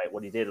adjustment, right?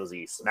 What he did was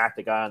he smacked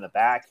the guy on the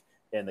back,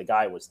 and the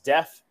guy was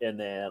deaf, and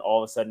then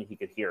all of a sudden he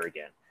could hear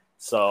again.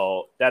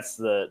 So that's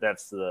the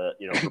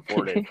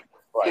reported.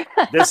 Like,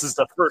 this is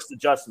the first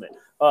adjustment,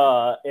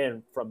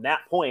 and from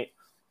that point,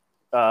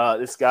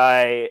 this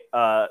guy,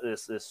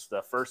 this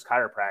the first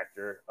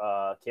chiropractor,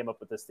 came up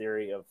with this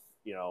theory of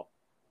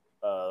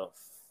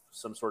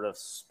some sort of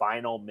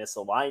spinal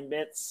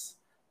misalignments,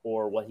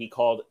 or what he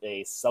called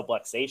a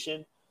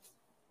subluxation,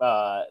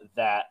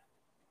 that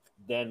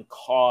then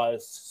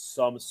caused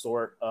some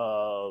sort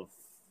of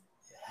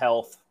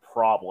health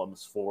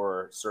problems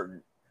for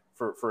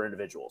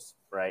individuals,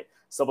 right?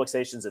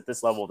 Subluxations at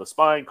this level of the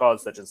spine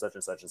cause such and such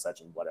and such and such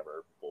and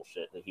whatever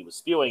bullshit that he was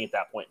spewing at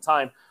that point in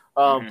time.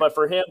 But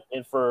for him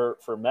and for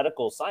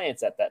medical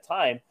science at that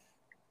time,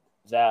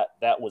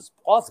 that was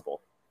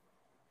plausible,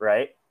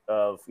 right?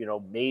 Of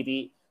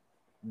maybe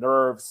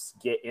nerves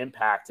get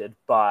impacted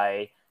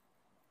by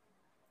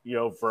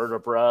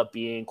vertebra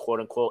being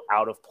quote unquote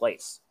out of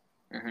place.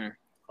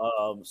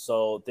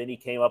 So then he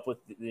came up with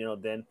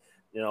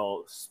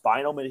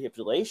spinal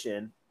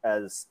manipulation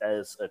as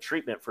a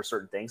treatment for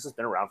certain things has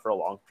been around for a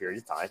long period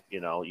of time. You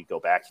go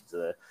back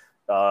to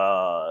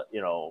the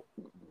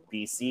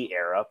BC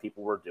era,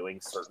 people were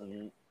doing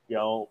certain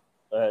quote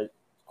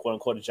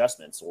unquote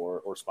adjustments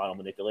or spinal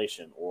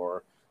manipulation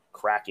or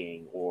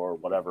cracking or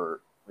whatever,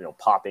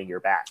 popping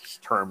your back,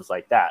 terms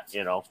like that.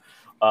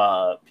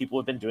 People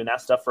have been doing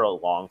that stuff for a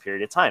long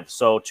period of time.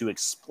 So to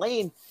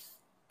explain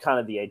kind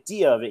of the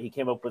idea of it, they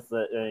came up with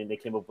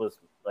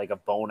like a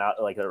bone out,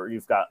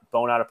 you've got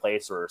bone out of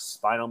place or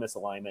spinal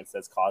misalignments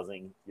that's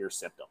causing your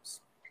symptoms.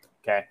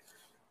 Okay.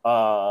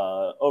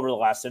 Over the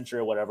last century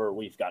or whatever,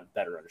 we've gotten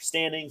better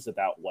understandings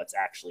about what's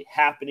actually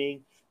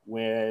happening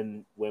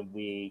when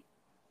we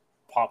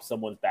pop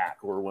someone's back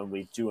or when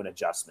we do an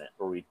adjustment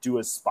or we do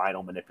a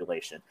spinal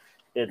manipulation.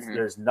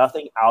 There's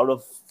nothing out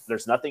of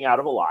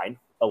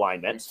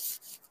alignment,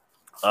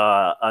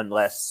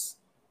 unless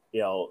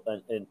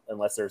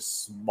unless there's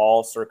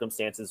small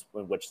circumstances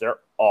in which there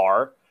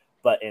are,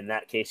 but in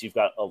that case, you've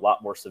got a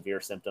lot more severe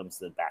symptoms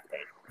than back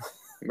pain.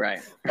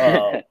 Right.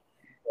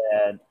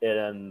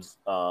 And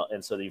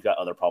so you've got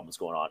other problems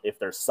going on. If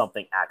there's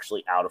something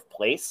actually out of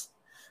place,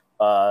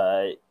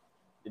 it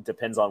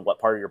depends on what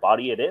part of your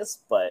body it is,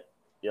 but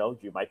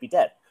you might be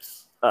dead.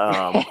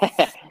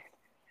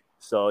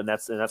 So and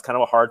that's kind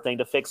of a hard thing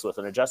to fix with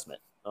an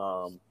adjustment.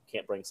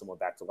 Can't bring someone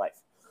back to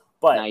life,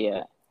 but not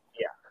yet.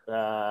 Yeah.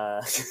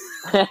 I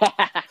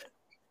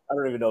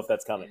don't even know if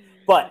that's coming,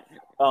 but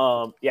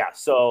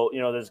so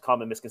there's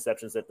common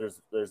misconceptions that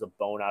there's a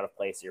bone out of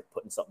place, you're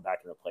putting something back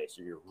into place,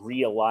 or you're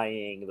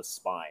realigning the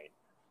spine.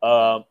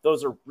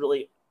 Those are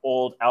really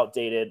old,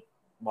 outdated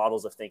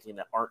models of thinking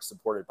that aren't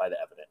supported by the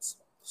evidence.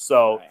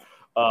 So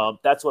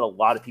that's what a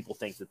lot of people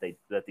think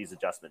that these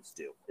adjustments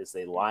do, is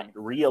they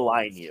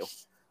realign you.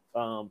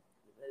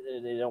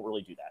 They don't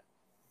really do that.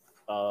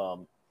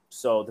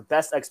 So the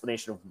best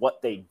explanation of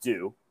what they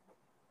do,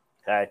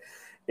 okay,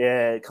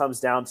 it comes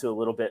down to a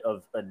little bit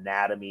of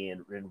anatomy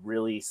and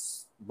really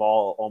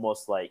small,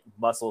 almost like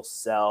muscle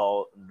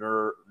cell,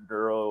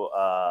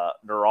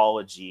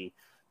 neurology,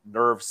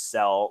 nerve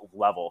cell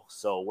level.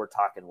 So we're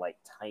talking like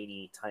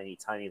tiny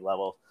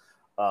level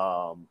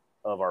of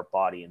our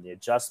body. And the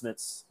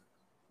adjustments,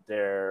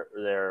 they're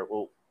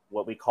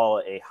what we call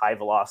a high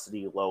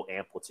velocity, low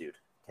amplitude.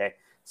 Okay,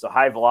 so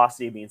high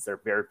velocity means they're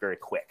very, very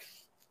quick,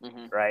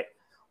 right?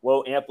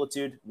 Low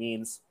amplitude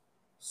means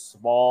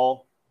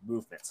small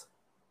movement.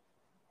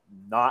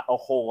 Not a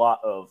whole lot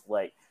of,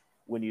 like,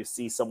 when you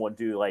see someone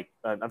do, like,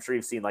 I'm sure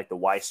you've seen like the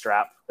Y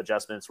strap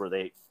adjustments where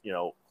they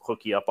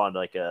hook you up on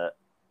like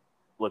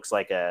looks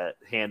like a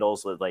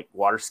handles with like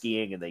water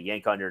skiing, and they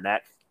yank on your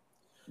neck.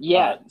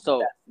 That's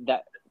go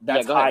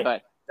high,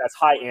 ahead. That's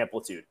high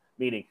amplitude,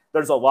 meaning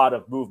there's a lot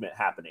of movement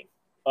happening,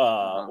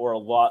 or a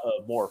lot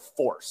of more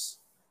force,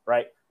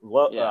 right?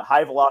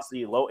 High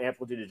velocity, low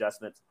amplitude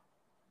adjustment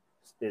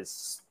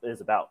is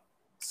about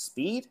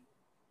speed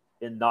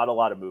and not a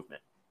lot of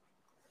movement.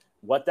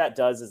 What that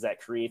does is that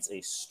creates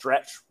a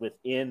stretch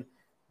within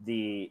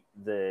the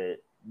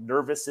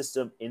nervous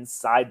system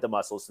inside the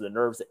muscles, so the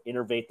nerves that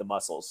innervate the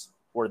muscles,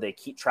 where they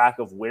keep track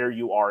of where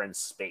you are in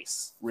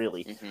space,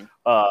 really,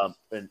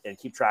 and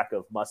keep track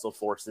of muscle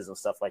forces and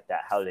stuff like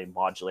that, how they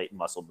modulate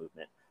muscle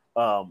movement.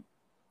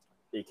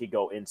 It could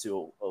go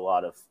into a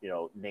lot of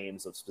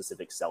names of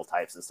specific cell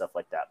types and stuff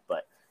like that,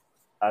 but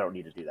I don't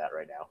need to do that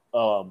right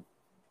now.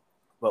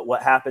 But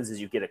what happens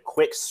is you get a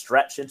quick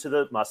stretch into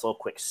the muscle,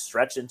 quick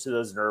stretch into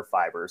those nerve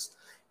fibers,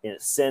 and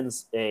it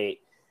sends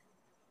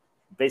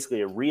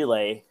basically a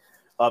relay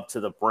up to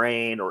the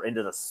brain or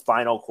into the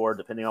spinal cord,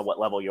 depending on what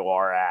level you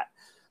are at.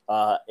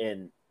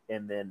 And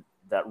then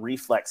that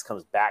reflex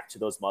comes back to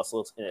those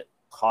muscles, and it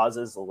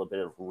causes a little bit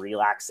of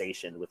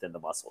relaxation within the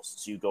muscles.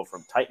 So you go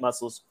from tight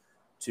muscles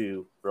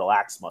to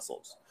relaxed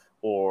muscles,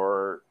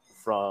 or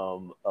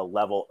from a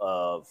level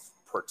of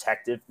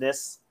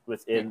protectiveness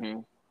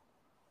within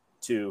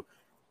to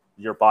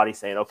your body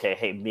saying, okay,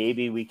 hey,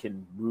 maybe we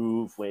can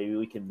move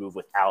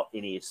without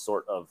any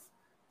sort of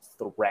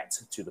threat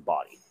to the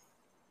body.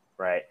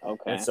 Right.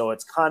 Okay. And so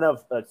it's kind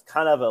of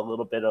a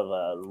little bit of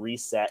a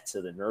reset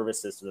to the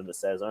nervous system that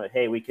says, oh,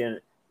 hey, we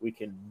can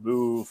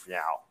move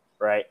now.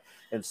 Right.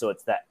 And so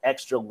it's that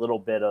extra little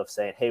bit of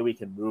saying, hey, we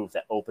can move,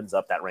 that opens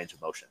up that range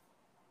of motion.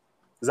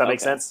 Does that make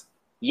sense?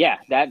 Yeah,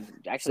 that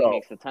actually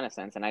makes a ton of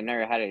sense. And I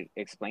never had it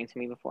explained to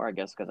me before, I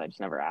guess, because I just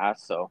never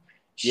asked. So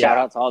shout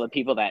out to all the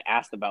people that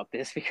asked about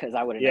this, because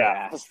I would have never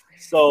asked.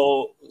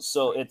 So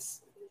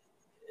it's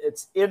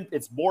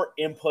more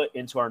input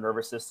into our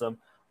nervous system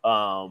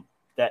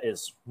that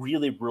is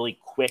really, really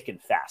quick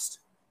and fast.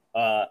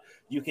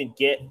 You can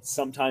get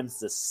sometimes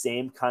the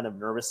same kind of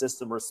nervous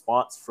system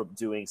response from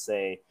doing,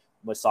 say,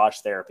 massage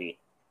therapy,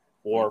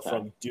 or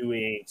from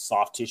doing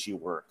soft tissue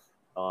work,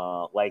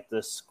 like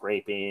the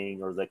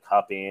scraping or the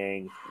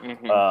cupping,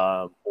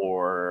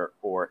 or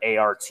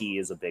ART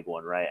is a big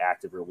one, right?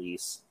 Active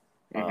release,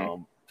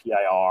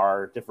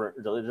 PIR,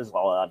 there's a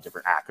lot of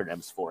different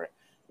acronyms for it.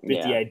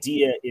 But the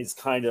idea is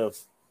kind of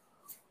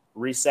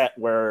reset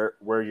where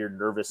your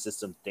nervous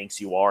system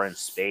thinks you are in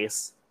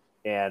space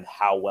and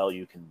how well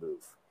you can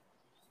move.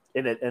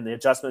 And the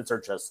adjustments are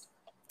just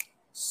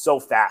so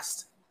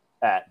fast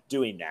at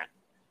doing that,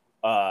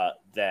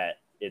 that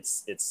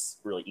it's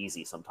really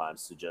easy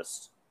sometimes to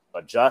just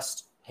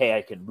adjust. Hey,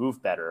 I can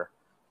move better.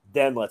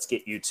 Then let's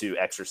get you to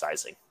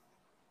exercising.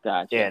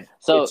 Gotcha. And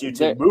so get you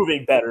to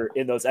moving better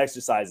in those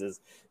exercises,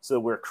 so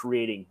we're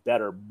creating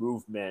better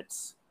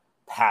movement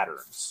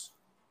patterns.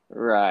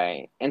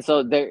 Right. And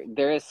so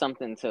there is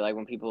something to, like,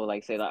 when people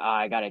like say, like, oh,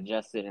 I got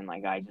adjusted and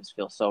like I just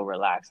feel so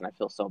relaxed and I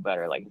feel so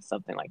better, like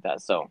something like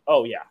that. So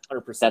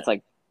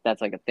 100%.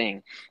 That's like a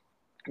thing,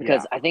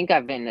 because I think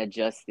I've been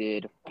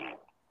adjusted.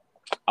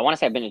 I want to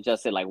say I've been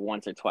adjusted like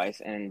once or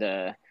twice, and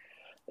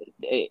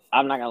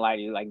I'm not gonna lie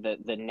to you, like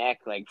the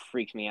neck like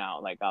freaked me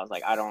out. Like I was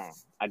like, I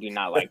do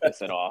not like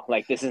this at all.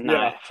 Like this is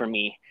not for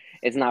me.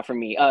 It's not for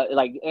me.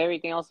 Like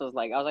everything else was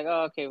like, I was like,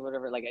 oh, okay,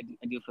 whatever. Like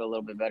I do feel a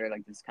little bit better.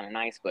 Like this is kind of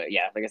nice, but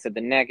yeah, like I said,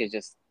 the neck is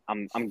just,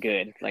 I'm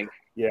good. Like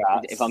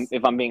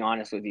if I'm being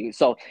honest with you.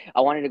 So I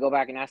wanted to go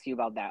back and ask you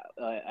about that.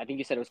 I think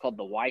you said it was called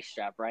the Y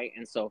strap, right?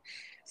 And so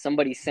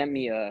somebody sent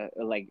me a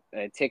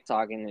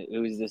TikTok, and it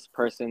was this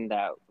person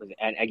that was,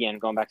 and again,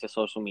 going back to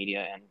social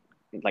media and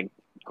like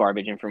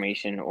garbage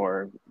information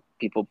or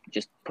people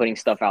just putting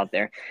stuff out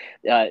there.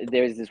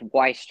 There's this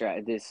Y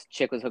strap. This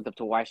chick was hooked up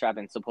to Y strap,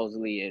 and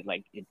supposedly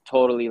it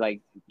totally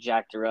like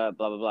jacked her up.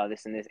 Blah blah blah.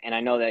 This and this. And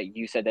I know that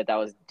you said that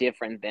was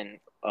different than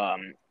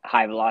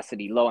high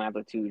velocity, low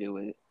amplitude.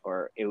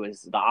 It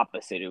was the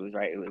opposite. It was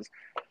right. It was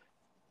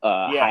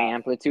high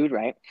amplitude,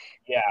 right?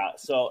 Yeah.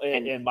 So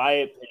in my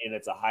opinion,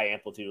 it's a high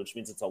amplitude, which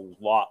means it's a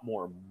lot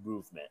more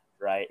movement,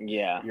 right?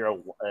 Yeah. You're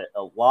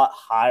a lot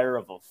higher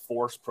of a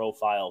force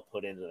profile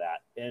put into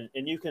that.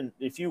 And you can,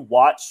 if you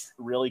watch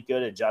really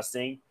good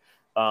adjusting,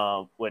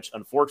 which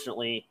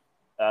unfortunately,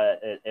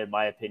 in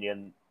my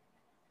opinion,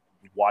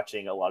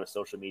 watching a lot of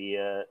social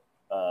media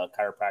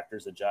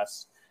chiropractors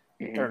adjust,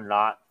 they're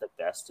not the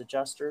best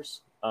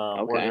adjusters.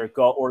 Or they're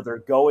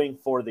going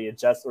for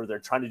the or they're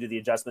trying to do the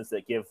adjustments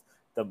that give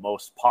the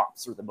most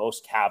pops or the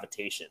most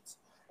cavitations,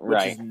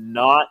 which is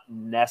not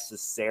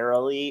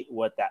necessarily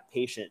what that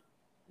patient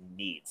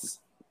needs.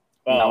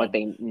 Not what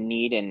they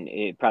need, and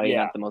it probably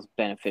not the most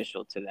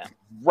beneficial to them.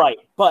 Right,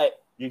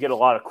 but you get a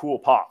lot of cool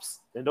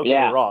pops. And don't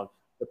get me wrong,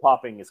 the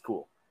popping is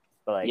cool.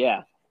 But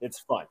it's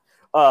fun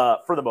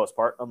for the most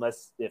part,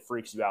 unless it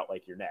freaks you out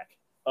like your neck.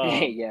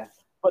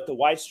 But the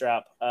Y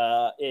strap,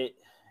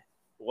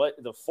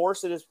 what the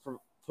force it is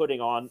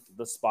putting on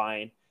the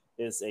spine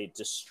is a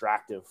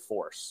distractive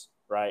force,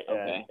 right?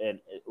 And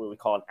what we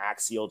call an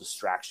axial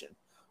distraction.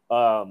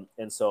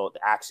 And so the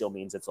axial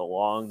means it's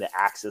along the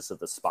axis of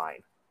the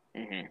spine,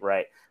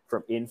 right?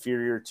 From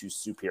inferior to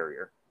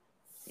superior.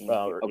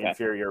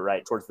 Inferior,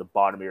 right, towards the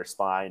bottom of your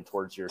spine,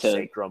 towards your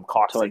sacrum,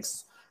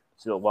 coccyx,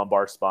 to the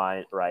lumbar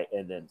spine, right,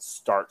 and then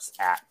starts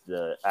at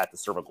the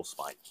cervical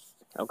spine.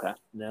 Okay.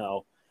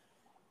 Now,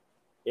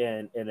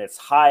 and it's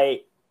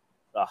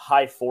a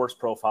high force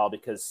profile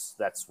because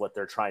that's what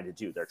they're trying to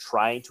do. They're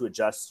trying to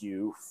adjust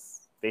you,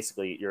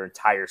 basically your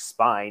entire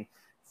spine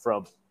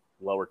from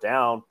lower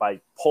down by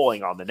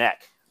pulling on the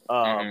neck.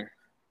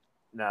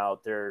 Now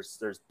there's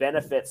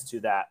benefits to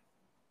that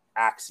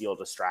axial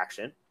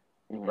distraction,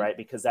 right?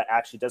 Because that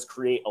actually does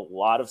create a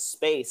lot of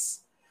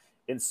space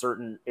in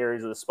certain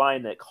areas of the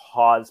spine that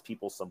cause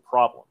people some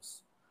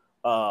problems.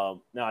 Now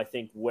I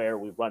think where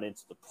we run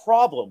into the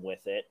problem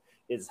with it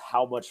is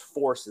how much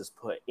force is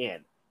put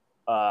in.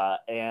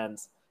 And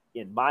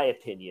in my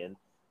opinion,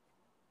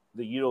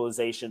 the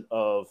utilization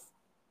of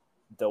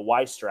the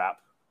Y strap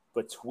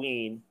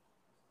between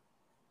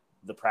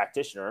the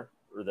practitioner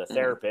or the Mm-hmm.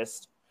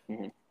 therapist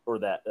Mm-hmm. or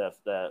that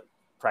the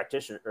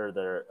practitioner or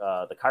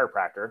the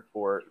chiropractor,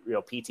 or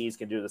PTs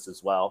can do this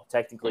as well.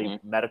 Technically,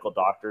 Mm-hmm. medical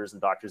doctors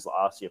and doctors of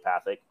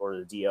osteopathic or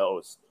the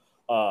DOs,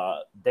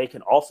 they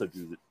can also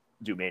do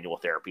manual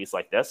therapies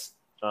like this.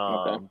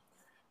 Okay.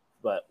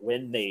 But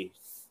when they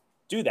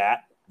do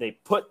that, they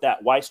put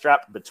that Y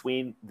strap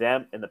between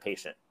them and the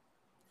patient.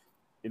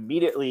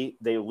 Immediately,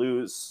 they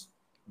lose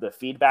the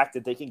feedback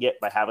that they can get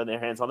by having their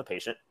hands on the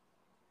patient.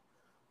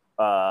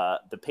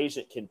 The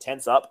patient can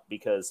tense up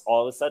because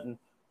all of a sudden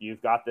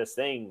you've got this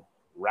thing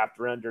wrapped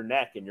around your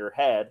neck and your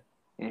head.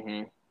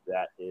 Mm-hmm.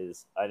 That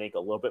is, I think, a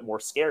little bit more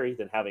scary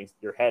than having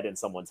your head in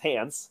someone's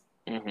hands.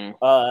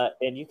 Mm-hmm.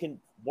 And you can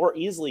more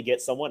easily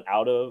get someone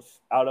out of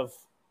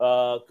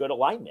good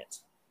alignment,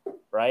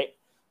 right?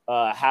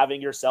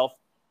 Having your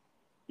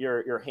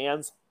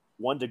hands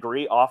 1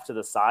 degree off to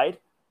the side,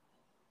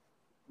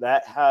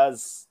 that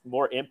has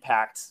more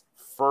impact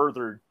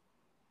further,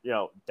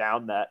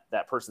 down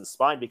that person's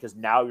spine, because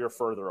now you're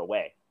further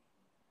away,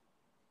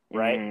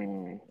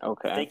 right?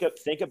 Okay.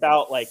 Think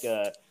about like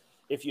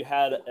if you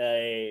had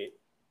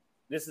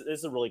this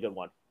is a really good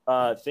one.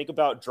 Think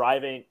about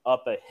driving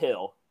up a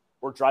hill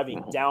or driving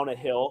Mm-hmm. down a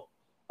hill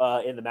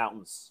in the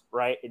mountains,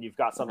 right? And you've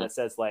got something that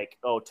says like,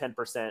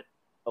 10%,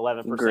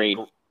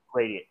 11%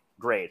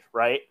 grade,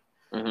 right?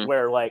 Mm-hmm.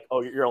 Where like,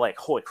 you're like,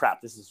 holy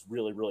crap, this is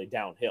really, really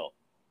downhill,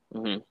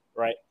 Mm-hmm.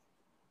 right?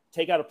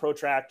 Take out a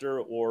protractor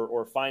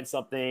or find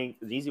something.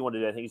 The easy one to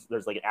do, I think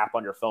there's like an app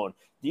on your phone.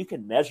 You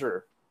can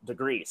measure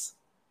degrees.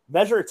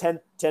 Measure a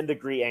 10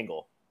 degree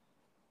angle,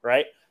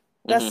 right?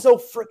 That's so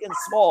freaking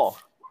small.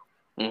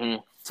 Mm-hmm.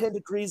 10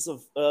 degrees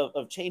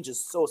of change is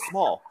so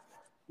small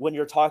when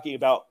you're talking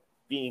about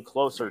being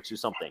closer to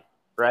something,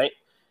 right?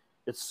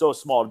 It's so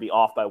small to be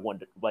off by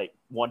 1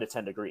 to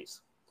 10 degrees.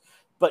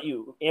 But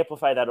you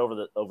amplify that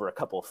over a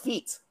couple of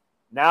feet.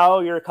 Now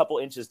you're a couple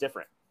inches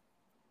different,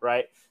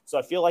 right? So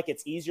I feel like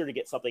it's easier to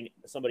get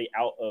somebody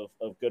out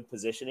of good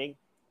positioning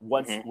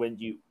when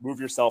you move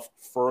yourself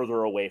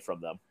further away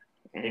from them.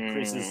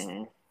 Increases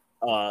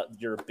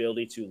your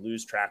ability to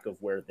lose track of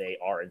where they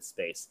are in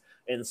space.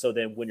 And so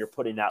then when you're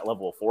putting that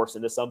level of force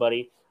into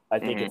somebody, I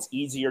think it's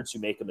easier to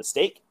make a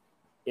mistake,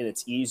 and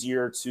it's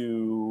easier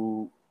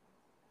to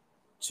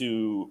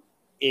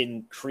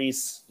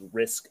increase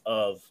risk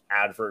of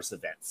adverse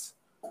events.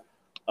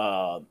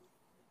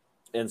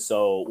 And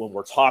so when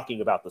we're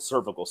talking about the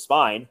cervical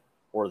spine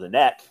or the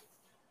neck,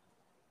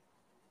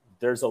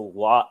 there's a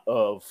lot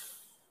of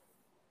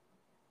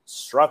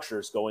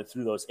structures going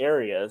through those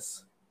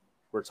areas.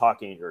 We're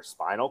talking your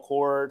spinal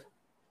cord,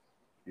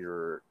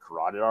 your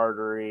carotid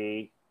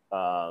artery,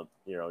 your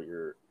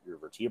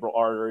vertebral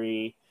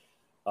artery,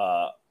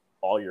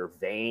 all your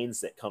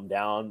veins that come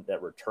down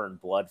that return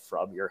blood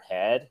from your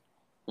head.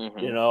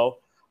 That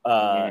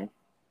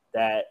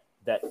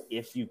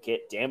if you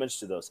get damage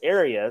to those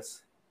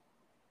areas,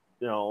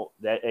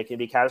 that it can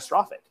be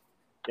catastrophic.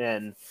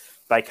 And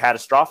by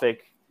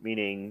catastrophic,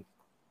 meaning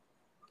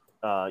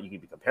you can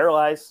become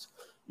paralyzed,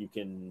 you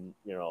can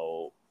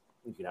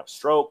have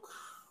stroke.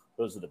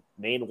 Those are the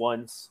main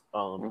ones.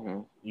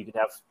 You can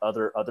have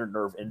other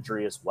nerve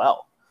injury as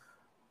well.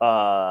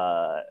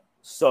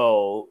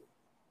 So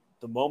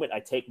the moment I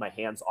take my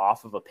hands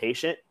off of a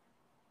patient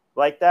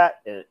like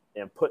that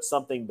and put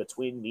something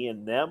between me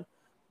and them,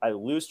 I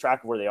lose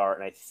track of where they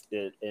are. And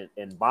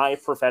in my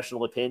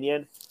professional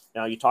opinion,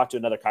 now you talk to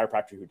another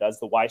chiropractor who does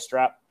the Y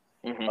strap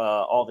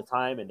all the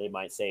time, and they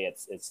might say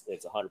it's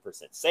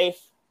 100%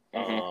 safe.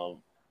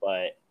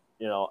 But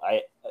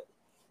I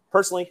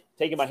personally,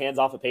 taking my hands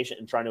off a patient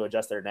and trying to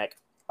adjust their neck,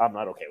 I'm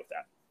not okay with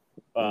that.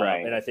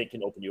 Right. And I think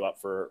can open you up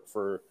for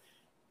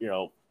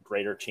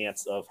greater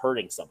chance of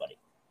hurting somebody.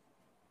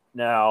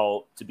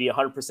 Now, to be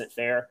 100%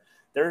 fair,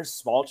 there's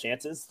small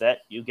chances that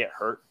you get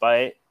hurt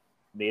by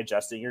me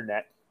adjusting your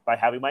neck by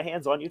having my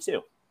hands on you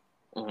too.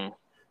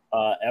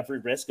 Every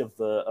risk of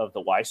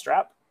the Y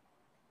strap,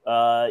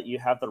 you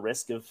have the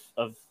risk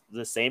of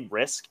the same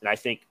risk, and I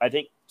think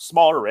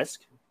smaller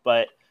risk,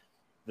 but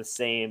the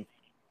same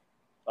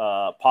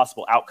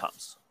possible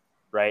outcomes,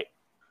 right?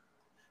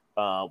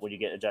 When you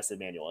get adjusted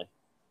manually.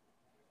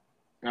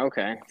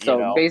 Okay.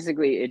 So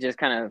basically it just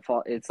kind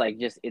of it's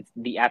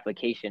the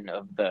application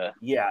of the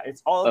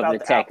it's all about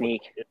the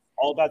technique. It's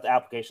all about the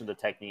application of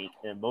the technique.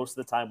 And most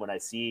of the time when I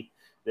see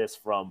this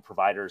from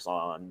providers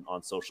on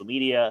social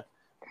media,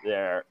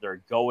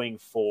 they're going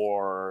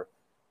for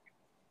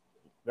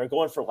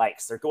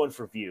likes, they're going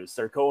for views,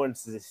 they're going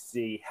to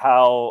see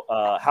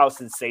how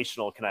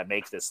sensational can I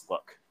make this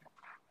look.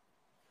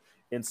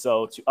 And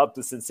so to up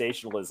the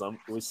sensationalism,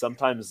 we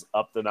sometimes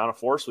up the amount of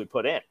force we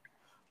put in,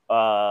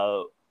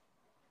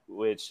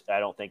 which I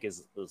don't think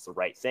is the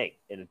right thing.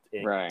 And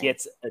it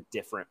gets a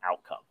different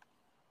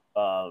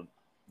outcome.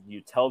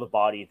 You tell the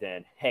body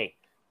then, hey,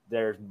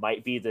 there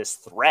might be this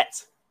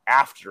threat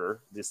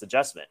after this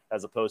adjustment,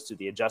 as opposed to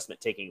the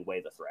adjustment taking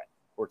away the threat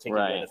or taking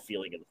away the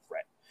feeling of the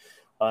threat.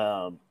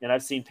 And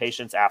I've seen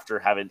patients after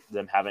having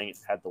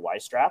had the Y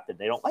strap and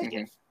they don't like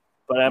it.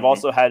 But I've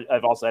also had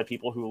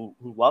people who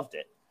loved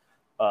it.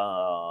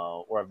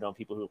 or I've known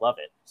people who love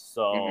it. Mm-hmm.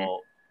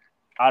 So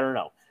I don't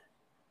know.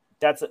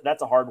 That's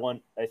a hard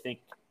one. I think,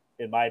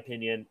 in my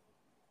opinion,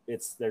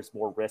 there's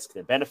more risk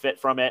than benefit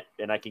from it,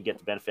 and I can get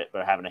the benefit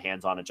by having a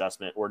hands-on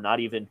adjustment, or not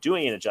even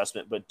doing an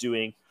adjustment, but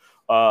doing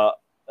a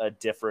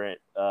different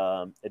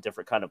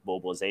kind of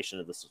mobilization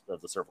of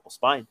the cervical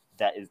spine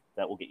that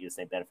will get you the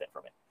same benefit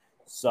from it.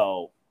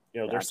 So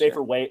Gotcha. there's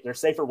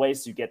safer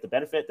ways to get the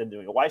benefit than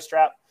doing a Y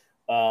strap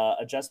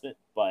adjustment,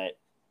 but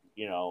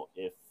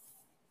if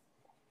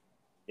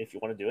you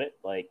want to do it,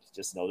 like,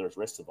 just know there's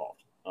risks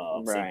involved.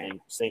 Right.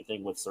 Same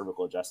thing with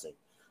cervical adjusting.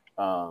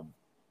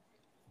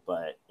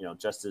 But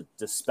just to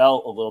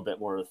dispel a little bit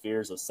more of the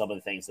fears of some of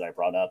the things that I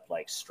brought up,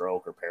 like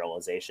stroke or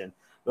paralyzation,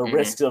 the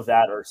risks of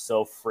that are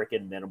so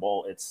freaking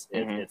minimal. It's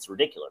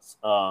ridiculous.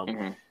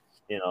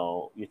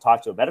 You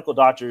talk to a medical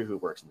doctor who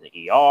works in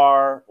the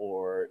ER,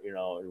 or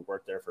who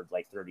worked there for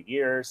like 30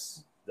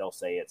 years, they'll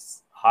say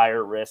it's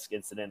higher risk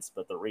incidents,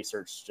 but the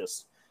research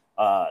just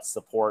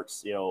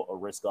supports a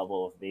risk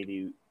level of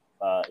maybe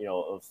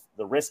of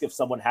the risk of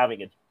someone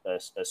having a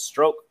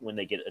stroke when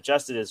they get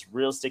adjusted is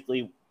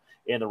realistically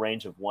in the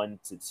range of 1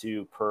 to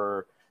 2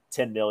 per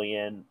 10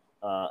 million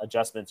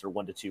adjustments, or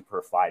 1 to 2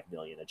 per 5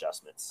 million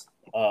adjustments.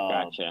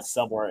 Gotcha.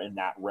 Somewhere in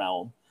that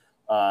realm.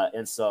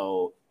 And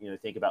so,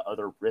 think about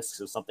other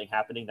risks of something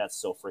happening. That's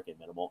so freaking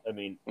minimal. I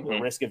mean, the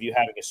risk of you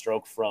having a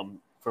stroke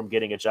from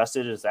getting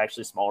adjusted is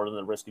actually smaller than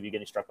the risk of you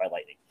getting struck by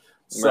lightning.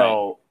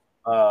 So,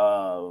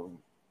 or,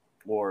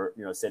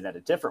 say that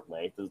a different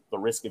way, the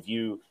risk of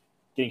you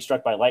getting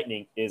struck by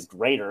lightning is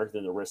greater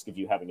than the risk of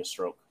you having a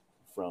stroke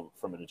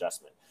from an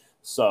adjustment.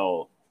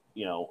 So,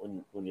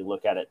 when you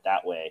look at it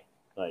that way,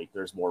 like,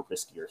 there's more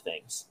riskier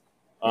things.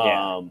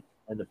 And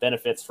the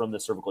benefits from the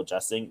cervical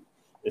adjusting,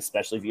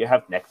 especially if you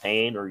have neck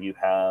pain, or you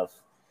have,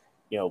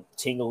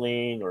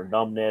 tingling or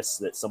numbness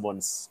that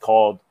someone's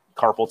called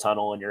carpal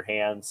tunnel in your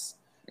hands.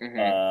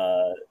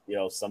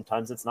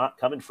 Sometimes it's not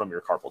coming from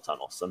your carpal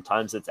tunnel.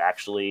 Sometimes it's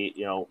actually,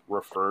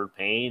 referred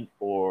pain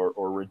or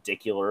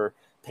radicular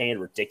pain,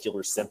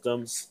 radicular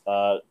symptoms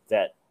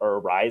that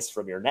arise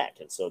from your neck.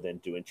 And so then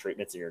doing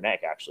treatments in your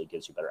neck actually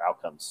gives you better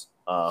outcomes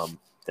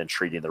than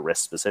treating the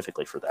wrist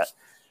specifically for that.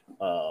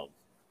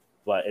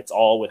 But it's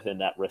all within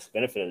that risk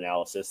benefit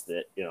analysis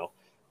that,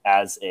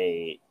 as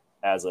a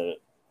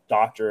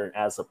doctor and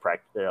as a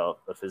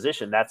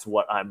physician, that's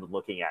what I'm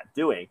looking at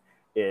doing,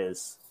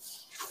 is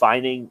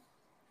finding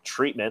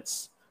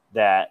treatments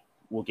that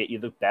will get you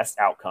the best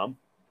outcome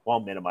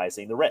while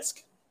minimizing the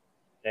risk.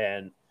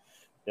 And,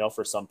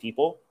 for some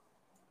people,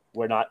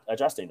 we're not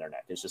adjusting their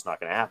neck. It's just not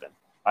going to happen,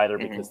 either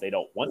because they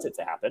don't want it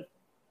to happen,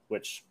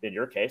 which in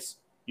your case,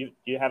 you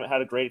haven't had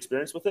a great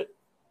experience with it.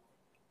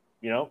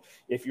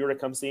 If you were to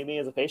come see me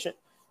as a patient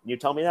and you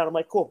tell me that, I'm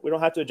like, cool, we don't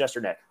have to adjust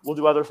your neck. We'll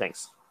do other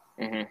things.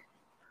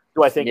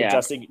 Do I think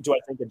adjusting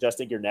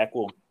your neck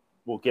will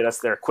get us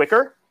there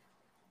quicker?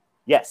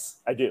 Yes,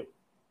 I do.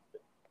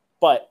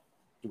 But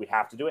do we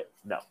have to do it?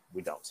 No,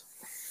 we don't.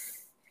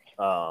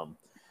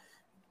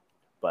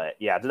 But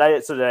yeah, did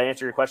I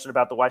answer your question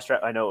about the Y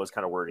strap? I know it was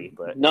kind of wordy,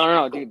 but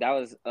no, dude, that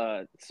was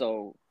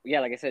so yeah,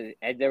 like I said,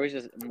 there was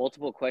just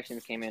multiple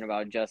questions came in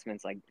about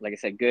adjustments, like I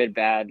said, good,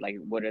 bad, like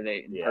what are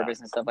they, purpose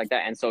and stuff like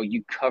that. And so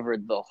you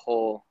covered the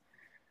whole,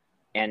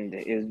 and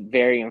it was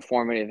very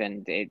informative,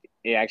 and it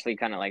actually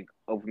kind of like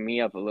opened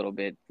me up a little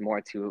bit more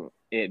to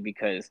it,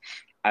 because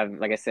I've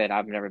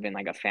never been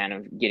like a fan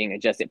of getting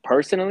adjusted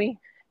personally.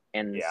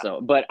 And so,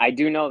 but I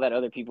do know that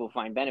other people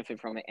find benefit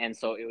from it. And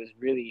so it was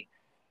really,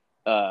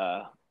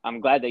 I'm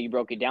glad that you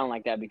broke it down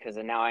like that, because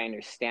now I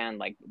understand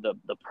like the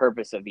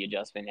purpose of the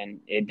adjustment,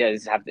 and it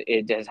does have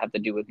to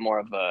do with more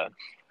of a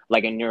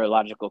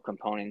neurological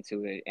component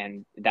to it,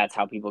 and that's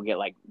how people get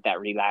like that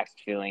relaxed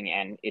feeling,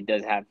 and it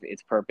does have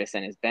its purpose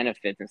and its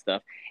benefits and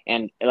stuff.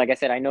 And like I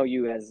said, I know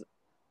you as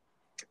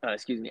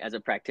as a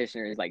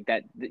practitioner, is like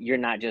that you're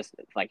not just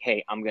like,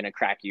 hey, I'm gonna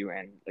crack you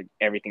and like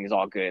everything is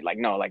all good. Like,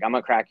 no, like I'm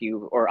gonna crack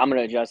you or I'm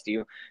gonna adjust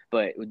you,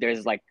 but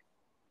there's like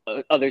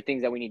other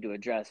things that we need to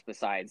address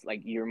besides,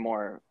 like, you're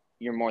more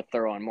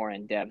thorough and more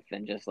in depth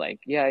than just like,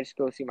 yeah, I just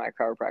go see my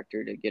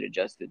chiropractor to get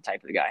adjusted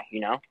type of guy,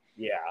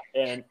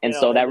 and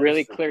so that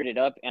really cleared it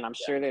up. And I'm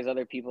sure there's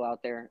other people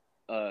out there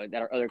that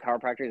are other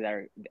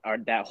chiropractors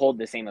that hold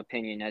the same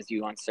opinion as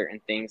you on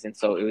certain things. And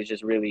so it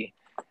was really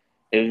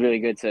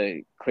good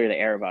to clear the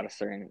air about a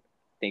certain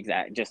things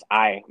that just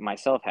I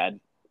myself had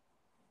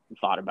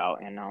thought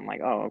about, and now I'm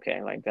like, oh,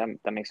 okay, like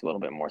that makes a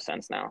little bit more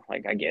sense now.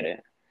 Like, I get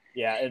it.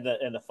 Yeah,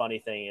 and the funny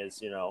thing is,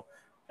 this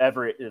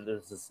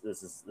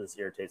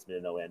irritates me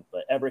to no end,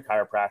 but every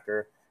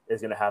chiropractor is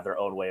going to have their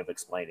own way of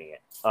explaining it,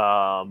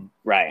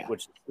 right?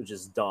 Which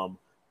is dumb,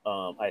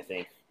 I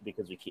think,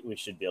 because we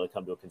should be able to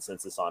come to a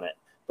consensus on it.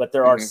 But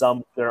there are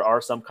some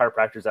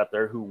chiropractors out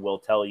there who will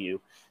tell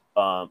you,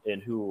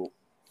 and who,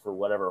 for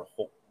whatever,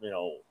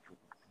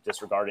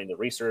 disregarding the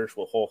research,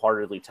 will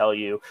wholeheartedly tell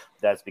you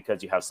that's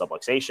because you have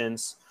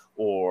subluxations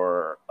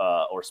or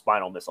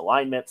spinal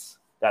misalignments.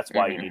 That's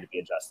why you need to be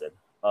adjusted.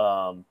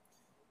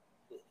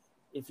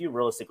 If you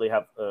realistically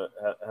have a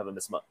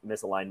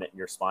misalignment in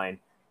your spine,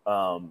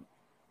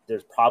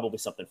 there's probably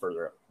something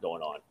further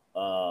going on.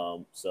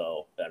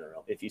 So I don't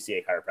know, if you see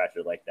a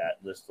chiropractor like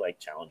that, just like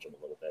challenge them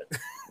a little bit,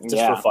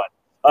 just for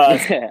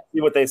fun.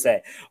 See what they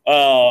say.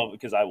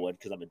 Because I would,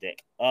 because I'm a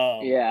dick.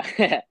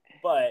 Yeah.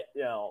 But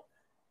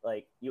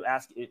like you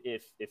ask,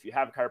 if you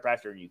have a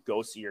chiropractor and you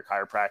go see your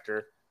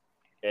chiropractor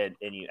and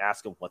you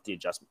ask them what the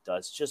adjustment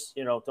does, just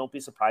don't be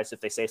surprised if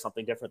they say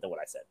something different than what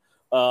I said.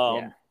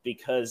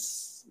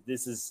 Because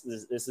this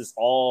is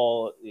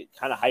all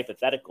kind of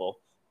hypothetical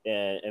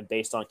and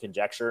based on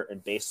conjecture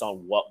and based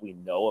on what we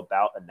know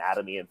about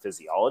anatomy and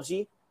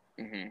physiology.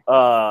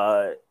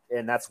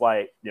 And that's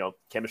why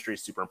chemistry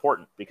is super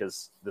important,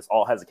 because this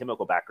all has a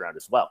chemical background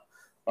as well.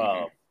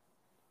 And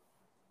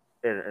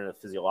a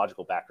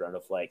physiological background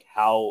of like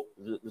how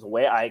the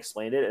way I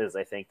explained it is,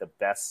 I think, the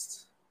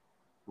best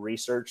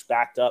research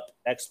backed up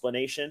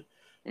explanation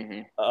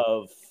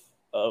of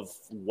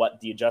what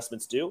the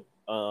adjustments do.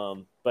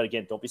 But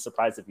again, don't be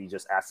surprised if you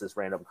just ask this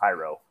random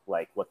chiro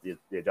like what the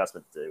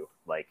adjustments do.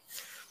 Like,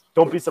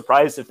 don't be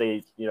surprised if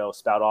they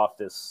spout off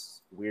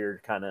this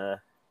weird kind of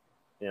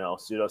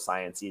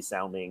pseudoscience-y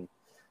sounding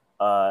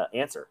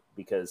answer,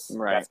 because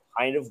that's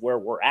kind of where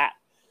we're at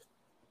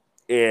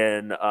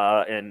in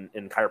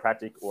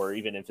chiropractic, or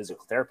even in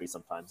physical therapy.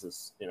 Sometimes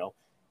is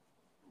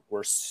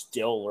we're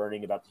still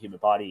learning about the human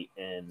body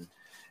and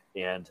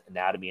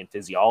anatomy and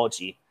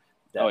physiology.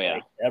 That,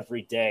 like,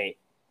 every day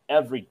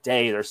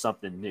there's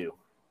something new,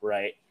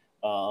 right?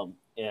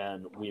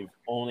 And we've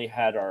only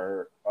had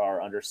our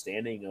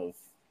understanding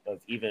of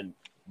even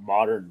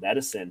modern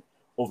medicine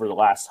over the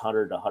last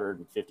 100 to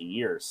 150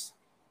 years.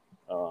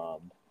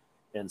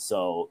 And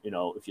so,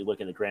 if you look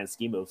in the grand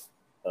scheme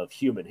of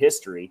human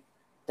history,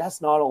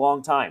 that's not a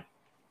long time.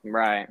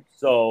 Right.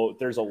 So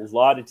there's a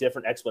lot of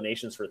different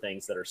explanations for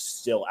things that are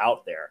still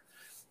out there.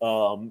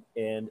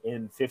 And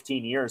in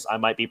 15 years, I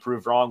might be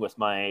proved wrong with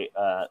my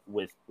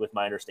with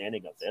my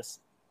understanding of this.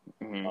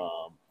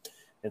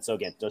 And so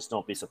again, just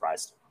don't be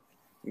surprised.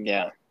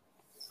 Yeah.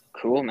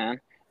 Cool, man.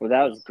 Well,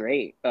 that was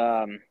great.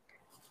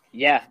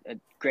 Yeah, a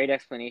great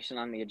explanation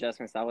on the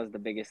adjustments. That was the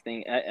biggest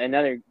thing.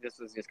 This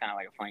was just kind of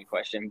like a funny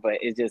question, but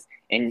it's just,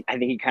 and I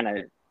think you kind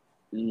of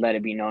let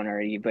it be known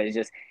already, but it's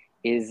just,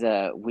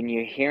 when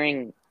you're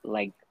hearing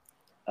like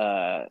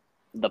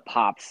the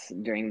pops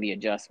during the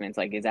adjustments,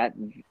 like, is that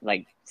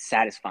like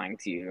satisfying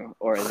to you,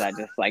 or is that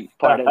just like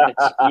part of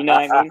the, you know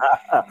what I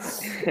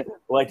mean?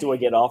 Like, do I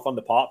get off on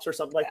the pops or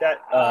something like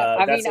that?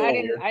 I mean, I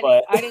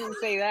didn't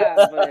say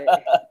that, but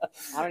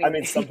I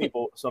mean, some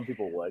people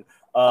would.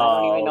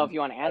 I don't even know if you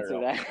want to answer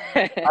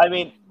that. I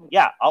mean,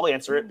 yeah, I'll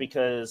answer it,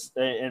 because,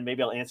 and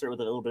maybe I'll answer it with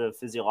a little bit of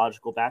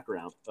physiological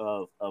background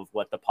of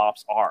what the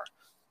pops are.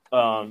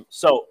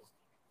 So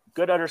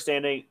good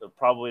understanding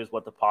probably is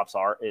what the pops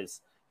are is,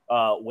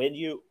 when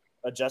you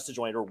adjust a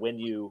joint, or when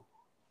you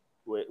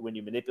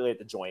manipulate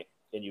the joint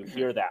and you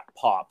hear that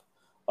pop,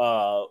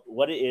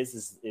 what it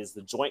is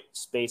the joint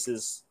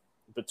spaces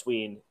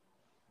between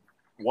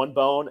one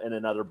bone and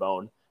another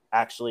bone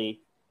actually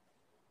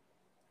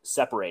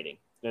separating.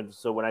 And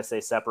so when I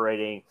say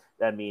separating,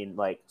 that means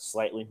like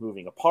slightly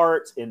moving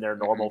apart in their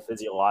normal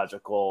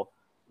physiological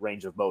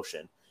range of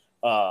motion.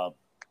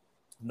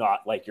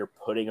 Not like you're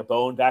putting a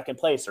bone back in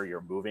place or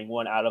you're moving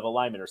one out of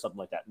alignment or something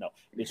like that. No,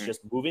 it's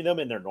just moving them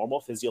in their normal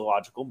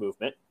physiological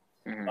movement,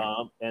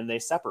 and they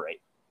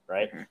separate,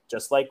 right?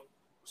 Just like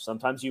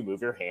sometimes you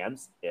move your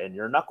hands and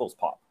your knuckles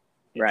pop.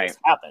 It just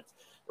happens,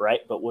 right?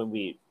 But when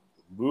we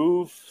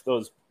move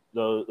those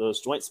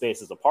joint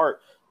spaces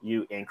apart,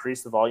 you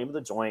increase the volume of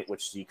the joint,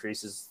 which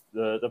decreases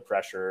the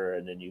pressure,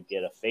 and then you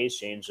get a phase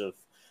change of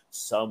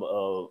some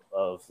of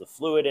the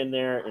fluid in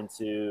there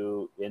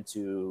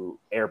into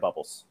air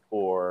bubbles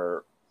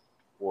or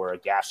a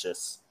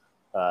gaseous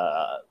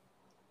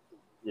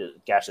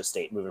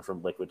state, moving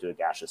from liquid to a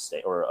gaseous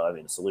state, or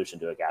solution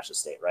to a gaseous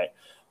state, right?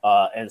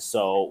 And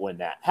so when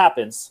that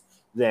happens,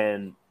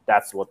 then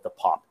that's what the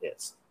pop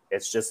is.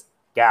 It's just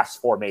gas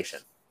formation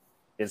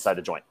inside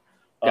the joint.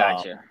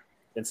 Gotcha.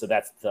 And so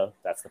that's the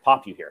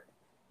pop you hear.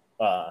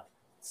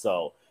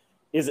 So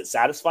is it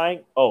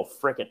satisfying? Oh,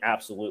 freaking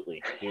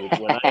absolutely, dude.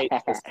 When I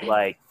just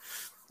like,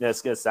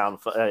 it's gonna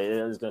sound kind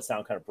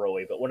of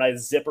broy, but when I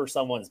zipper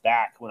someone's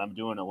back when I'm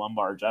doing a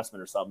lumbar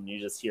adjustment or something, you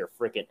just hear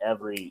freaking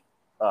every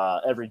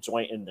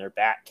joint in their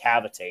back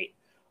cavitate.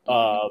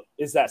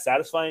 Is that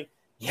satisfying?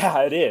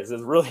 Yeah, it is.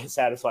 It's really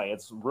satisfying.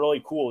 It's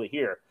really cool to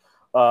hear.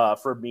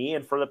 For me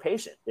and for the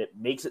patient, it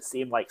makes it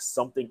seem like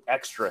something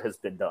extra has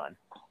been done,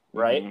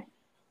 right?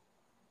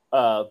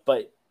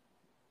 But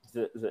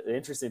the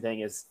interesting thing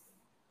is,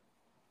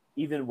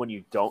 even when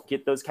you don't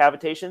get those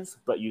cavitations,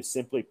 but you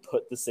simply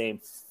put the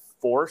same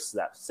force,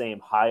 that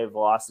same high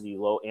velocity,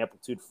 low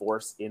amplitude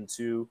force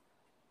into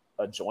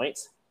a joint,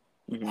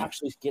 you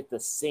actually get the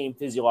same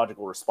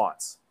physiological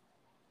response.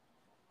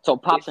 So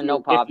pops or no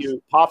pops?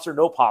 Pops or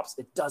no pops,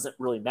 it doesn't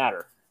really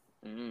matter.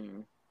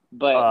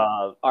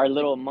 But our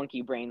little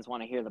monkey brains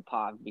want to hear the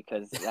pop,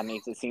 because that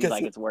makes it seem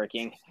like it's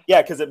working.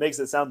 Yeah, because it makes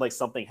it sound like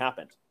something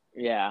happened.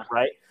 Yeah.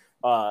 Right?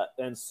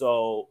 And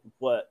so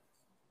what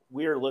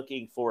we're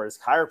looking for as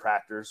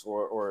chiropractors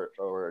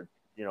or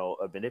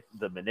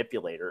the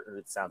manipulator.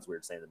 It sounds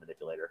weird saying the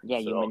manipulator. Yeah,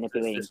 you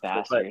manipulating but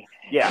bastard.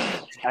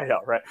 yeah, I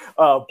know, right?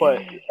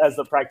 But as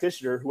the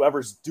practitioner,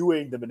 whoever's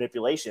doing the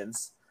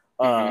manipulations,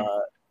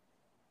 Mhm.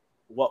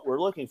 what we're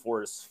looking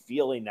for is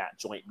feeling that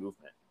joint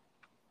movement,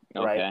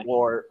 right? Okay.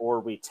 Or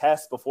we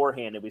test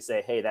beforehand and we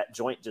say, hey, that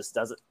joint just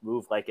doesn't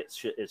move like it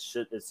should.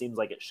 It seems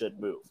like it should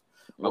move,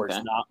 or Okay.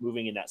 it's not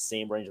moving in that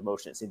same range of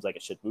motion. It seems like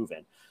it should move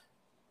in.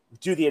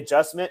 Do the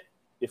adjustment.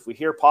 If we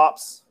hear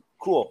pops,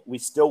 cool. We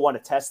still want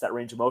to test that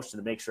range of motion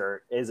to make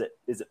sure is it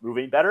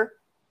moving better,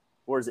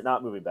 or is it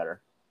not moving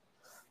better?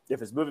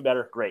 If it's moving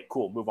better, great,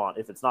 cool, move on.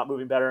 If it's not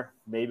moving better,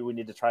 maybe we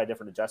need to try a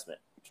different adjustment.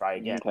 Try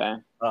again, Okay.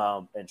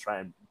 and try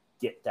and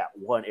get that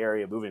one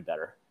area moving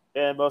better.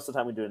 And most of the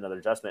time, we do another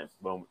adjustment,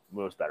 boom,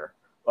 moves better.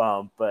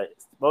 But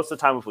most of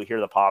the time, if we hear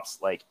the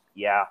pops, like,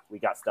 yeah, we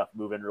got stuff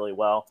moving really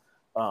well.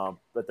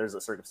 But there's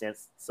a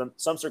circumstance,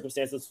 some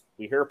circumstances,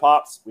 we hear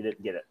pops, we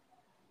didn't get it.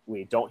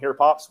 We don't hear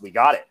pops, we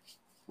got it.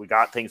 We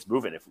got things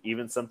moving.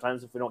 Even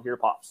sometimes if we don't hear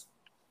pops,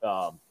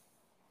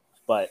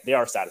 but they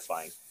are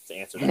satisfying to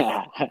answer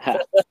that.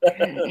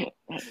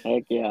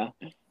 Heck yeah.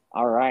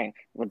 All right.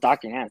 Well,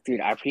 Dr. Nance,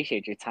 dude, I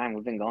appreciate your time.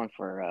 We've been going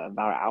for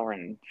about an hour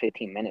and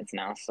 15 minutes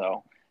now.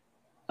 So,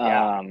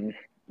 Yeah.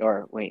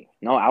 Or wait,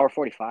 no, hour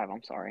 45.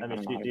 I'm sorry. I I mean,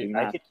 don't know how to dude, do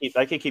math.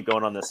 I could keep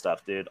going on this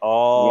stuff, dude,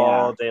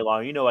 all day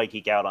long. You know, I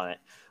geek out on it.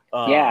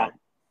 Yeah.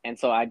 And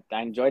so I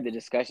enjoyed the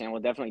discussion.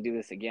 We'll definitely do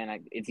this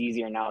again. It's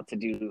easier now to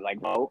do like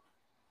vote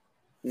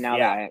now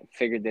that I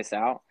figured this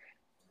out.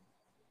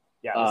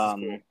 Yeah, this is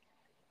cool.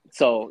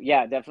 So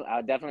yeah, definitely,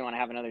 I definitely want to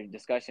have another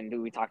discussion.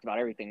 Dude, we talked about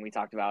everything. We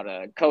talked about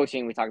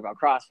coaching. We talked about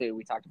CrossFit.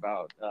 We talked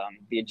about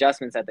the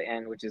adjustments at the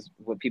end, which is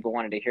what people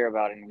wanted to hear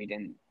about, and we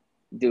didn't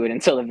do it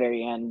until the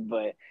very end.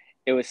 But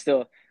it was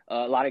still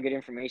a lot of good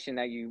information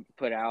that you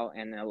put out,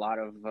 and a lot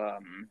of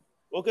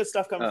well, good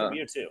stuff coming from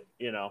you too.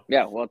 You know.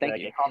 Yeah. Well, thank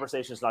you.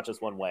 Conversation is not just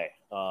one way.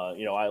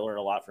 You know, I learn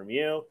a lot from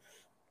you.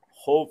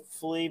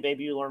 Hopefully,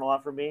 maybe you learn a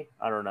lot from me.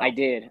 I don't know. I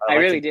did. I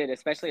really did,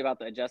 especially about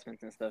the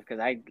adjustments and stuff. Because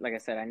like I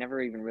said, I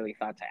never even really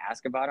thought to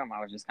ask about them.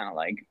 I was just kind of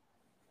like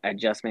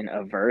adjustment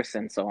averse,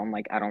 and so I'm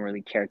like, I don't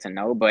really care to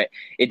know. But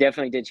it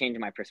definitely did change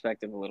my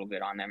perspective a little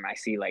bit on them. I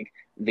see like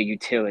the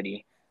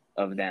utility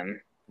of them.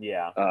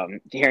 Yeah.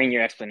 Hearing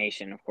your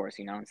explanation, of course,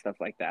 and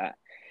stuff like that.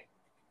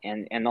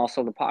 And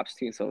also the pops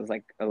too. So it was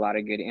like a lot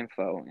of good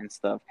info and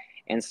stuff.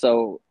 And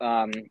so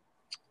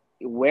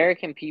where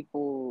can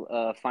people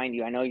find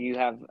you? I know you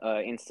have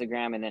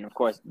Instagram, and then of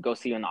course go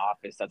see you in the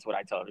office. That's what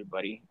I tell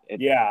everybody.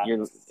 Yeah.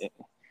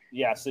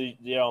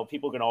 So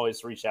people can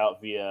always reach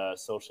out via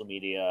social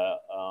media.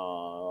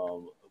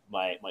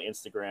 My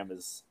Instagram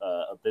is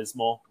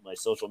abysmal. My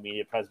social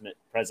media present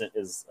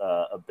is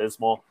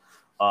abysmal.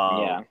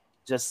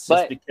 Just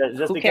because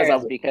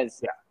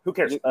who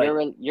cares?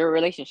 You're a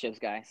relationships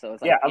guy, so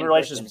it's like I'm a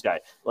relationships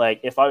guy.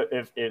 Like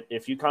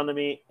if you come to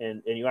me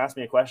and you ask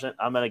me a question,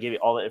 I'm gonna give you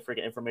all the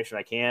freaking information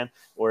I can.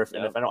 Or if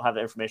I don't have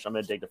the information, I'm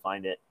gonna dig to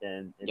find it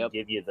and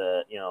give you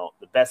the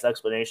the best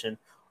explanation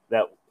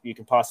that you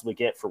can possibly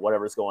get for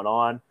whatever's going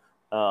on.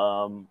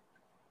 And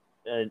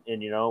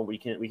we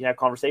can have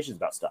conversations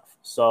about stuff.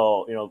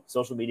 So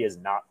social media is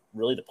not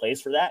really the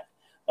place for that.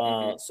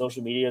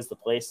 Social media is the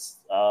place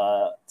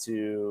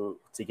to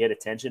get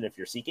attention if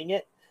you're seeking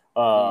it.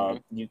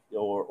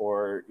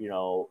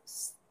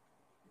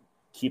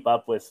 Keep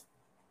up with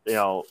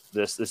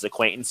this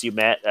acquaintance you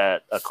met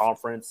at a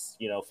conference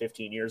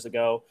 15 years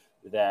ago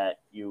that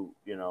you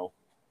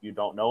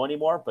don't know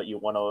anymore, but you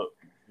want to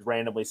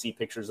randomly see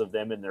pictures of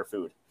them and their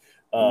food,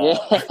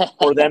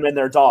 or them and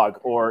their dog,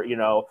 or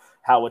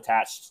how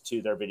attached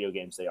to their video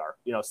games they are,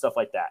 stuff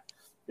like that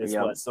is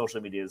what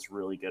social media is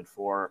really good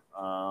for.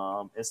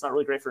 It's not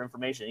really great for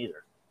information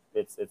either.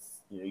 It's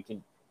you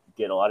can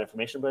get a lot of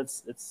information, but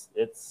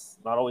it's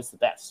not always the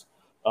best.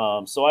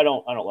 So I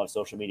don't love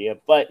social media,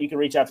 but you can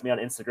reach out to me on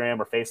Instagram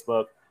or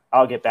Facebook.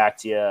 I'll get back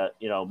to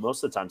you,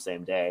 most of the time,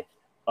 same day.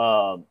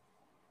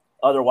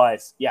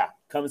 Otherwise,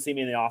 come and see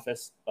me in the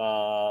office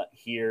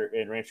here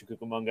in Rancho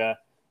Cucamonga.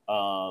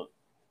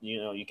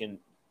 You can,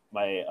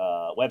 my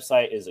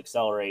website is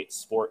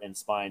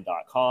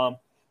acceleratesportandspine.com.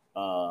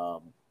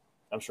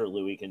 I'm sure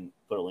Louis can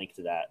put a link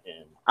to that.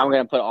 I'm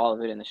going to put all of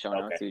it in the show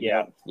notes. Too.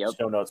 Yeah. Yep.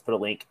 Show notes, put a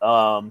link.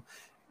 I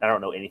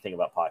don't know anything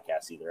about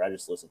podcasts either. I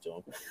just listen to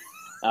them.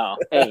 Oh,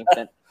 hey,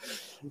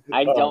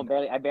 I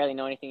barely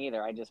know anything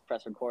either. I just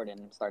press record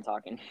and start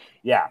talking.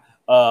 Yeah.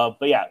 But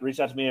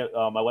reach out to me.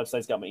 My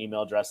website's got my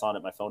email address on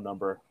it, my phone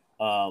number.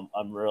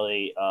 I'm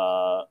really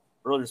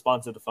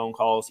responsive to phone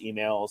calls,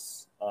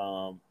 emails,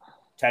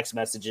 text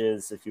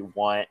messages if you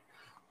want.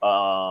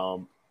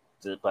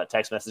 But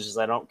text messages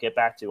I don't get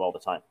back to all the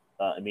time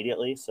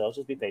immediately. So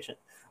just be patient.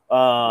 We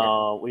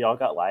all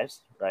got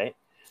lives, right?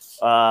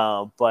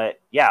 But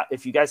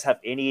if you guys have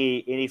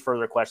any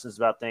further questions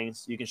about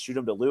things, you can shoot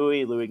them to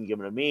Louis. Louis can give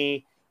them to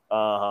me,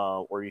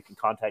 or you can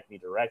contact me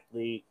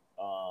directly.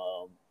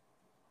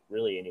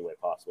 Really any way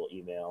possible,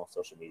 email,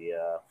 social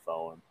media,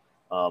 phone.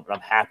 But I'm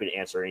happy to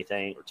answer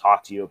anything or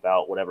talk to you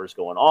about whatever's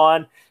going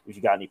on. If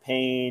you got any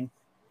pain,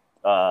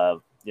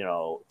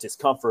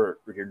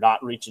 discomfort, or you're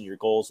not reaching your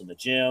goals in the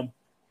gym,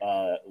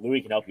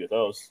 Louis can help you with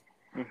those.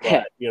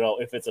 Yeah.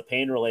 But if it's a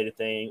pain related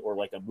thing or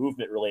like a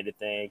movement related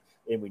thing,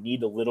 and we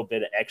need a little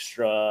bit of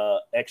extra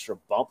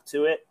bump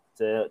to it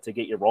to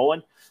get you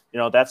rolling,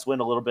 that's when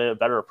a little bit of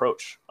better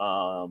approach,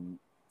 or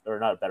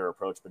not a better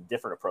approach, but a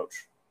different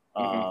approach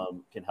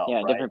can help.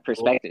 Yeah, right? different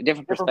perspective,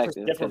 different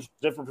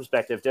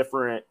perspective,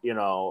 different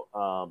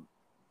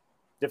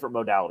different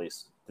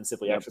modalities than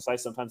simply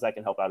exercise. Sometimes that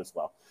can help out as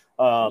well.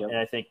 And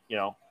I think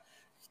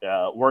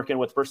working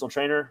with a personal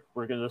trainer,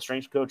 working with a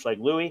strength coach like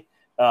Louis,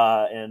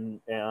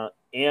 and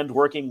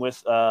working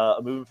with a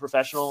movement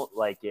professional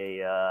like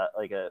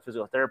a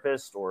physical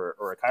therapist or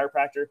a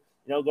chiropractor,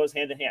 goes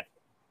hand in hand.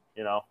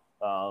 We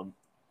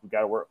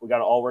got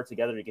to all work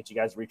together to get you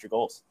guys to reach your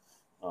goals.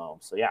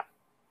 So yeah.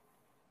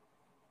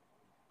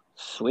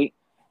 Sweet.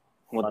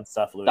 Well, fun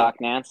stuff, Louis.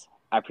 Doc Nance,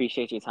 I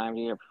appreciate your time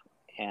here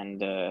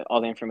and all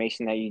the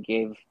information that you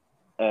gave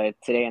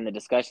today in the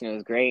discussion. It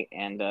was great,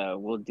 and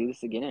we'll do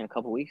this again in a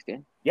couple weeks,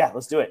 dude. Yeah,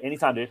 let's do it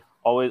anytime, dude.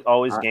 Always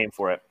right. Game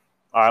for it.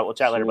 All right, we'll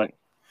chat later, buddy.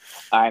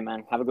 All right,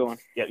 man. Have a good one.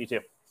 Yeah, you too.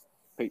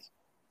 Peace.